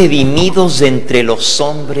 son redimidos de entre los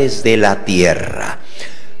hombres de la tierra.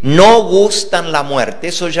 No gustan la muerte,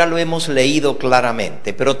 eso ya lo hemos leído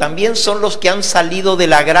claramente, pero también son los que han salido de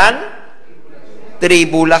la gran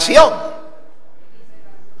tribulación.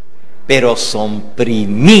 Pero son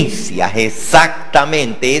primicias,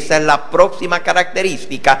 exactamente. Esa es la próxima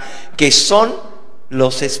característica, que son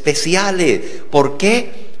los especiales. ¿Por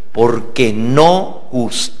qué? Porque no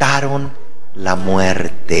gustaron la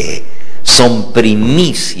muerte. Son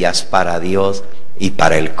primicias para Dios y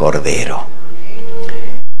para el Cordero.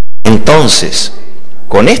 Entonces,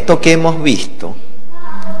 con esto que hemos visto,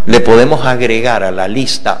 le podemos agregar a la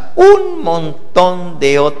lista un montón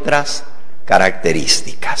de otras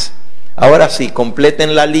características. Ahora sí,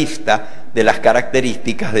 completen la lista de las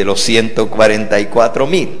características de los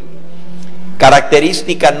 144,000.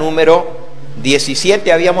 Característica número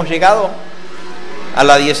 17, ¿habíamos llegado a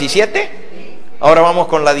la 17? Ahora vamos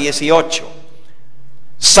con la 18.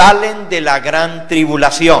 Salen de la gran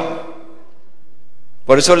tribulación.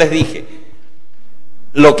 Por eso les dije,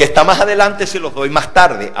 lo que está más adelante se los doy más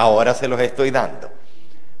tarde, ahora se los estoy dando.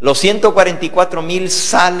 Los 144,000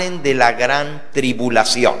 salen de la gran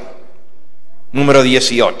tribulación. Número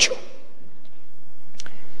 18.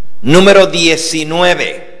 Número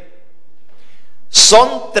 19.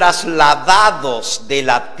 Son trasladados de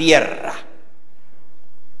la tierra.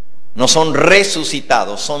 No son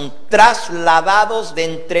resucitados, son trasladados de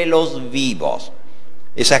entre los vivos.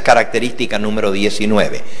 Esa es característica número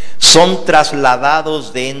 19. Son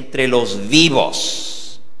trasladados de entre los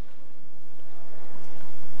vivos.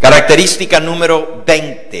 Característica número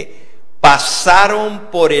 20. Pasaron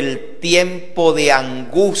por el tiempo de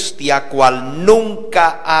angustia cual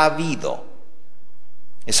nunca ha habido.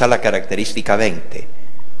 Esa es la característica 20.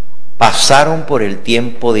 Pasaron por el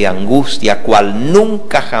tiempo de angustia cual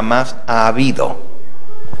nunca jamás ha habido.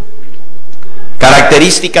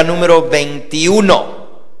 Característica número 21.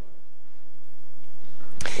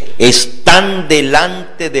 Están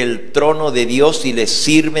delante del trono de Dios y le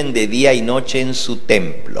sirven de día y noche en su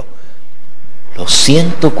templo. Los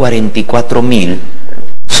 144,000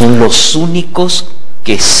 son los únicos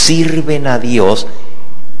que sirven a Dios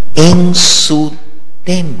en su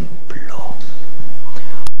templo.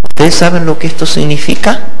 ¿Ustedes saben lo que esto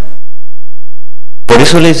significa? Por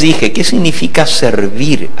eso les dije, ¿qué significa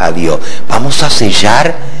servir a Dios? Vamos a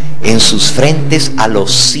sellar en sus frentes a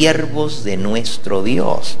los siervos de nuestro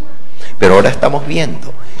Dios. Pero ahora estamos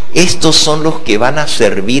viendo, estos son los que van a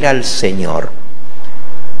servir al Señor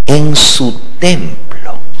en su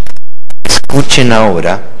templo. Escuchen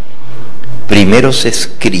ahora, Primeros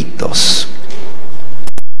Escritos,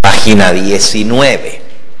 página 19.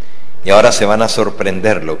 Y ahora se van a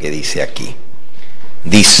sorprender lo que dice aquí.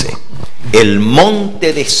 Dice, el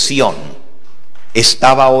monte de Sión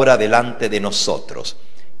estaba ahora delante de nosotros,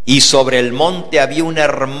 y sobre el monte había un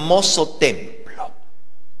hermoso templo,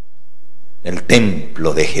 el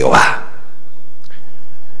templo de Jehová.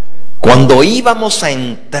 Cuando íbamos a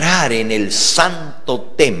entrar en el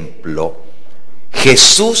santo templo,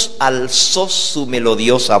 Jesús alzó su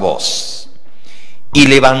melodiosa voz y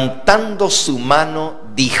levantando su mano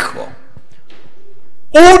dijo,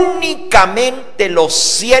 únicamente los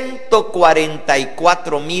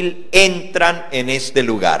 144,000 entran en este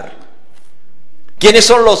lugar. ¿Quiénes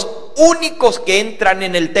son los únicos que entran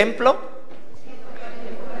en el templo?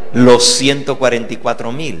 Los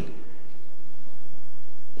 144,000.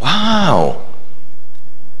 ¡Wow!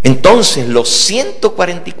 Entonces los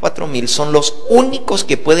 144,000 son los únicos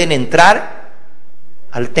que pueden entrar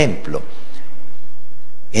al templo.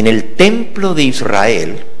 En el templo de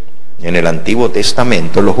Israel, en el Antiguo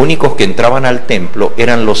Testamento, los únicos que entraban al templo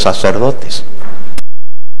eran los sacerdotes.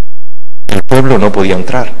 El pueblo no podía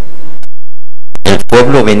entrar. El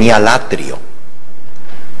pueblo venía al atrio.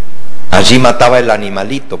 Allí mataba el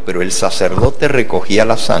animalito, pero el sacerdote recogía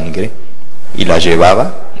la sangre y la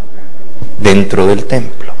llevaba dentro del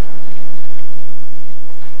templo.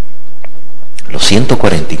 Los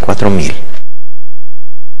 144.000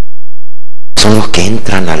 son los que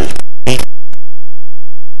entran al templo.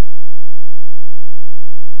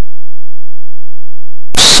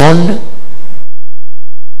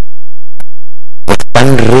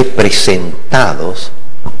 Están representados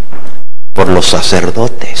por los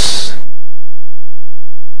sacerdotes.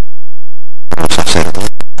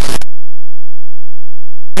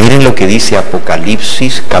 Miren lo que dice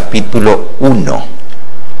Apocalipsis capítulo 1.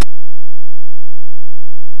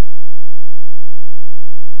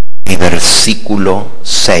 Y versículo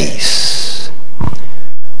 6.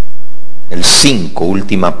 El 5,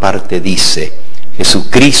 última parte, dice: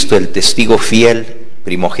 Jesucristo, el testigo fiel,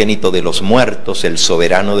 primogénito de los muertos, el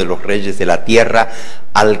soberano de los reyes de la tierra,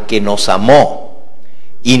 al que nos amó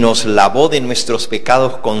y nos lavó de nuestros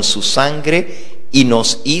pecados con su sangre y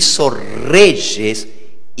nos hizo reyes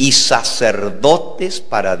y sacerdotes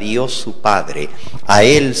para Dios su Padre. A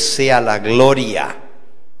Él sea la gloria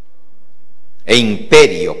e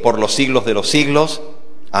imperio por los siglos de los siglos.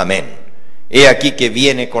 Amén. He aquí que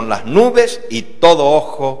viene con las nubes y todo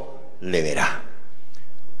ojo le verá.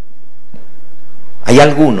 Hay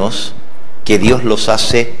algunos que Dios los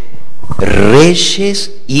hace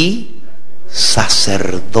reyes y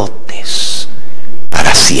sacerdotes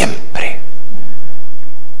para siempre.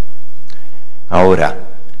 Ahora,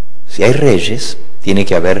 si hay reyes, tiene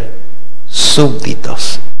que haber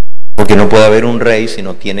súbditos, porque no puede haber un rey si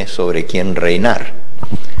no tiene sobre quién reinar.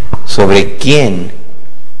 ¿Sobre quién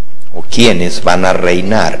o quiénes van a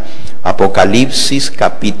reinar? Apocalipsis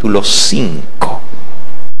capítulo 5.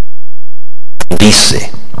 Dice,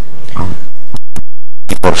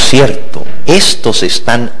 y por cierto, estos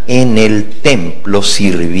están en el templo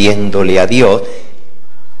sirviéndole a Dios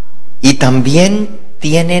y también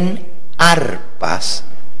tienen arpas.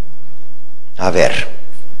 A ver,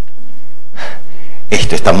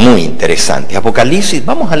 esto está muy interesante. Apocalipsis,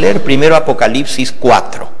 vamos a leer primero Apocalipsis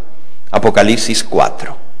 4. Apocalipsis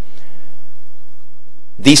 4.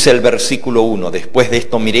 Dice el versículo 1, después de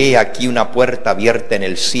esto miré aquí una puerta abierta en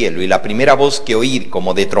el cielo, y la primera voz que oí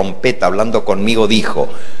como de trompeta hablando conmigo dijo: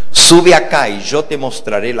 sube acá y yo te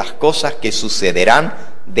mostraré las cosas que sucederán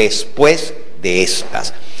después de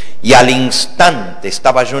estas. Y al instante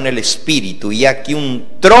estaba yo en el espíritu, y aquí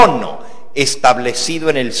un trono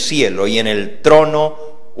establecido en el cielo, y en el trono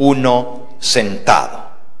uno sentado.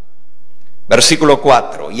 Versículo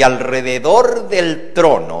 4, y alrededor del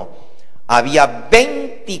trono había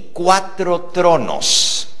 24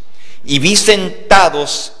 tronos, y vi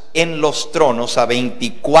sentados en los tronos a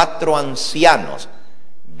 24 ancianos,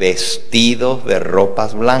 vestidos de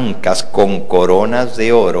ropas blancas, con coronas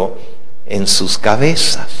de oro en sus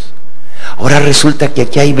cabezas. Ahora resulta que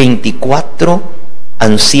aquí hay 24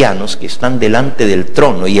 ancianos que están delante del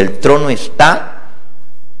trono, y el trono está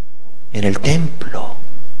en el templo.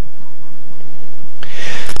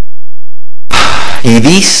 Y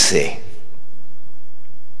dice,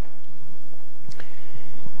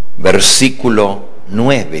 versículo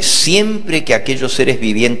 9, siempre que aquellos seres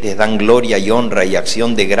vivientes dan gloria y honra y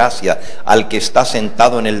acción de gracia al que está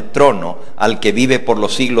sentado en el trono, al que vive por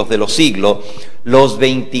los siglos de los siglos, los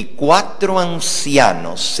 24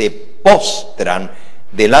 ancianos se postran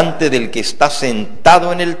delante del que está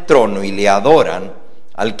sentado en el trono y le adoran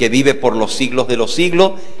al que vive por los siglos de los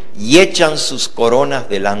siglos, y echan sus coronas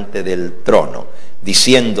delante del trono,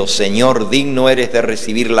 diciendo: Señor, digno eres de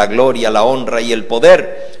recibir la gloria, la honra y el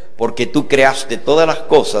poder, porque tú creaste todas las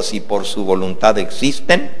cosas y por su voluntad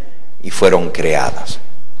existen y fueron creadas.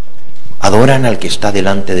 Adoran al que está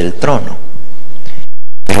delante del trono.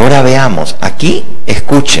 Pero ahora veamos, aquí,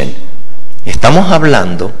 escuchen, estamos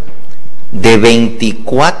hablando de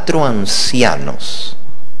 24 ancianos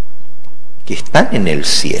que están en el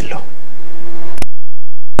cielo.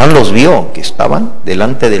 Juan los vio que estaban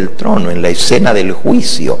delante del trono en la escena del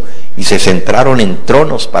juicio y se centraron en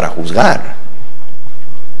tronos para juzgar.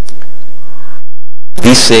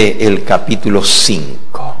 Dice el capítulo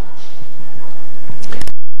 5.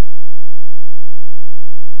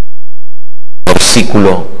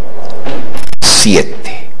 Versículo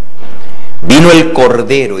 7. Vino el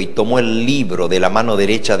Cordero y tomó el libro de la mano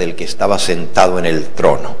derecha del que estaba sentado en el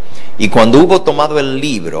trono. Y cuando hubo tomado el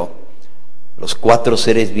libro, los 4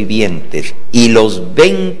 seres vivientes y los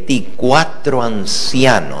 24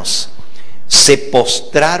 ancianos se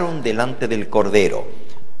postraron delante del Cordero.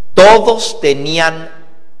 Todos tenían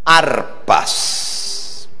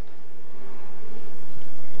arpas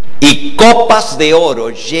y copas de oro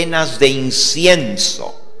llenas de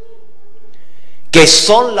incienso, que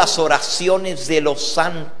son las oraciones de los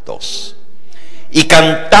santos, y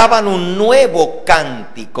cantaban un nuevo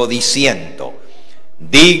cántico diciendo: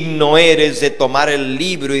 digno eres de tomar el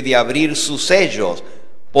libro y de abrir sus sellos,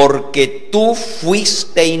 porque tú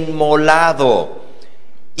fuiste inmolado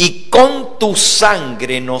y con tu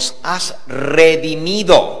sangre nos has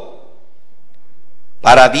redimido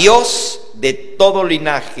para Dios de todo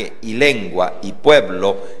linaje y lengua y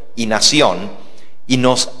pueblo y nación, y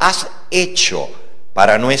nos has hecho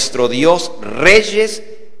para nuestro Dios reyes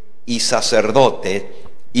y sacerdotes,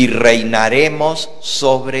 y reinaremos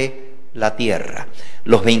sobre la tierra.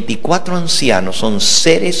 Los 24 ancianos son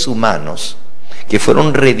seres humanos que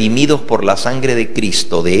fueron redimidos por la sangre de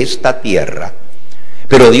Cristo de esta tierra,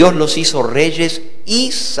 pero Dios los hizo reyes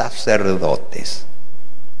y sacerdotes,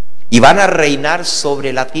 y van a reinar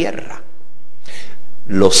sobre la tierra.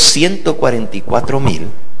 Los 144,000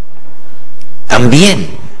 también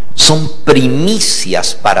son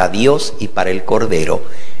primicias para Dios y para el Cordero,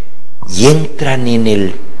 y entran en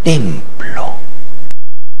el templo.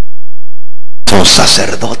 Son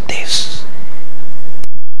sacerdotes.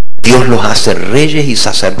 Dios los hace reyes y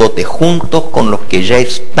sacerdotes juntos con los que ya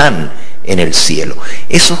están en el cielo.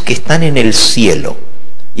 Esos que están en el cielo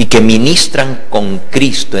y que ministran con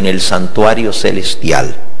Cristo en el santuario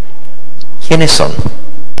celestial, ¿quiénes son?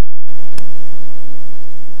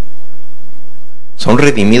 Son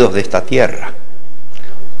redimidos de esta tierra.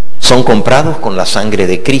 Son comprados con la sangre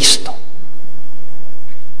de Cristo.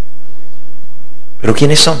 ¿Pero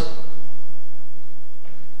quiénes son?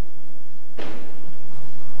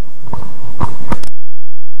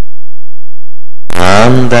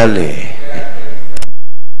 Ándale.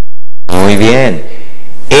 Muy bien.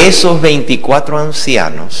 Esos 24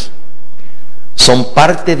 ancianos son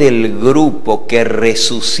parte del grupo que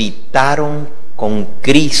resucitaron con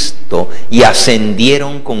Cristo y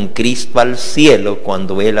ascendieron con Cristo al cielo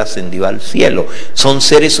cuando Él ascendió al cielo. Son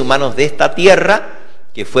seres humanos de esta tierra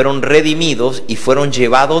que fueron redimidos y fueron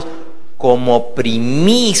llevados como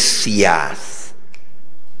primicias.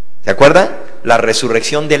 ¿Se acuerdan? La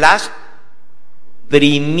resurrección de las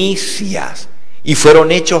primicias. Y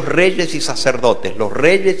fueron hechos reyes y sacerdotes. Los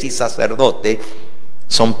reyes y sacerdotes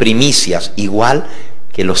son primicias, igual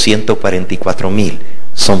que los 144,000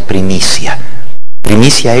 son primicias.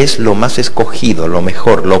 Primicia es lo más escogido, lo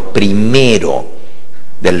mejor, lo primero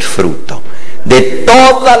del fruto. De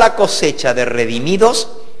toda la cosecha de redimidos,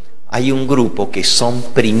 hay un grupo que son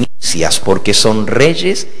primicias porque son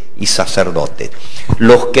reyes y sacerdotes.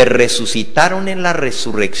 Los que resucitaron en la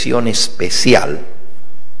resurrección especial,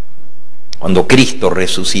 cuando Cristo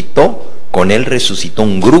resucitó, con Él resucitó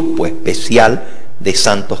un grupo especial de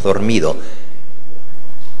santos dormidos.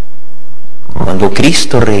 Cuando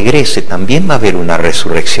Cristo regrese también va a haber una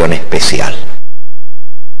resurrección especial.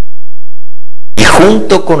 Y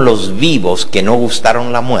junto con los vivos que no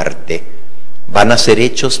gustaron la muerte, van a ser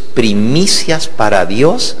hechos primicias para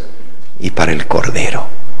Dios y para el Cordero.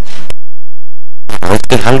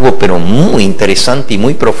 Esto es algo pero muy interesante y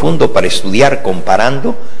muy profundo para estudiar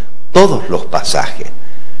comparando todos los pasajes.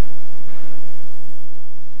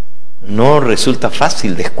 No resulta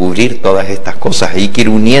fácil descubrir todas estas cosas. Hay que ir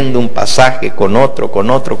uniendo un pasaje con otro, con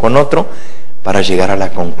otro, con otro, para llegar a la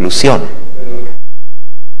conclusión.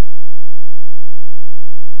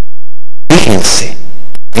 Fíjense,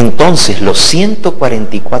 entonces los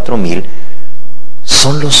 144,000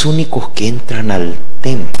 son los únicos que entran al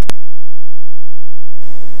templo.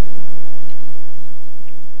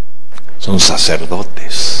 Son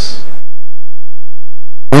sacerdotes.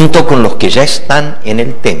 Junto con los que ya están en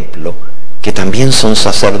el templo, que también son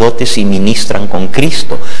sacerdotes y ministran con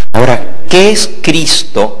Cristo. Ahora, ¿qué es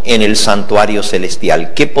Cristo en el santuario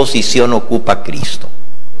celestial? ¿Qué posición ocupa Cristo?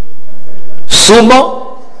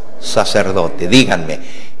 Sumo sacerdote. Díganme,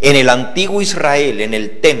 en el antiguo Israel, en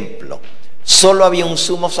el templo, ¿solo había un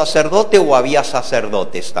sumo sacerdote o había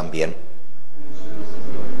sacerdotes también?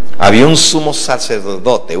 Había un sumo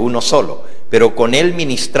sacerdote, uno solo, pero con él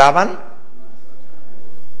ministraban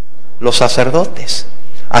los sacerdotes.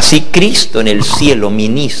 Así Cristo en el cielo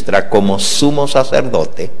ministra como sumo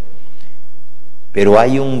sacerdote, pero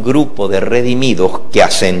hay un grupo de redimidos que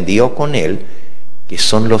ascendió con él, que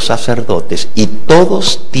son los sacerdotes, y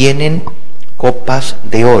todos tienen copas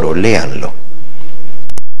de oro. Léanlo.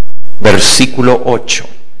 Versículo 8.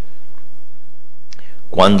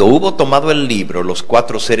 Cuando hubo tomado el libro, los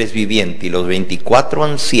 4 seres vivientes y los 24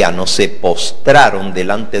 ancianos se postraron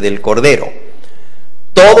delante del Cordero,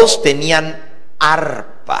 Todos tenían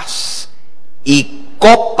arpas y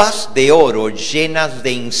copas de oro llenas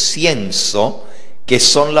de incienso, que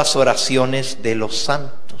son las oraciones de los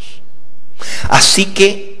santos. Así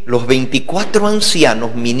que los 24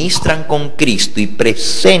 ancianos ministran con Cristo y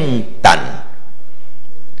presentan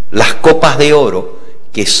las copas de oro,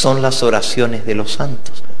 que son las oraciones de los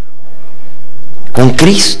santos, con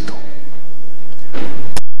Cristo.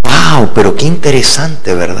 ¡Wow! Pero qué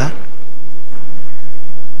interesante, ¿verdad?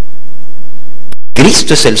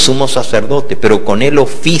 Cristo es el sumo sacerdote, pero con él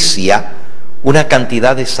oficia una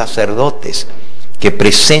cantidad de sacerdotes que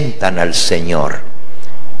presentan al Señor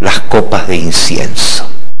las copas de incienso,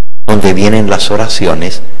 donde vienen las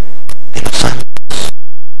oraciones de los santos.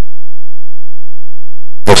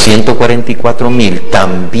 Los 144,000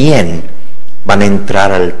 también van a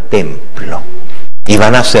entrar al templo y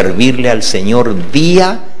van a servirle al Señor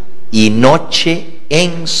día y noche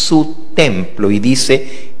en su templo. Y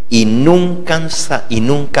dice, y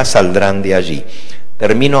nunca saldrán de allí.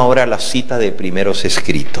 Termino ahora la cita de Primeros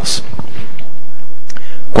Escritos.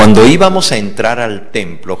 Cuando íbamos a entrar al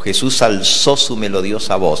templo, Jesús alzó su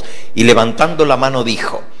melodiosa voz y levantando la mano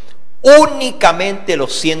dijo: únicamente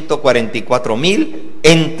los 144,000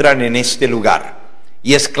 entran en este lugar.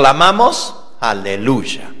 Y exclamamos: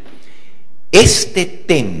 aleluya. Este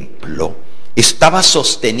templo estaba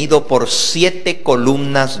sostenido por 7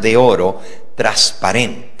 columnas de oro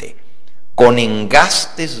transparente, con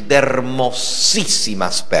engastes de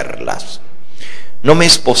hermosísimas perlas. No me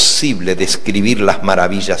es posible describir las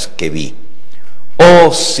maravillas que vi.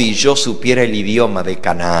 Oh, si yo supiera el idioma de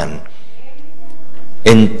Canaán,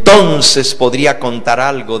 entonces podría contar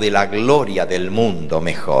algo de la gloria del mundo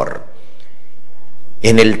mejor.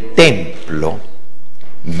 En el templo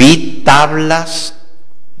vi tablas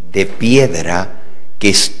de piedra que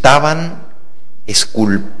estaban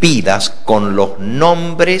esculpidas con los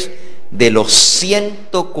nombres de los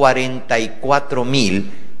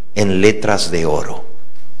 144,000 en letras de oro.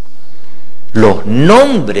 Los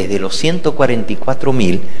nombres de los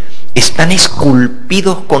 144,000 están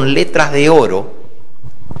esculpidos con letras de oro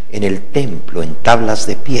en el templo, en tablas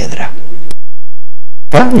de piedra.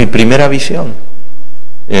 Mi primera visión.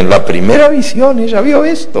 En la primera visión ella vio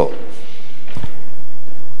esto.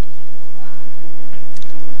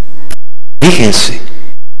 Fíjense,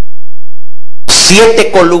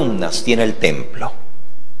 7 columnas tiene el templo.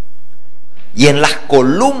 Y en las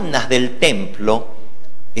columnas del templo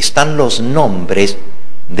están los nombres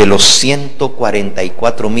de los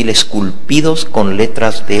 144,000 esculpidos con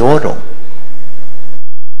letras de oro.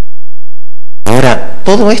 Ahora,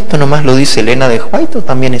 ¿todo esto nomás lo dice Elena de White o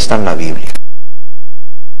también está en la Biblia?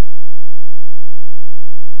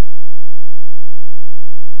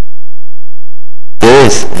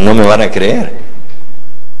 Ustedes no me van a creer,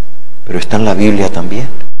 pero está en la Biblia también.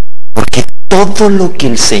 Porque todo lo que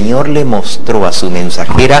el Señor le mostró a su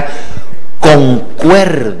mensajera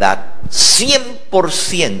concuerda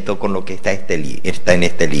 100% con lo que está en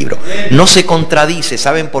este libro. No se contradice.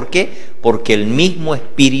 ¿Saben por qué? Porque el mismo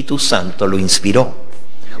Espíritu Santo lo inspiró.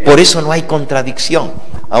 Por eso no hay contradicción.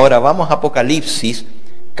 Ahora vamos a Apocalipsis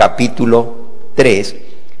capítulo 3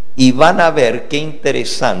 y van a ver qué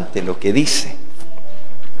interesante lo que dice.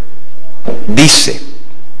 Dice: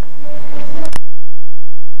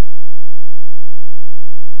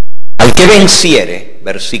 al que venciere,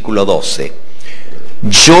 versículo 12,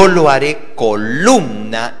 yo lo haré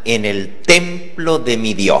columna en el templo de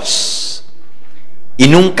mi Dios, y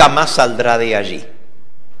nunca más saldrá de allí.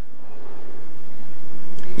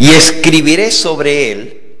 Y escribiré sobre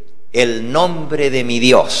él el nombre de mi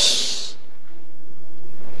Dios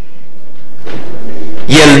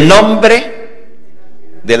y el nombre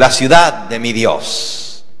de la ciudad de mi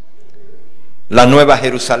Dios, la nueva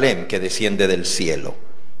Jerusalén que desciende del cielo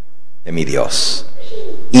de mi Dios,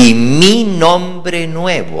 y mi nombre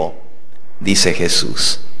nuevo, dice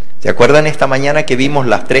Jesús. ¿Se acuerdan esta mañana que vimos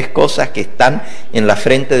las 3 cosas que están en la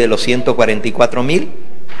frente de los 144,000?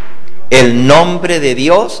 El nombre de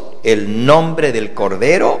Dios, el nombre del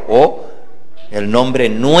Cordero o el nombre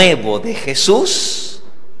nuevo de Jesús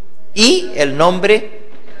y el nombre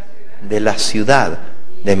de la ciudad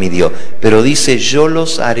de mi Dios. Pero dice: yo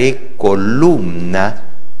los haré columna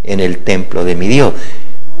en el templo de mi Dios.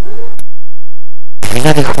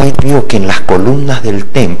 Elena de White vio que en las columnas del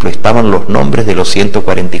templo estaban los nombres de los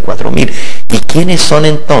 144,000. ¿Y quiénes son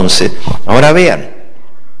entonces? Ahora vean,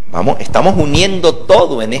 estamos uniendo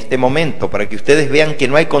todo en este momento para que ustedes vean que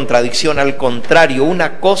no hay contradicción. Al contrario,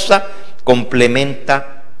 una cosa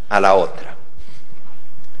complementa a la otra.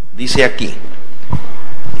 Dice aquí: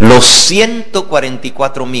 los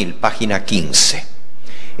 144,000, página 15,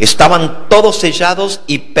 Estaban todos sellados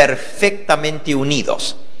y perfectamente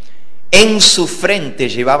unidos. En su frente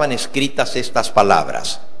llevaban escritas estas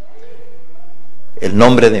palabras: el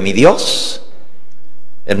nombre de mi Dios,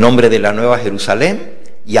 el nombre de la Nueva Jerusalén,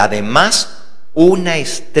 y además una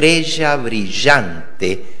estrella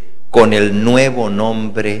brillante con el nuevo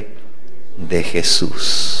nombre de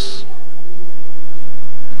Jesús.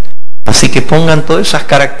 Así que pongan todas esas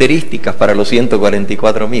características para los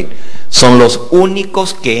 144,000. Son los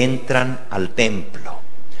únicos que entran al templo.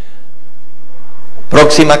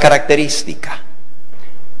 Próxima característica.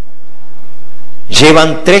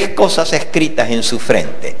 Llevan 3 cosas escritas en su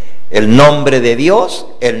frente: el nombre de Dios,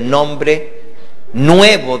 el nombre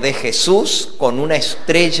nuevo de Jesús, con una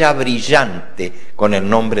estrella brillante con el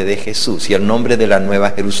nombre de Jesús, y el nombre de la Nueva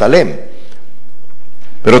Jerusalén.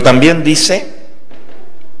 Pero también dice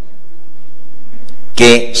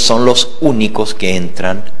que son los únicos que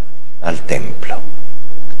entran al templo.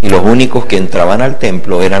 Y los únicos que entraban al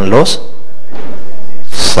templo eran los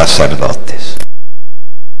sacerdotes.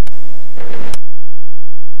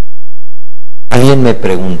 Alguien me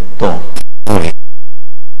preguntó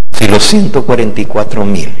si los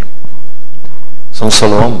 144,000 son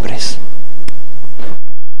solo hombres,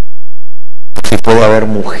 si puede haber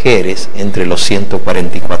mujeres entre los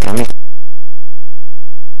 144,000.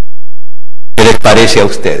 ¿Qué les parece a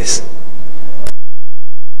ustedes?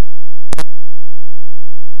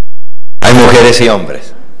 ¿Hay mujeres y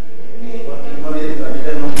hombres?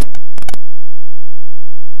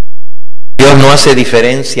 Dios no hace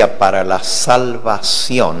diferencia para la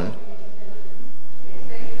salvación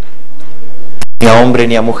ni a hombre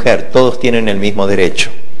ni a mujer. Todos tienen el mismo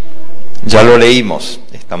derecho. Ya lo leímos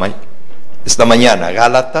esta mañana,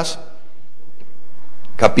 Gálatas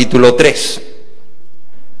capítulo 3.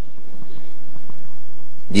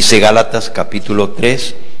 Dice Gálatas capítulo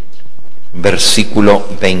 3, versículo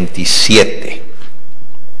 27.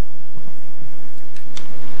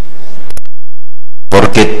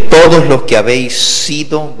 Porque todos los que habéis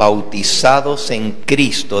sido bautizados en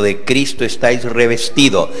Cristo, de Cristo estáis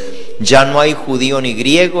revestidos. Ya no hay judío ni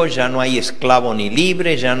griego, ya no hay esclavo ni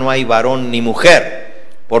libre, ya no hay varón ni mujer,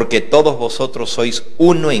 porque todos vosotros sois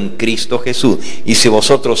uno en Cristo Jesús. Y si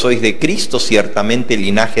vosotros sois de Cristo, ciertamente el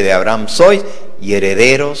linaje de Abraham sois, y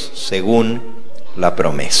herederos según la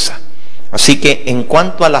promesa. Así que en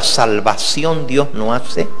cuanto a la salvación, Dios no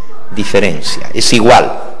hace diferencia. Es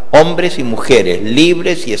igual. Hombres y mujeres,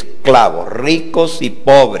 libres y esclavos, ricos y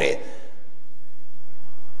pobres,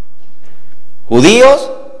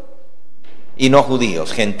 judíos y no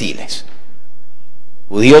judíos, gentiles,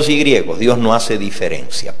 judíos y griegos. Dios no hace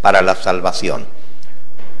diferencia para la salvación.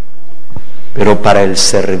 Pero para el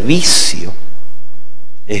servicio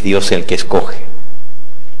es Dios el que escoge.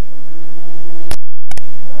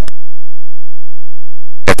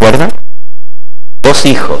 ¿Recuerdan? 2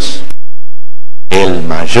 hijos. El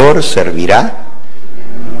mayor servirá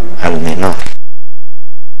al menor.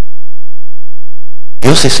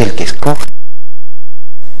 Dios es el que escoge.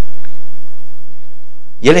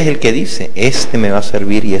 Y Él es el que dice, este me va a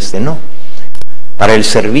servir y este no. Para el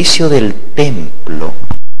servicio del templo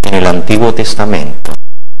en el Antiguo Testamento,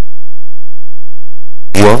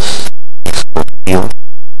 Dios escogió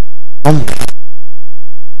hombres.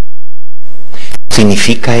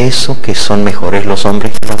 ¿Significa eso que son mejores los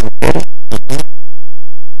hombres que las mujeres?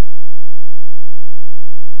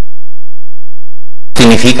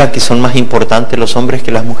 ¿Significa que son más importantes los hombres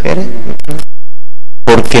que las mujeres?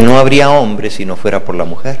 Porque no habría hombres si no fuera por la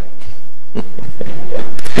mujer.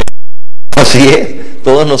 Así es,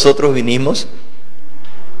 todos nosotros vinimos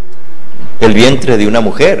del vientre de una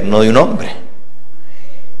mujer, no de un hombre.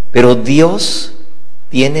 Pero Dios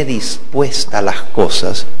tiene dispuestas las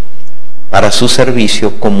cosas para su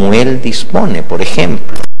servicio como Él dispone. Por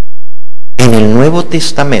ejemplo, en el Nuevo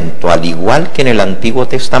Testamento, al igual que en el Antiguo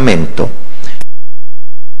Testamento,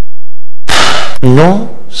 no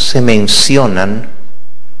se mencionan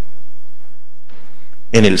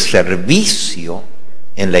en el servicio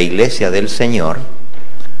en la iglesia del Señor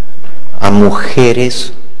a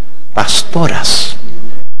mujeres pastoras.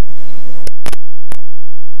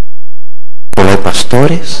 ¿O los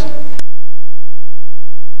pastores?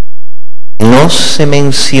 No se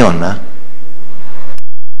menciona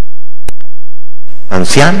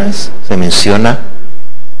ancianas, se menciona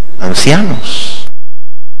ancianos.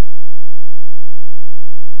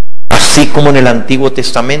 Así como en el Antiguo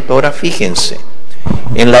Testamento. Ahora fíjense,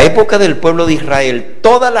 en la época del pueblo de Israel,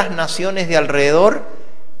 todas las naciones de alrededor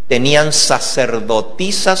tenían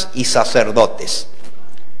sacerdotisas y sacerdotes.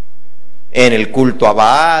 En el culto a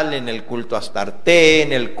Baal, en el culto a Astarte,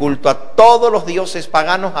 en el culto a todos los dioses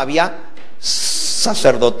paganos había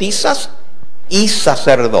sacerdotisas y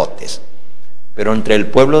sacerdotes. Pero entre el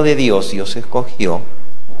pueblo de Dios, Dios escogió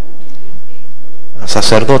a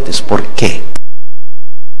sacerdotes. ¿Por qué?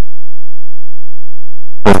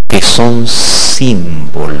 Porque son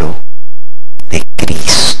símbolo de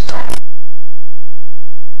Cristo.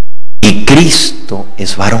 Y Cristo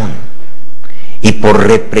es varón. Y por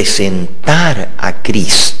representar a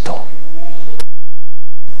Cristo,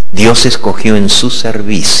 Dios escogió en su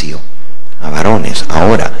servicio a varones.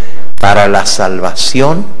 Ahora, para la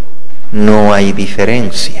salvación no hay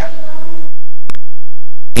diferencia.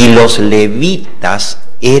 Y los levitas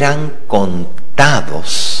eran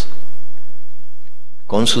contados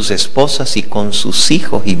con sus esposas y con sus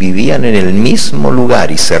hijos, y vivían en el mismo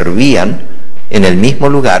lugar y servían en el mismo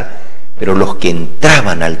lugar, pero los que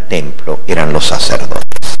entraban al templo eran los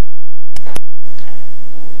sacerdotes.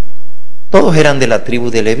 Todos eran de la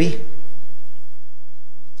tribu de Leví,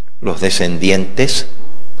 los descendientes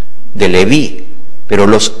de Leví, pero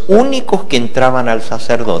los únicos que entraban al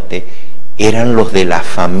sacerdote eran los de la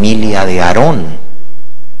familia de Aarón.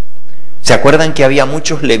 ¿Se acuerdan que había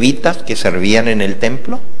muchos levitas que servían en el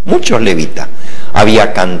templo? Muchos levitas.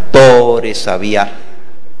 Había cantores, había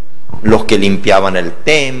los que limpiaban el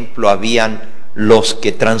templo, habían los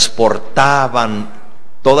que transportaban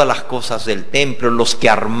todas las cosas del templo, los que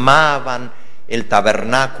armaban el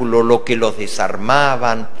tabernáculo, los que los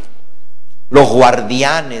desarmaban, los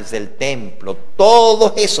guardianes del templo.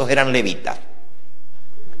 Todos esos eran levitas.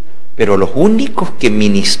 Pero los únicos que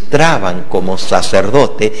ministraban como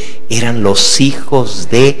sacerdote eran los hijos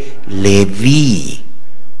de Leví.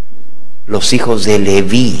 Los hijos de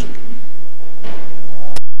Leví.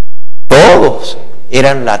 Todos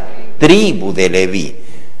eran la tribu de Leví.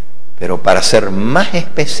 Pero para ser más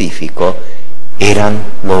específico, eran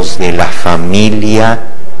los de la familia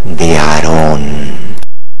de Aarón.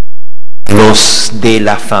 Los de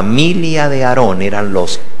la familia de Aarón eran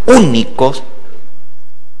los únicos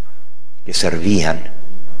que servían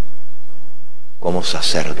como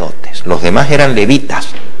sacerdotes. Los demás eran levitas,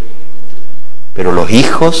 pero los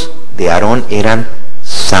hijos de Aarón eran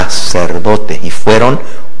sacerdotes y fueron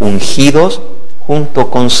ungidos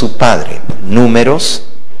junto con su padre. Números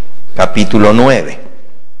capítulo 9,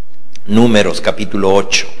 Números capítulo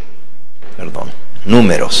 8,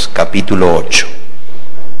 Números capítulo 8.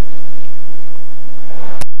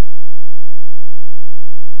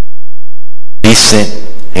 Dice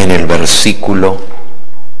en el versículo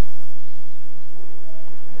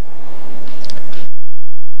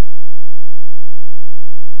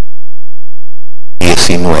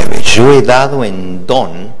 19: yo he dado en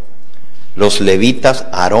don los levitas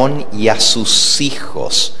a Aarón y a sus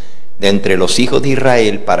hijos de entre los hijos de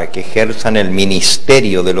Israel, para que ejerzan el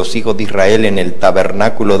ministerio de los hijos de Israel en el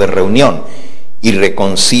tabernáculo de reunión y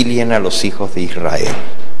reconcilien a los hijos de Israel.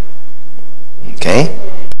 ¿Okay?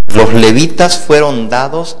 Los levitas fueron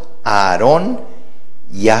dados a Aarón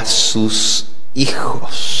y a sus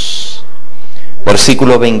hijos.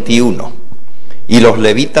 Versículo 21. Y los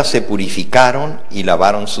levitas se purificaron y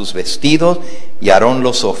lavaron sus vestidos, y Aarón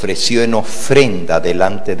los ofreció en ofrenda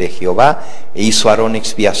delante de Jehová, e hizo Aarón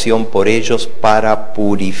expiación por ellos para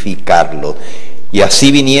purificarlos. Y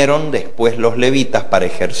así vinieron después los levitas para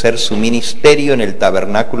ejercer su ministerio en el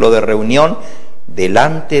tabernáculo de reunión,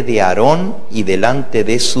 delante de Aarón y delante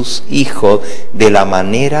de sus hijos, de la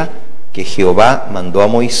manera que Jehová mandó a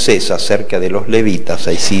Moisés acerca de los levitas.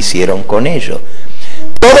 Así hicieron con ellos.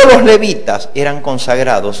 Todos los levitas eran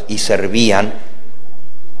consagrados y servían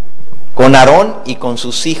con Aarón y con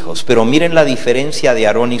sus hijos. Pero miren la diferencia de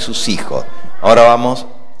Aarón y sus hijos. Ahora vamos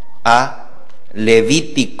a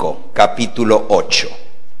Levítico capítulo 8.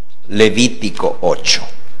 Levítico 8.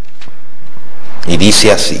 Y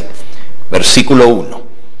dice así, versículo 1.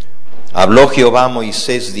 Habló Jehová a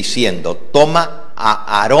Moisés diciendo: toma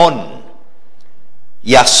a Aarón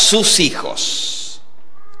y a sus hijos,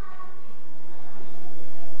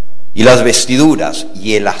 y las vestiduras,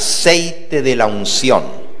 y el aceite de la unción,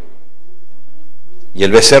 y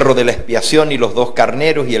el becerro de la expiación, y los 2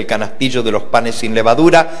 carneros, y el canastillo de los panes sin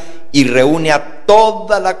levadura, y reúne a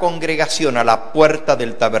toda la congregación a la puerta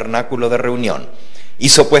del tabernáculo de reunión.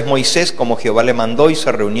 Hizo pues Moisés como Jehová le mandó, y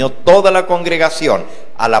se reunió toda la congregación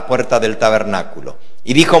a la puerta del tabernáculo.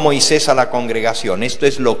 Y dijo Moisés a la congregación: esto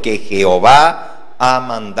es lo que Jehová ha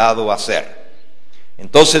mandado hacer.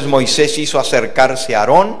 Entonces Moisés hizo acercarse a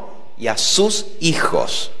Aarón y a sus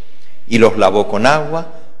hijos, y los lavó con agua,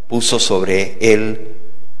 puso sobre él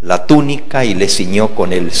la túnica y le ciñó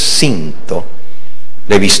con el cinto,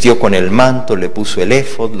 le vistió con el manto, le puso el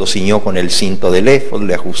éfod, lo ciñó con el cinto del éfod,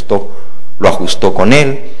 lo ajustó con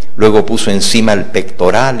él, luego puso encima el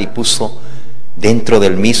pectoral y puso dentro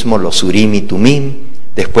del mismo los Urim y Tumim.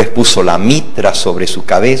 Después puso la mitra sobre su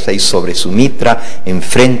cabeza y sobre su mitra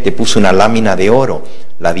enfrente puso una lámina de oro,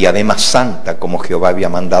 la diadema santa, como Jehová había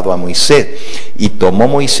mandado a Moisés. Y tomó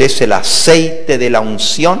Moisés el aceite de la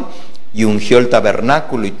unción y ungió el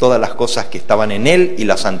tabernáculo y todas las cosas que estaban en él y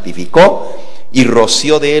la santificó. Y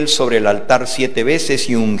roció de él sobre el altar 7 veces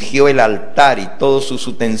y ungió el altar y todos sus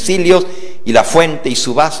utensilios y la fuente y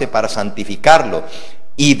su base para santificarlo.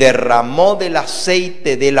 Y derramó del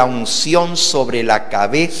aceite de la unción sobre la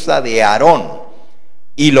cabeza de Aarón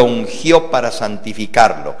y lo ungió para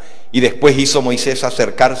santificarlo. Y después hizo Moisés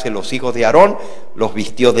acercarse a los hijos de Aarón, los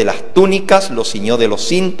vistió de las túnicas, los ciñó de los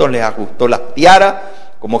cintos, les ajustó las tiaras,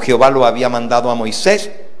 como Jehová lo había mandado a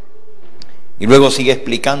Moisés. Y luego sigue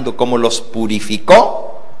explicando cómo los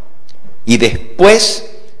purificó. Y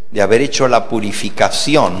después de haber hecho la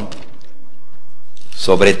purificación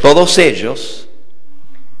sobre todos ellos,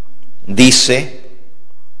 dice,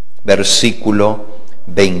 versículo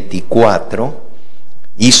 24,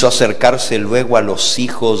 hizo acercarse luego a los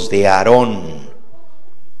hijos de Aarón.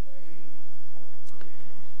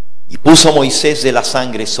 Y puso Moisés de la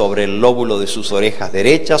sangre sobre el lóbulo de sus orejas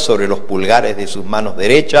derechas, sobre los pulgares de sus manos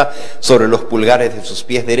derechas, sobre los pulgares de sus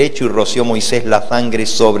pies derechos, y roció Moisés la sangre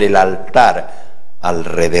sobre el altar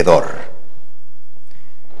alrededor.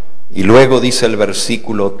 Y luego dice el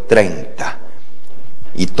versículo 30,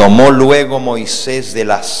 y tomó luego Moisés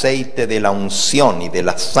del aceite de la unción y de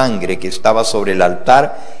la sangre que estaba sobre el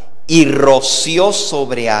altar, y roció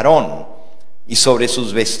sobre Aarón y sobre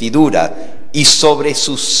sus vestiduras, y sobre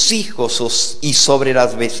sus hijos y sobre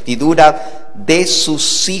las vestiduras de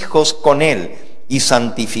sus hijos con él, y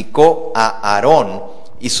santificó a Aarón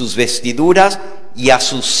y sus vestiduras y a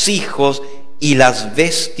sus hijos y las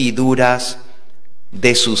vestiduras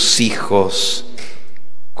de sus hijos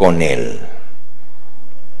con él.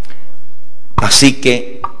 Así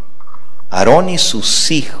que Aarón y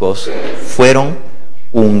sus hijos fueron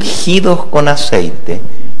ungidos con aceite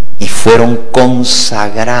y fueron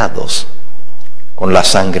consagrados con la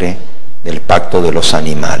sangre del pacto de los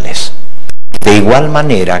animales. De igual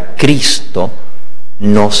manera, Cristo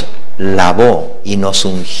nos lavó y nos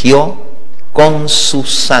ungió con su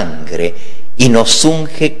sangre y nos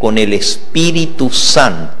unge con el Espíritu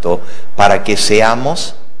Santo para que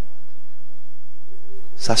seamos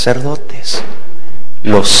sacerdotes.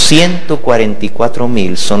 Los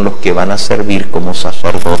 144,000 son los que van a servir como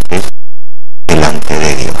sacerdotes delante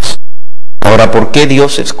de Dios. Ahora, ¿por qué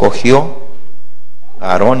Dios escogió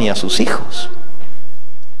a Aarón y a sus hijos?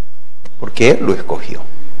 Porque Él lo escogió.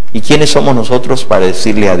 ¿Y quiénes somos nosotros para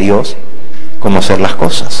decirle a Dios cómo hacer las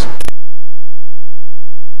cosas?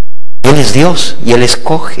 Él es Dios y Él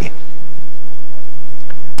escoge.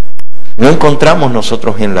 No encontramos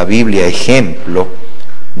nosotros en la Biblia ejemplo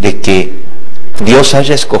de que Dios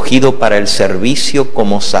haya escogido para el servicio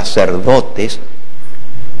como sacerdotes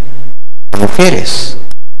a mujeres.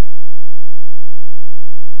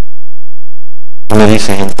 Me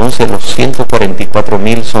dicen, entonces los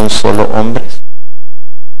 144,000 son solo hombres.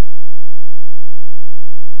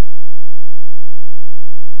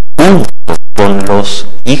 Junto con los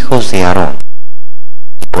hijos de Aarón,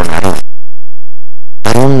 con Aarón.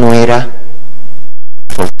 Aarón no era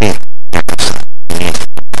soltero, era casado.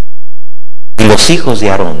 Y los hijos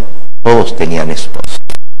de Aarón, todos tenían esposa.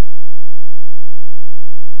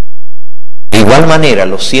 De igual manera,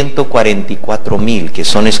 los 144,000 que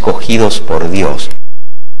son escogidos por Dios,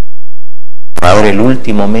 para dar el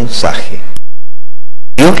último mensaje,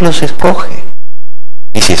 Dios los escoge.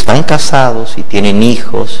 Y si están casados, si tienen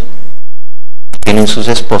hijos, tienen sus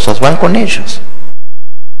esposas, van con ellos.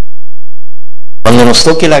 Cuando nos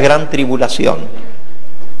toque la gran tribulación,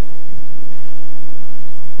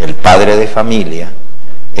 el padre de familia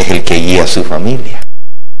es el que guía a su familia.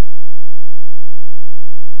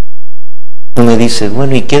 Tú me dices,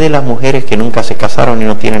 bueno, ¿y qué de las mujeres que nunca se casaron y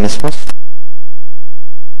no tienen esposo?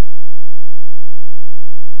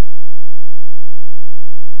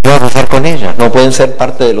 ¿Qué va a pasar con ellas? ¿No pueden ser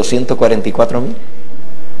parte de los 144,000?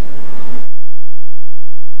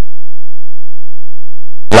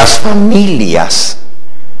 Las familias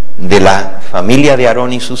de la familia de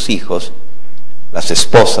Aarón y sus hijos, las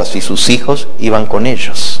esposas y sus hijos, iban con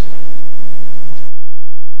ellos.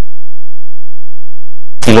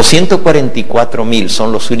 Y los 144,000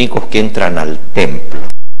 son los únicos que entran al templo.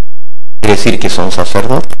 Quiere decir que son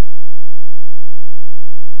sacerdotes.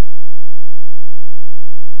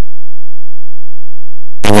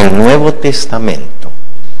 En el Nuevo Testamento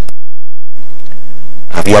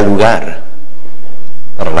había lugar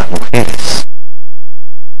para las mujeres,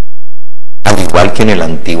 al igual que en el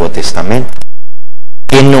Antiguo Testamento.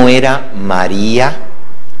 ¿Que no era María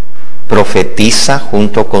profetisa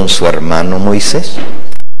junto con su hermano Moisés?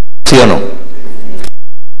 ¿Sí o no?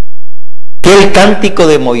 ¿Que el cántico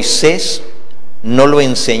de Moisés no lo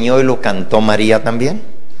enseñó y lo cantó María también?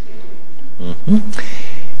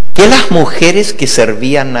 ¿Que las mujeres que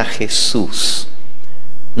servían a Jesús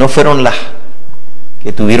no fueron las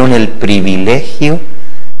que tuvieron el privilegio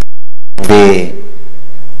de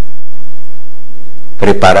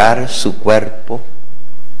preparar su cuerpo,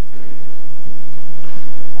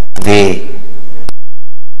 de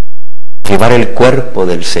llevar el cuerpo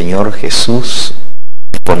del Señor Jesús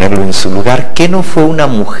y ponerlo en su lugar? ¿Qué no fue una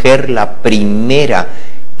mujer la primera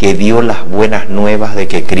que dio las buenas nuevas de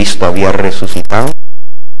que Cristo había resucitado?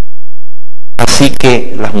 Así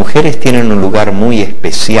que las mujeres tienen un lugar muy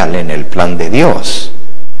especial en el plan de Dios.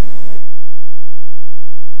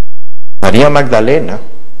 María Magdalena,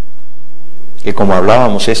 que como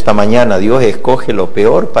hablábamos esta mañana, Dios escoge lo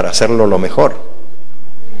peor para hacerlo lo mejor.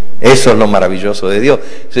 Eso es lo maravilloso de Dios.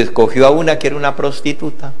 Se escogió a una que era una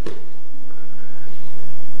prostituta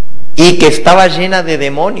y que estaba llena de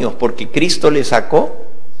demonios, porque Cristo le sacó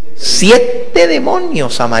 7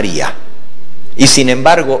 demonios a María. Y sin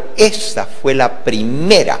embargo, esa fue la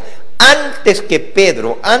primera, antes que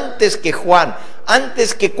Pedro, antes que Juan,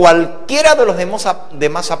 antes que cualquiera de los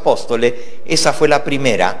demás apóstoles, esa fue la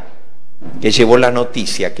primera que llevó la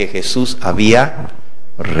noticia que Jesús había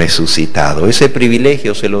resucitado. Ese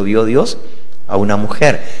privilegio se lo dio Dios a una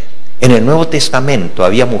mujer. En el Nuevo Testamento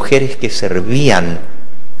había mujeres que servían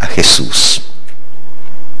a Jesús.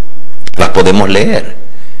 Las podemos leer.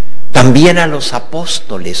 También a los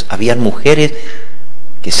apóstoles habían mujeres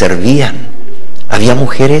que servían. Había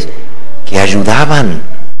mujeres que ayudaban.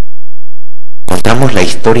 Encontramos la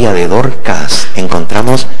historia de Dorcas,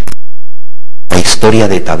 encontramos la historia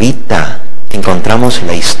de Tabita, encontramos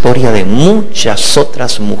la historia de muchas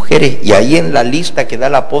otras mujeres, y ahí en la lista que da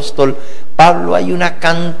el apóstol Pablo hay una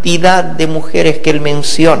cantidad de mujeres que él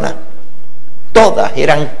menciona. Todas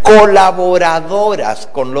eran colaboradoras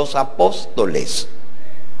con los apóstoles.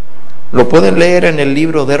 Lo pueden leer en el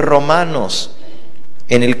libro de Romanos,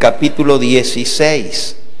 en el capítulo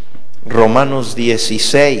 16, Romanos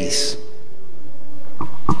 16.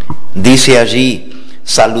 Dice allí: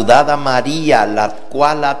 saludad a María, la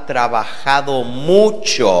cual ha trabajado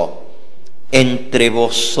mucho entre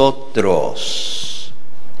vosotros.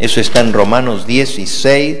 Eso está en Romanos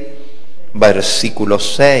 16, versículo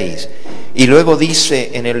 6. Y luego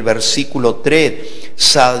dice en el versículo 3,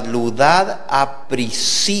 saludad a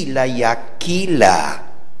Priscila y Aquila.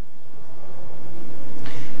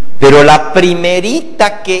 Pero la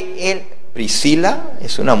primerita que él... Priscila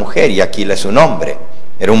es una mujer y Aquila es un hombre.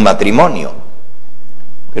 Era un matrimonio.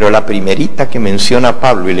 Pero la primerita que menciona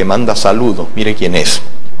Pablo y le manda saludos, mire quién es.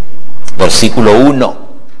 Versículo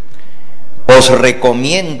 1. Os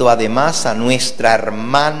recomiendo además a nuestra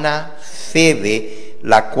hermana Febe,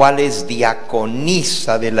 la cual es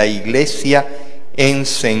diaconisa de la iglesia en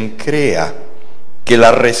Cencrea, que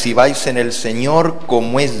la recibáis en el Señor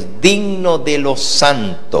como es digno de los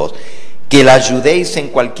santos, que la ayudéis en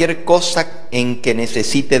cualquier cosa en que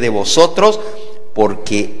necesite de vosotros,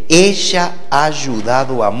 porque ella ha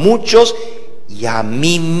ayudado a muchos y a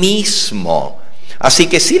mí mismo. Así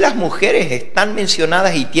que sí, las mujeres están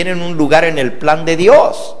mencionadas y tienen un lugar en el plan de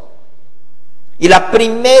Dios. Y la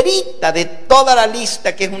primerita de toda la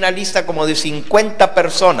lista, que es una lista como de 50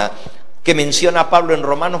 personas que menciona Pablo en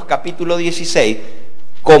Romanos capítulo 16,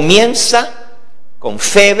 comienza con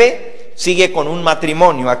Febe, sigue con un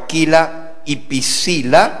matrimonio, Aquila y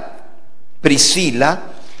Priscila,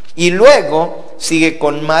 y luego sigue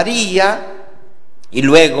con María, y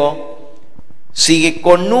luego sigue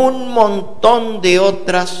con un montón de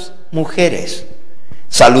otras mujeres.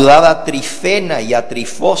 Saludad a Trifena y a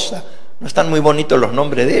Trifosa. No están muy bonitos los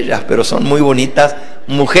nombres de ellas, pero son muy bonitas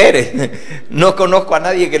mujeres. No conozco a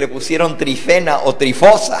nadie que le pusieron Trifena o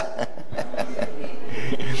Trifosa.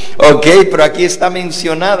 Ok, pero aquí está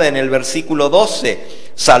mencionada en el versículo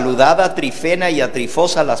 12. Saludad a Trifena y a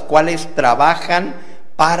Trifosa, las cuales trabajan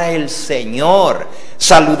para el Señor.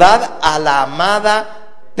 Saludad a la amada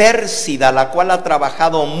Pérsida, la cual ha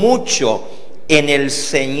trabajado mucho en el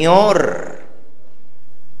Señor.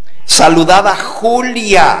 Saludad a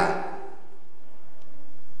Julia,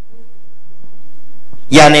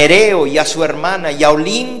 y a Nereo, y a su hermana, y a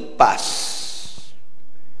Olimpas.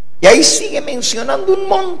 Y ahí sigue mencionando un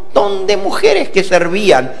montón de mujeres que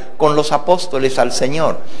servían con los apóstoles al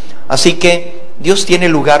Señor. Así que Dios tiene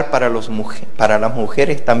lugar para las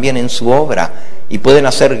mujeres también en su obra, y pueden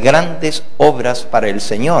hacer grandes obras para el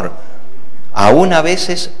Señor, aún a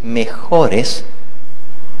veces mejores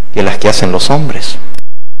que las que hacen los hombres.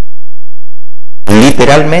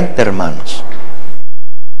 Literalmente, hermanos.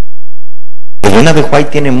 Elena de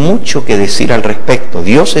White tiene mucho que decir al respecto.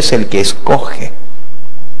 Dios es el que escoge.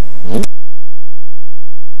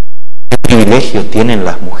 ¿Qué privilegio tienen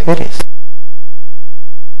las mujeres?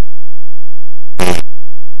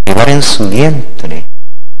 Llevar en su vientre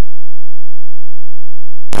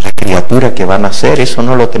a la criatura que van a nacer. Eso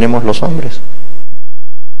no lo tenemos los hombres.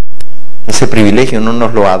 Ese privilegio no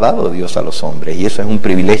nos lo ha dado Dios a los hombres, y eso es un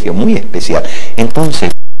privilegio muy especial.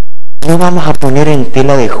 Entonces, no vamos a poner en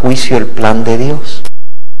tela de juicio el plan de Dios.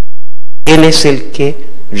 Él es el que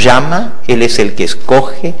llama, Él es el que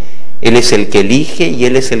escoge, Él es el que elige y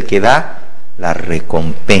Él es el que da la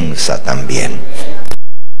recompensa también.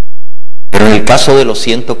 Pero en el caso de los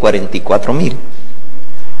 144,000,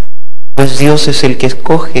 pues Dios es el que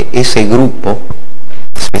escoge ese grupo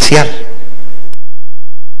especial.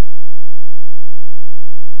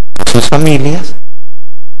 Sus familias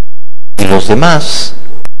y los demás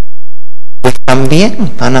pues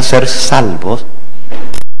también van a ser salvos,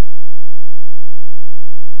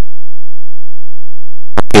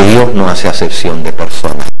 porque Dios no hace acepción de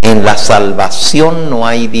personas. En la salvación no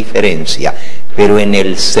hay diferencia, pero en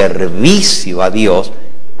el servicio a Dios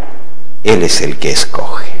Él es el que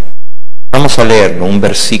escoge. Vamos a leer un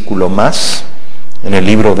versículo más en el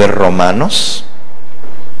libro de Romanos,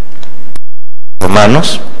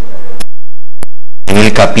 en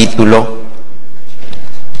el capítulo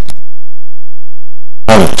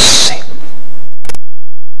 11.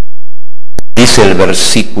 Dice el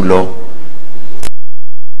versículo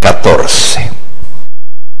 14.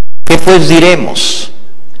 ¿Qué pues diremos?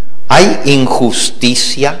 ¿Hay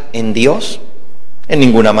injusticia en Dios? En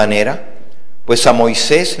ninguna manera. Pues a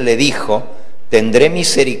Moisés le dijo: tendré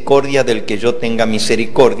misericordia del que yo tenga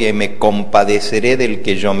misericordia y me compadeceré del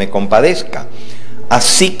que yo me compadezca.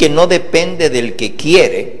 Así que no depende del que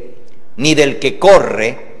quiere, ni del que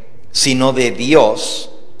corre, sino de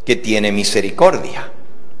Dios que tiene misericordia.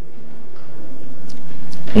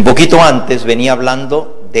 Un poquito antes venía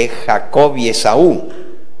hablando de Jacob y Esaú,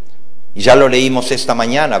 y ya lo leímos esta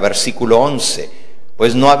mañana, versículo 11.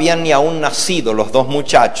 Pues no habían ni aún nacido los dos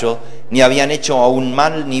muchachos, ni habían hecho aún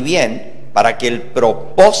mal ni bien, para que el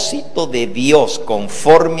propósito de Dios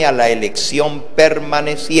conforme a la elección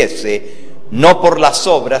permaneciese, no por las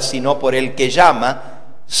obras, sino por el que llama.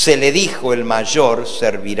 Se le dijo: el mayor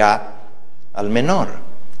servirá al menor.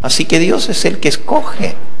 Así que Dios es el que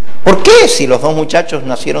escoge. ¿Por qué? Si los dos muchachos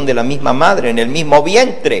nacieron de la misma madre, en el mismo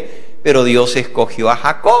vientre, pero Dios escogió a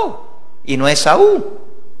Jacob y no a Esaú.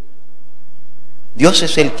 Dios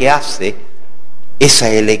es el que hace esa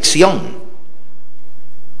elección.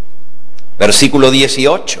 Versículo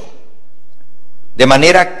 18. De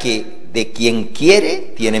manera que de quien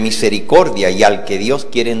quiere tiene misericordia, y al que Dios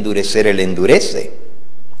quiere endurecer, Él endurece.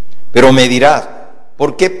 Pero me dirás: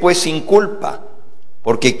 ¿por qué pues sin culpa?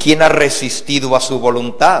 Porque ¿quién ha resistido a su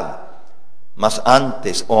voluntad? Mas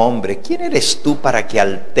antes, oh hombre, ¿quién eres tú para que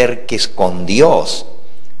alterques con Dios?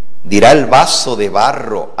 Dirá el vaso de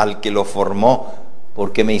barro al que lo formó: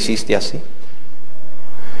 ¿por qué me hiciste así?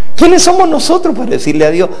 ¿Quiénes somos nosotros para decirle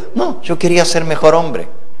a Dios: no, yo quería ser mejor hombre,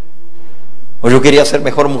 o yo quería ser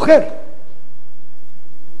mejor mujer?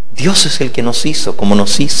 Dios es el que nos hizo como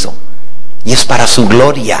nos hizo, y es para su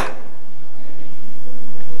gloria.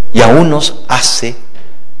 Y a unos hace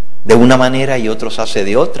de una manera y otros hace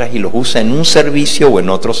de otras, y los usa en un servicio o en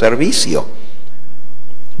otro servicio.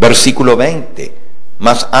 Versículo 20.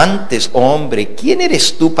 Mas antes, oh hombre, ¿quién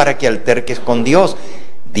eres tú para que alterques con Dios?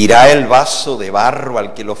 Dirá el vaso de barro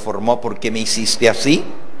al que lo formó: ¿por qué me hiciste así?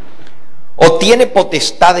 ¿O tiene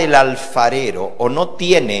potestad el alfarero, o no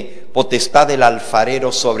tiene potestad el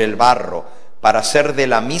alfarero sobre el barro, para hacer de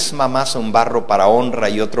la misma masa un barro para honra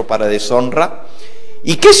y otro para deshonra?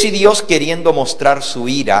 ¿Y qué si Dios, queriendo mostrar su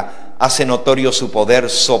ira, hace notorio su poder,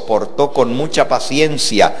 soportó con mucha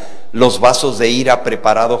paciencia los vasos de ira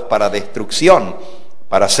preparados para destrucción?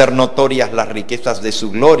 Para hacer notorias las riquezas de su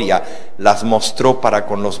gloria, las mostró para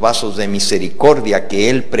con los vasos de misericordia que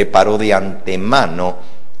Él preparó de antemano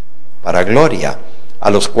para gloria, a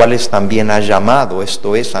los cuales también ha llamado,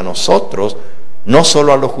 esto es, a nosotros, no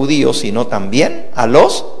solo a los judíos, sino también a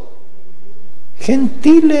los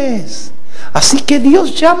gentiles. Así que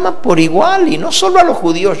Dios llama por igual, y no solo a los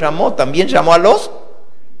judíos llamó, también llamó a los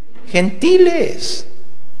gentiles.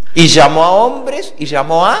 Y llamó a hombres y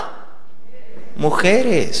llamó a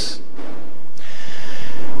mujeres.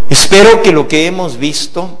 Espero que lo que hemos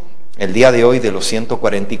visto el día de hoy de los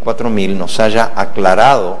 144,000 nos haya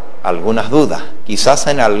aclarado algunas dudas. Quizás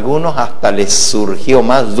en algunos hasta les surgió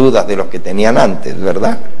más dudas de los que tenían antes,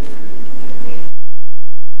 ¿verdad?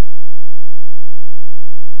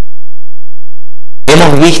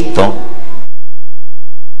 hemos visto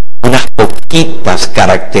unas poquitas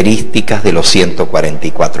características de los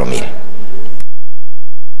 144,000.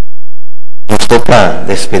 Nos toca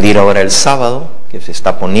despedir ahora el sábado, que se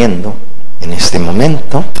está poniendo en este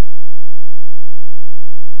momento.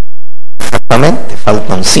 Exactamente,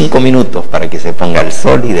 faltan 5 minutos para que se ponga el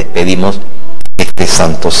sol y despedimos este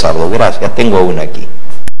santo sábado. Gracias, tengo una aquí.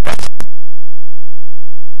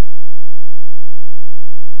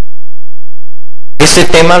 Ese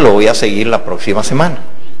tema lo voy a seguir la próxima semana.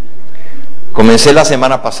 Comencé la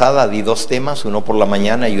semana pasada, di 2 temas, uno por la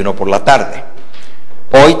mañana y uno por la tarde.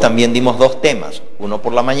 Hoy también dimos 2 temas, uno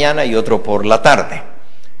por la mañana y otro por la tarde.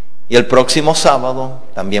 Y el próximo sábado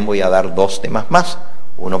también voy a dar 2 temas más,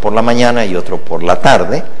 uno por la mañana y otro por la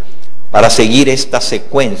tarde, para seguir esta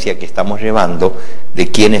secuencia que estamos llevando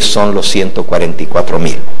de quiénes son los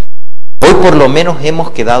 144,000. Hoy por lo menos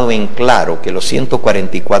hemos quedado en claro que los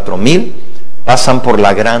 144,000 pasan por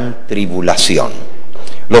la gran tribulación.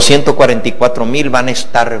 Los 144,000 van a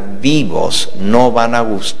estar vivos, no van a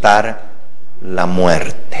gustar la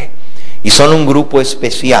muerte. Y son un grupo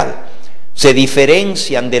especial. Se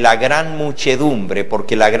diferencian de la gran muchedumbre,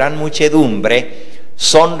 porque la gran muchedumbre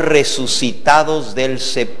son resucitados del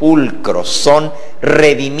sepulcro, son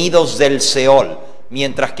redimidos del Seol,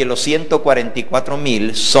 mientras que los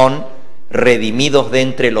 144,000 son redimidos de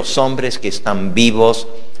entre los hombres que están vivos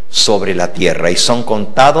sobre la tierra y son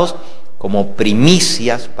contados como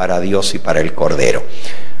primicias para Dios y para el Cordero.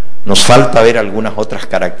 Nos falta ver algunas otras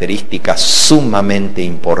características sumamente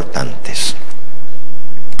importantes.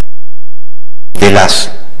 De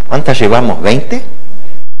las, ¿cuántas llevamos? ¿20?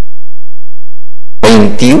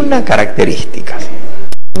 21 características.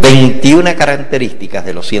 21 características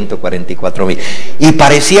de los 144,000. Y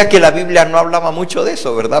parecía que la Biblia no hablaba mucho de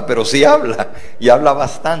eso, ¿verdad? Pero sí habla, y habla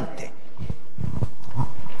bastante.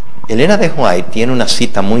 Elena de White tiene una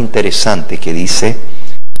cita muy interesante que dice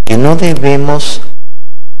que no debemos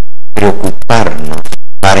preocuparnos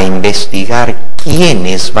para investigar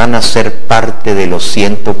quiénes van a ser parte de los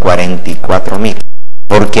 144,000,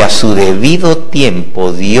 porque a su debido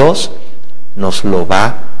tiempo Dios nos lo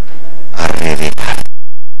va a revelar.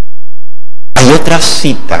 Hay otra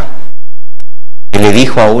cita que le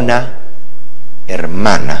dijo a una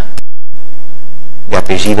hermana de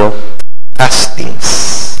apellido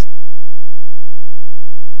Hastings.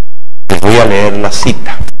 Les voy a leer la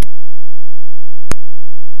cita.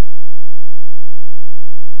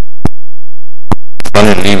 Está en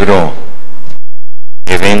el libro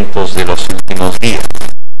Eventos de los Últimos Días.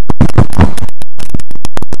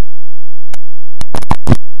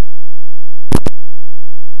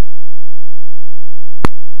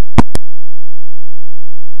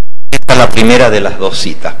 Esta es la primera de las 2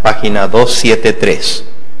 citas, página 273.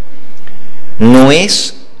 No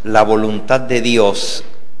es la voluntad de Dios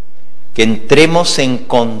que entremos en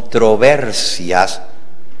controversias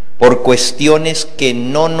por cuestiones que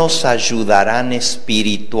no nos ayudarán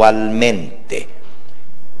espiritualmente,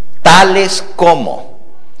 tales como,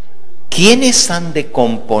 ¿quiénes han de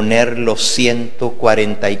componer los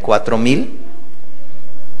 144,000?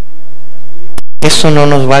 Eso no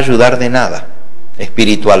nos va a ayudar de nada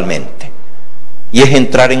espiritualmente, y es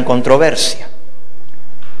entrar en controversia.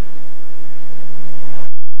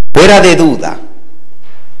 Fuera de duda,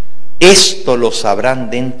 esto lo sabrán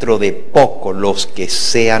dentro de poco los que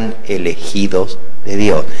sean elegidos de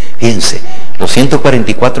Dios. Fíjense, los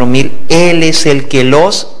 144,000, Él es el que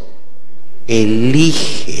los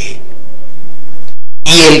elige.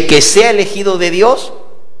 Y el que sea elegido de Dios,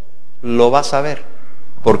 lo va a saber,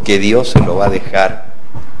 porque Dios se lo va a dejar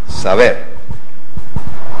saber.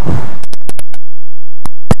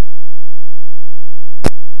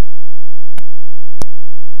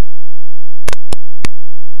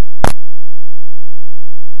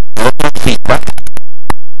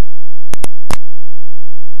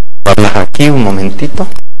 Hablas aquí un momentito.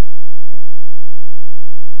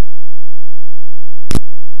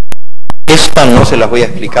 Esta no se las voy a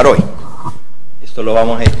explicar hoy. Esto lo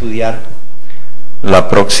vamos a estudiar la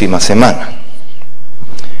próxima semana.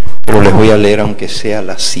 Pero les voy a leer aunque sea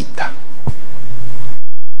la cita.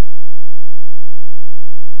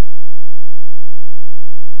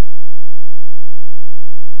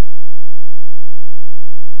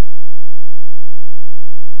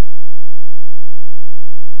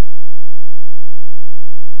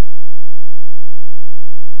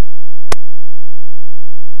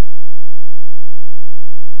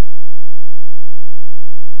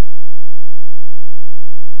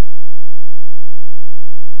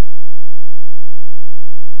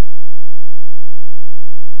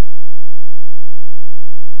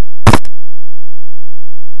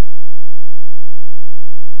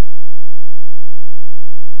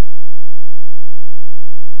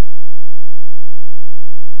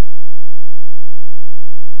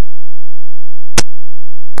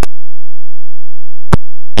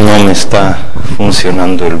 No me está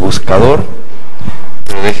funcionando el buscador,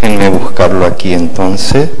 pero déjenme buscarlo aquí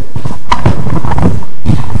entonces.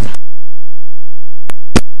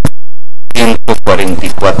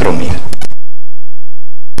 144.000.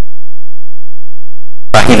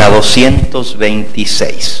 Página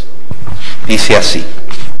 226. Dice así,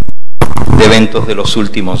 de eventos de los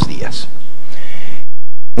últimos días.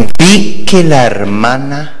 Vi que la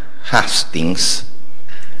hermana Hastings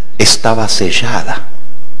estaba sellada,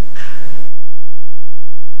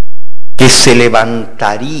 que se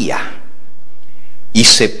levantaría y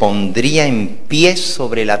se pondría en pie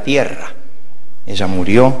sobre la tierra. Ella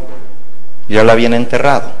murió, ya la habían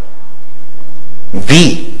enterrado.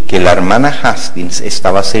 Vi que la hermana Hastings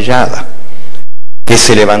estaba sellada, que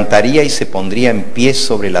se levantaría y se pondría en pie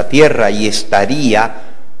sobre la tierra y estaría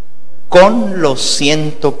con los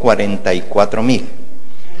 144.000.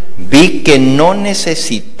 Vi que no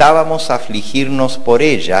necesitábamos afligirnos por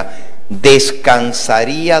ella,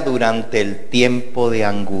 descansaría durante el tiempo de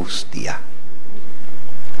angustia.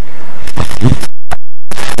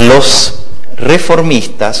 Los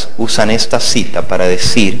reformistas usan esta cita para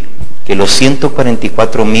decir que los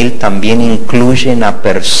 144.000 también incluyen a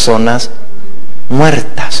personas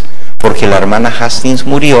muertas, porque la hermana Hastings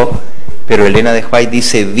murió, pero Elena de White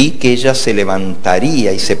dice, vi que ella se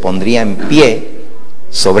levantaría y se pondría en pie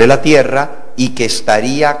sobre la tierra y que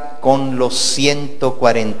estaría con los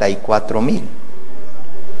 144.000.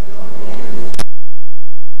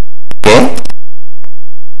 ¿Qué?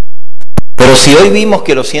 Pero si hoy vimos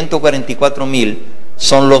que los 144.000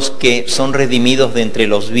 son los que son redimidos de entre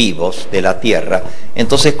los vivos de la tierra,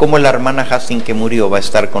 entonces ¿cómo la hermana Hastings que murió va a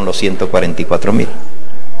estar con los 144.000?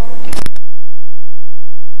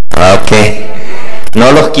 Ok,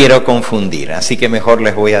 no los quiero confundir, así que mejor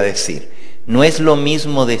les voy a decir. No es lo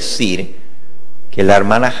mismo decir que la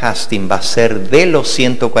hermana Hastings va a ser de los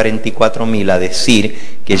 144.000 a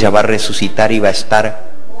decir que ella va a resucitar y va a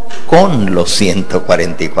estar con los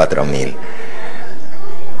 144.000.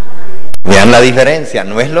 Vean la diferencia,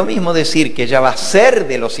 no es lo mismo decir que ella va a ser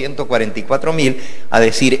de los 144.000 a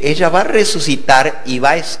decir ella va a resucitar y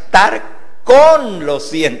va a estar con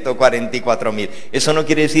los 144.000. Eso no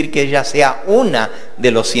quiere decir que ella sea una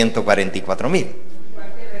de los 144.000.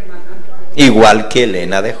 Igual que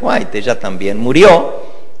Elena de White, ella también murió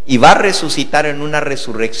y va a resucitar en una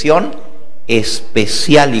resurrección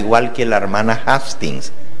especial, igual que la hermana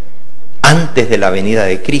Hastings, antes de la venida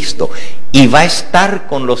de Cristo, y va a estar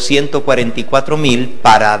con los 144.000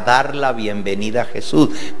 para dar la bienvenida a Jesús,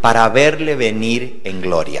 para verle venir en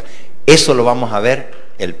gloria. Eso lo vamos a ver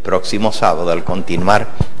el próximo sábado al continuar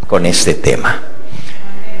con este tema.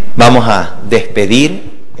 Vamos a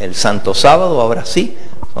despedir el Santo Sábado, ahora sí,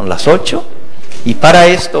 son las 8, y para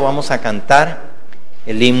esto vamos a cantar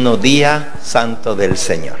el himno Día Santo del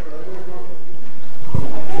Señor.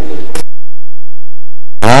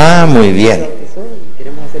 Ah, muy bien.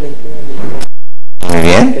 Muy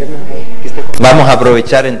bien. Vamos a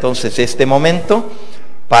aprovechar entonces este momento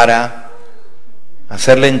para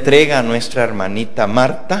hacer la entrega a nuestra hermanita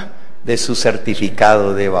Marta de su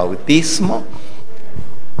certificado de bautismo.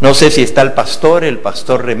 No sé si está el pastor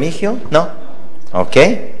Remigio, ¿no? Ok.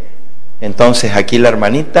 Entonces aquí la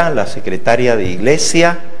hermanita, la secretaria de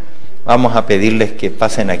iglesia, vamos a pedirles que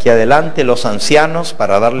pasen aquí adelante los ancianos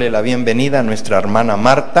para darle la bienvenida a nuestra hermana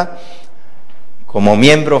Marta como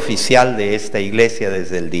miembro oficial de esta iglesia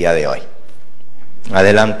desde el día de hoy.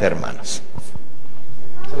 Adelante, hermanos.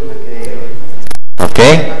 ¿Ok?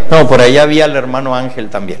 No, por allá había el hermano Ángel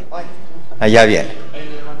también. Allá viene.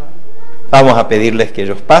 Vamos a pedirles que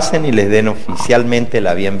ellos pasen y les den oficialmente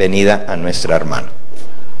la bienvenida a nuestra hermana.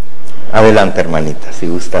 Adelante, hermanita, si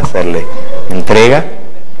gusta hacerle entrega.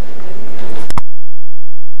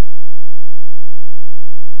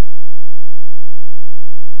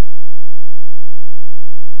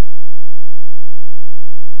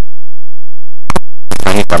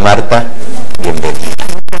 Hermanita Marta, bienvenida.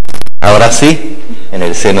 Ahora sí, en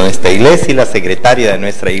el seno de esta iglesia, y la secretaria de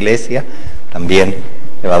nuestra iglesia también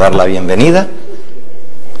le va a dar la bienvenida.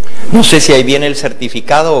 No sé si ahí viene el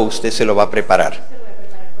certificado o usted se lo va a preparar.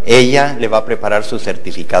 Ella le va a preparar su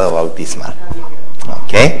certificado bautismal.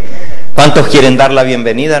 ¿Ok? ¿Cuántos quieren dar la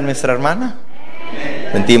bienvenida a nuestra hermana?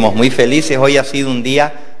 Sentimos muy felices. Hoy ha sido un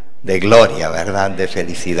día de gloria, ¿verdad? De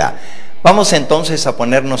felicidad. Vamos entonces a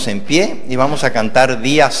ponernos en pie y vamos a cantar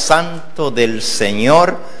Día Santo del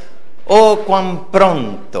Señor. Oh, cuán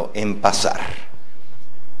pronto en pasar.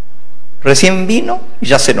 Recién vino y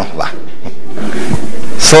ya se nos va.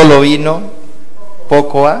 Solo vino,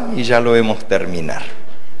 poco ha y ya lo hemos terminar.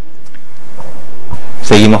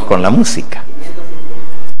 Seguimos con la música.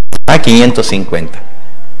 550.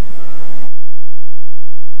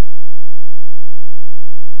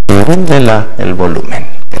 Súbele el volumen.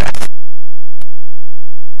 Gracias.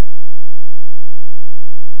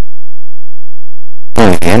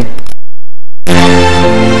 Muy bien.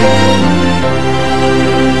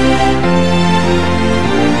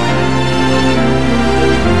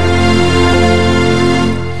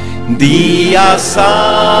 Día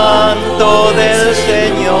santo del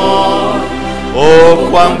Señor, oh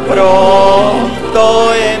cuán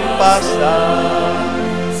pronto en pasar,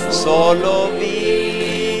 solo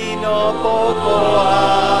vino poco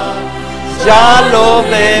ha, ya lo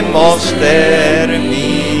vemos terminar,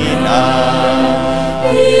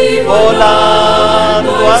 y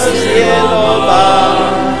volando al cielo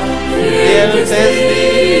va, fiel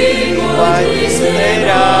testigo allí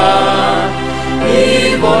será,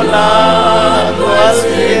 y volando al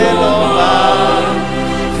cielo va,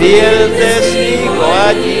 fiel testigo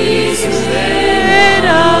allí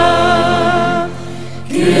será,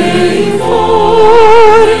 que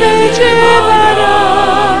informe llevará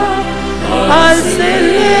al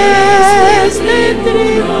celeste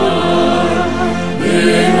tribunal,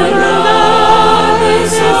 de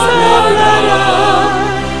verdades hablará,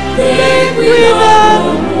 de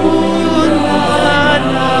cuidado mundará.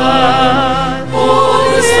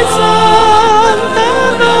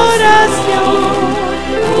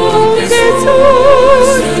 Jesús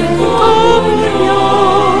en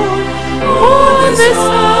comunión, oh de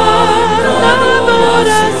santa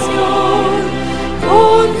adoración,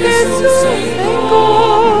 con Jesús en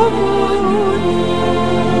comunión.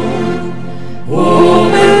 Oh,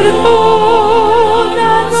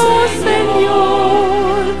 perdónanos,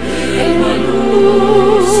 Señor, el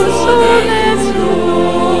uso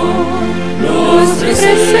desnudo, los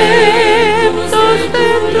preceptos de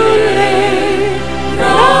tu ley.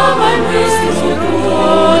 Nuestro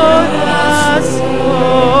corazón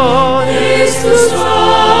es tu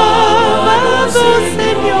sábado,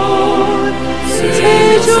 Señor,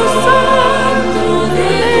 sello santo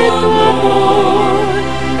de tu amor.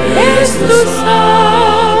 Es tu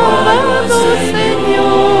sábado,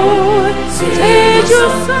 Señor, sello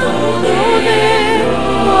santo de tu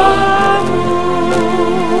amor.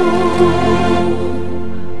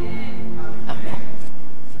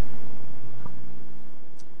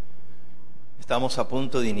 Estamos a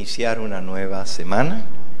punto de iniciar una nueva semana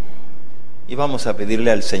y vamos a pedirle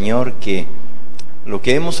al Señor que lo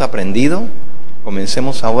que hemos aprendido,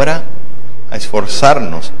 comencemos ahora a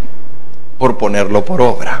esforzarnos por ponerlo por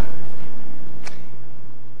obra.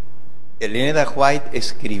 Elena White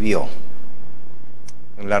escribió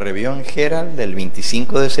en la Review Herald del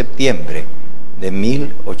 25 de septiembre de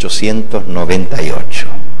 1898: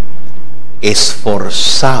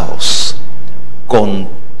 esforzaos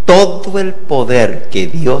con todo el poder que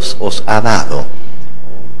Dios os ha dado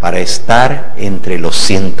para estar entre los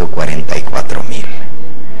 144,000.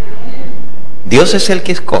 Dios es el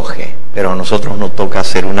que escoge, pero a nosotros nos toca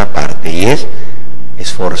hacer una parte, y es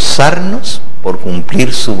esforzarnos por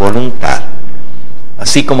cumplir su voluntad.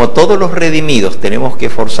 Así como todos los redimidos tenemos que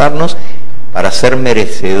esforzarnos para ser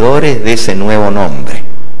merecedores de ese nuevo nombre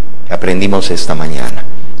que aprendimos esta mañana,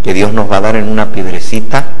 que Dios nos va a dar en una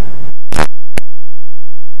piedrecita,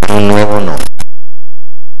 un nuevo nombre.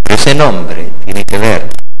 Ese nombre tiene que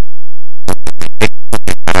ver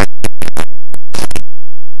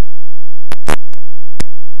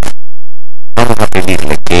vamos a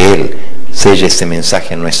pedirle que Él selle ese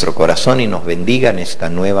mensaje en nuestro corazón y nos bendiga en esta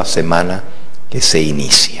nueva semana que se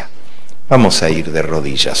inicia. Vamos a ir de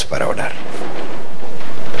rodillas para orar.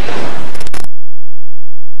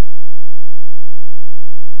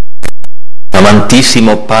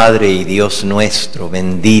 Amantísimo Padre y Dios nuestro,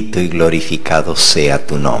 bendito y glorificado sea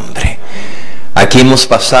tu nombre. Aquí hemos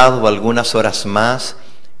pasado algunas horas más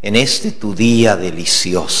en este tu día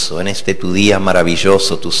delicioso, en este tu día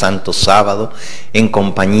maravilloso, tu santo sábado, en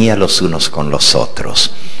compañía los unos con los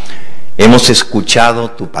otros. Hemos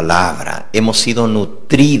escuchado tu palabra, hemos sido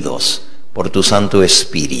nutridos por tu Santo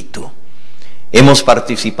Espíritu. Hemos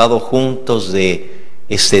participado juntos de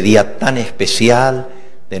este día tan especial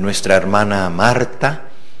de nuestra hermana Marta,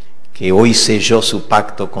 que hoy selló su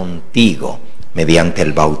pacto contigo mediante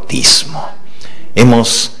el bautismo.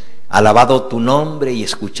 Hemos alabado tu nombre y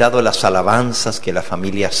escuchado las alabanzas que la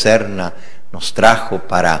familia Serna nos trajo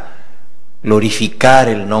para glorificar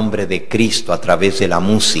el nombre de Cristo a través de la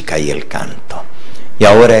música y el canto. Y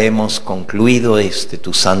ahora hemos concluido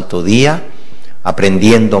tu santo día,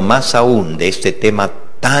 aprendiendo más aún de este tema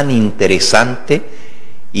tan interesante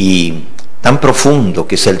y tan profundo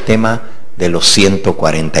que es el tema de los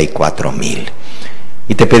 144,000.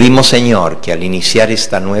 Y te pedimos, Señor, que al iniciar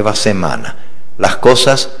esta nueva semana, las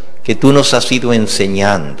cosas que tú nos has ido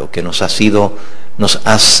enseñando, que nos has ido nos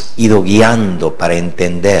has ido guiando para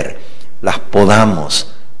entender, las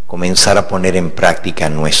podamos comenzar a poner en práctica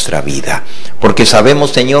en nuestra vida. Porque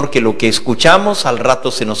sabemos, Señor, que lo que escuchamos al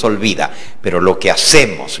rato se nos olvida, pero lo que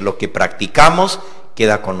hacemos, lo que practicamos,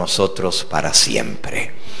 queda con nosotros para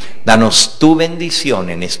siempre. Danos tu bendición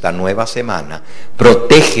en esta nueva semana.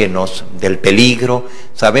 Protégenos del peligro.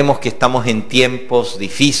 Sabemos que estamos en tiempos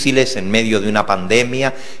difíciles, en medio de una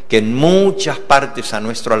pandemia, que en muchas partes a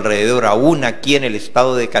nuestro alrededor, aún aquí en el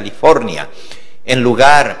estado de California, en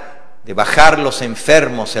lugar de bajar los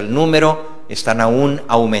enfermos, el número están aún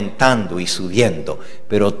aumentando y subiendo,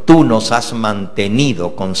 pero tú nos has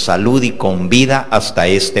mantenido con salud y con vida hasta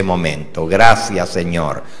este momento. Gracias,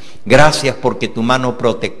 Señor. Gracias porque tu mano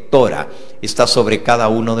protectora está sobre cada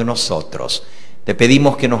uno de nosotros. Te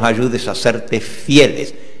pedimos que nos ayudes a serte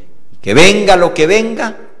fieles, que venga lo que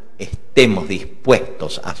venga, estemos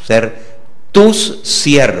dispuestos a ser tus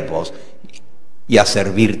siervos y a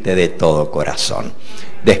servirte de todo corazón.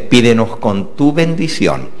 Despídenos con tu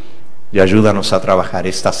bendición y ayúdanos a trabajar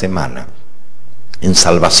esta semana en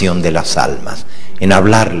salvación de las almas, en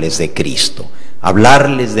hablarles de Cristo,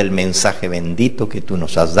 hablarles del mensaje bendito que tú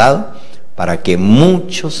nos has dado, para que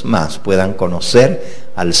muchos más puedan conocer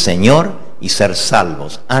al Señor y ser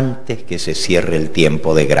salvos antes que se cierre el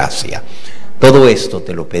tiempo de gracia. Todo esto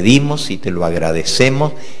te lo pedimos y te lo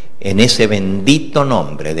agradecemos en ese bendito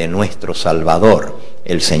nombre de nuestro Salvador,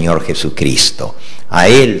 el Señor Jesucristo. A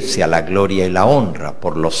Él sea la gloria y la honra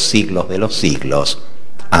por los siglos de los siglos.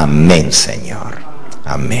 Amén, Señor.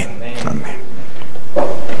 Amén. Amén.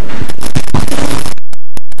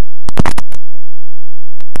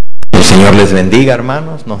 El Señor les bendiga,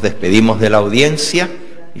 hermanos. Nos despedimos de la audiencia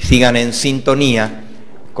y sigan en sintonía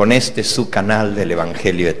con este su canal del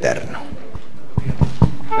Evangelio Eterno.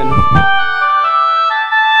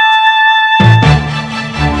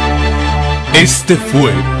 Este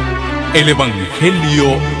fue el Evangelio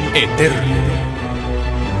Eterno,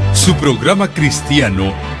 su programa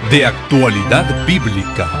cristiano de actualidad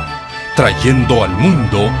bíblica, trayendo al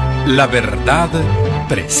mundo la verdad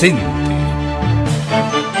presente.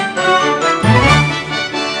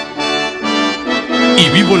 Y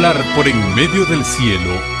vi volar por en medio del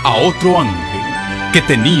cielo a otro ángel que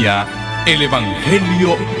tenía el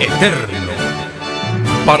Evangelio Eterno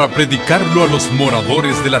para predicarlo a los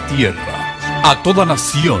moradores de la tierra, a toda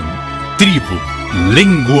nación, tribu,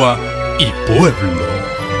 lengua y pueblo.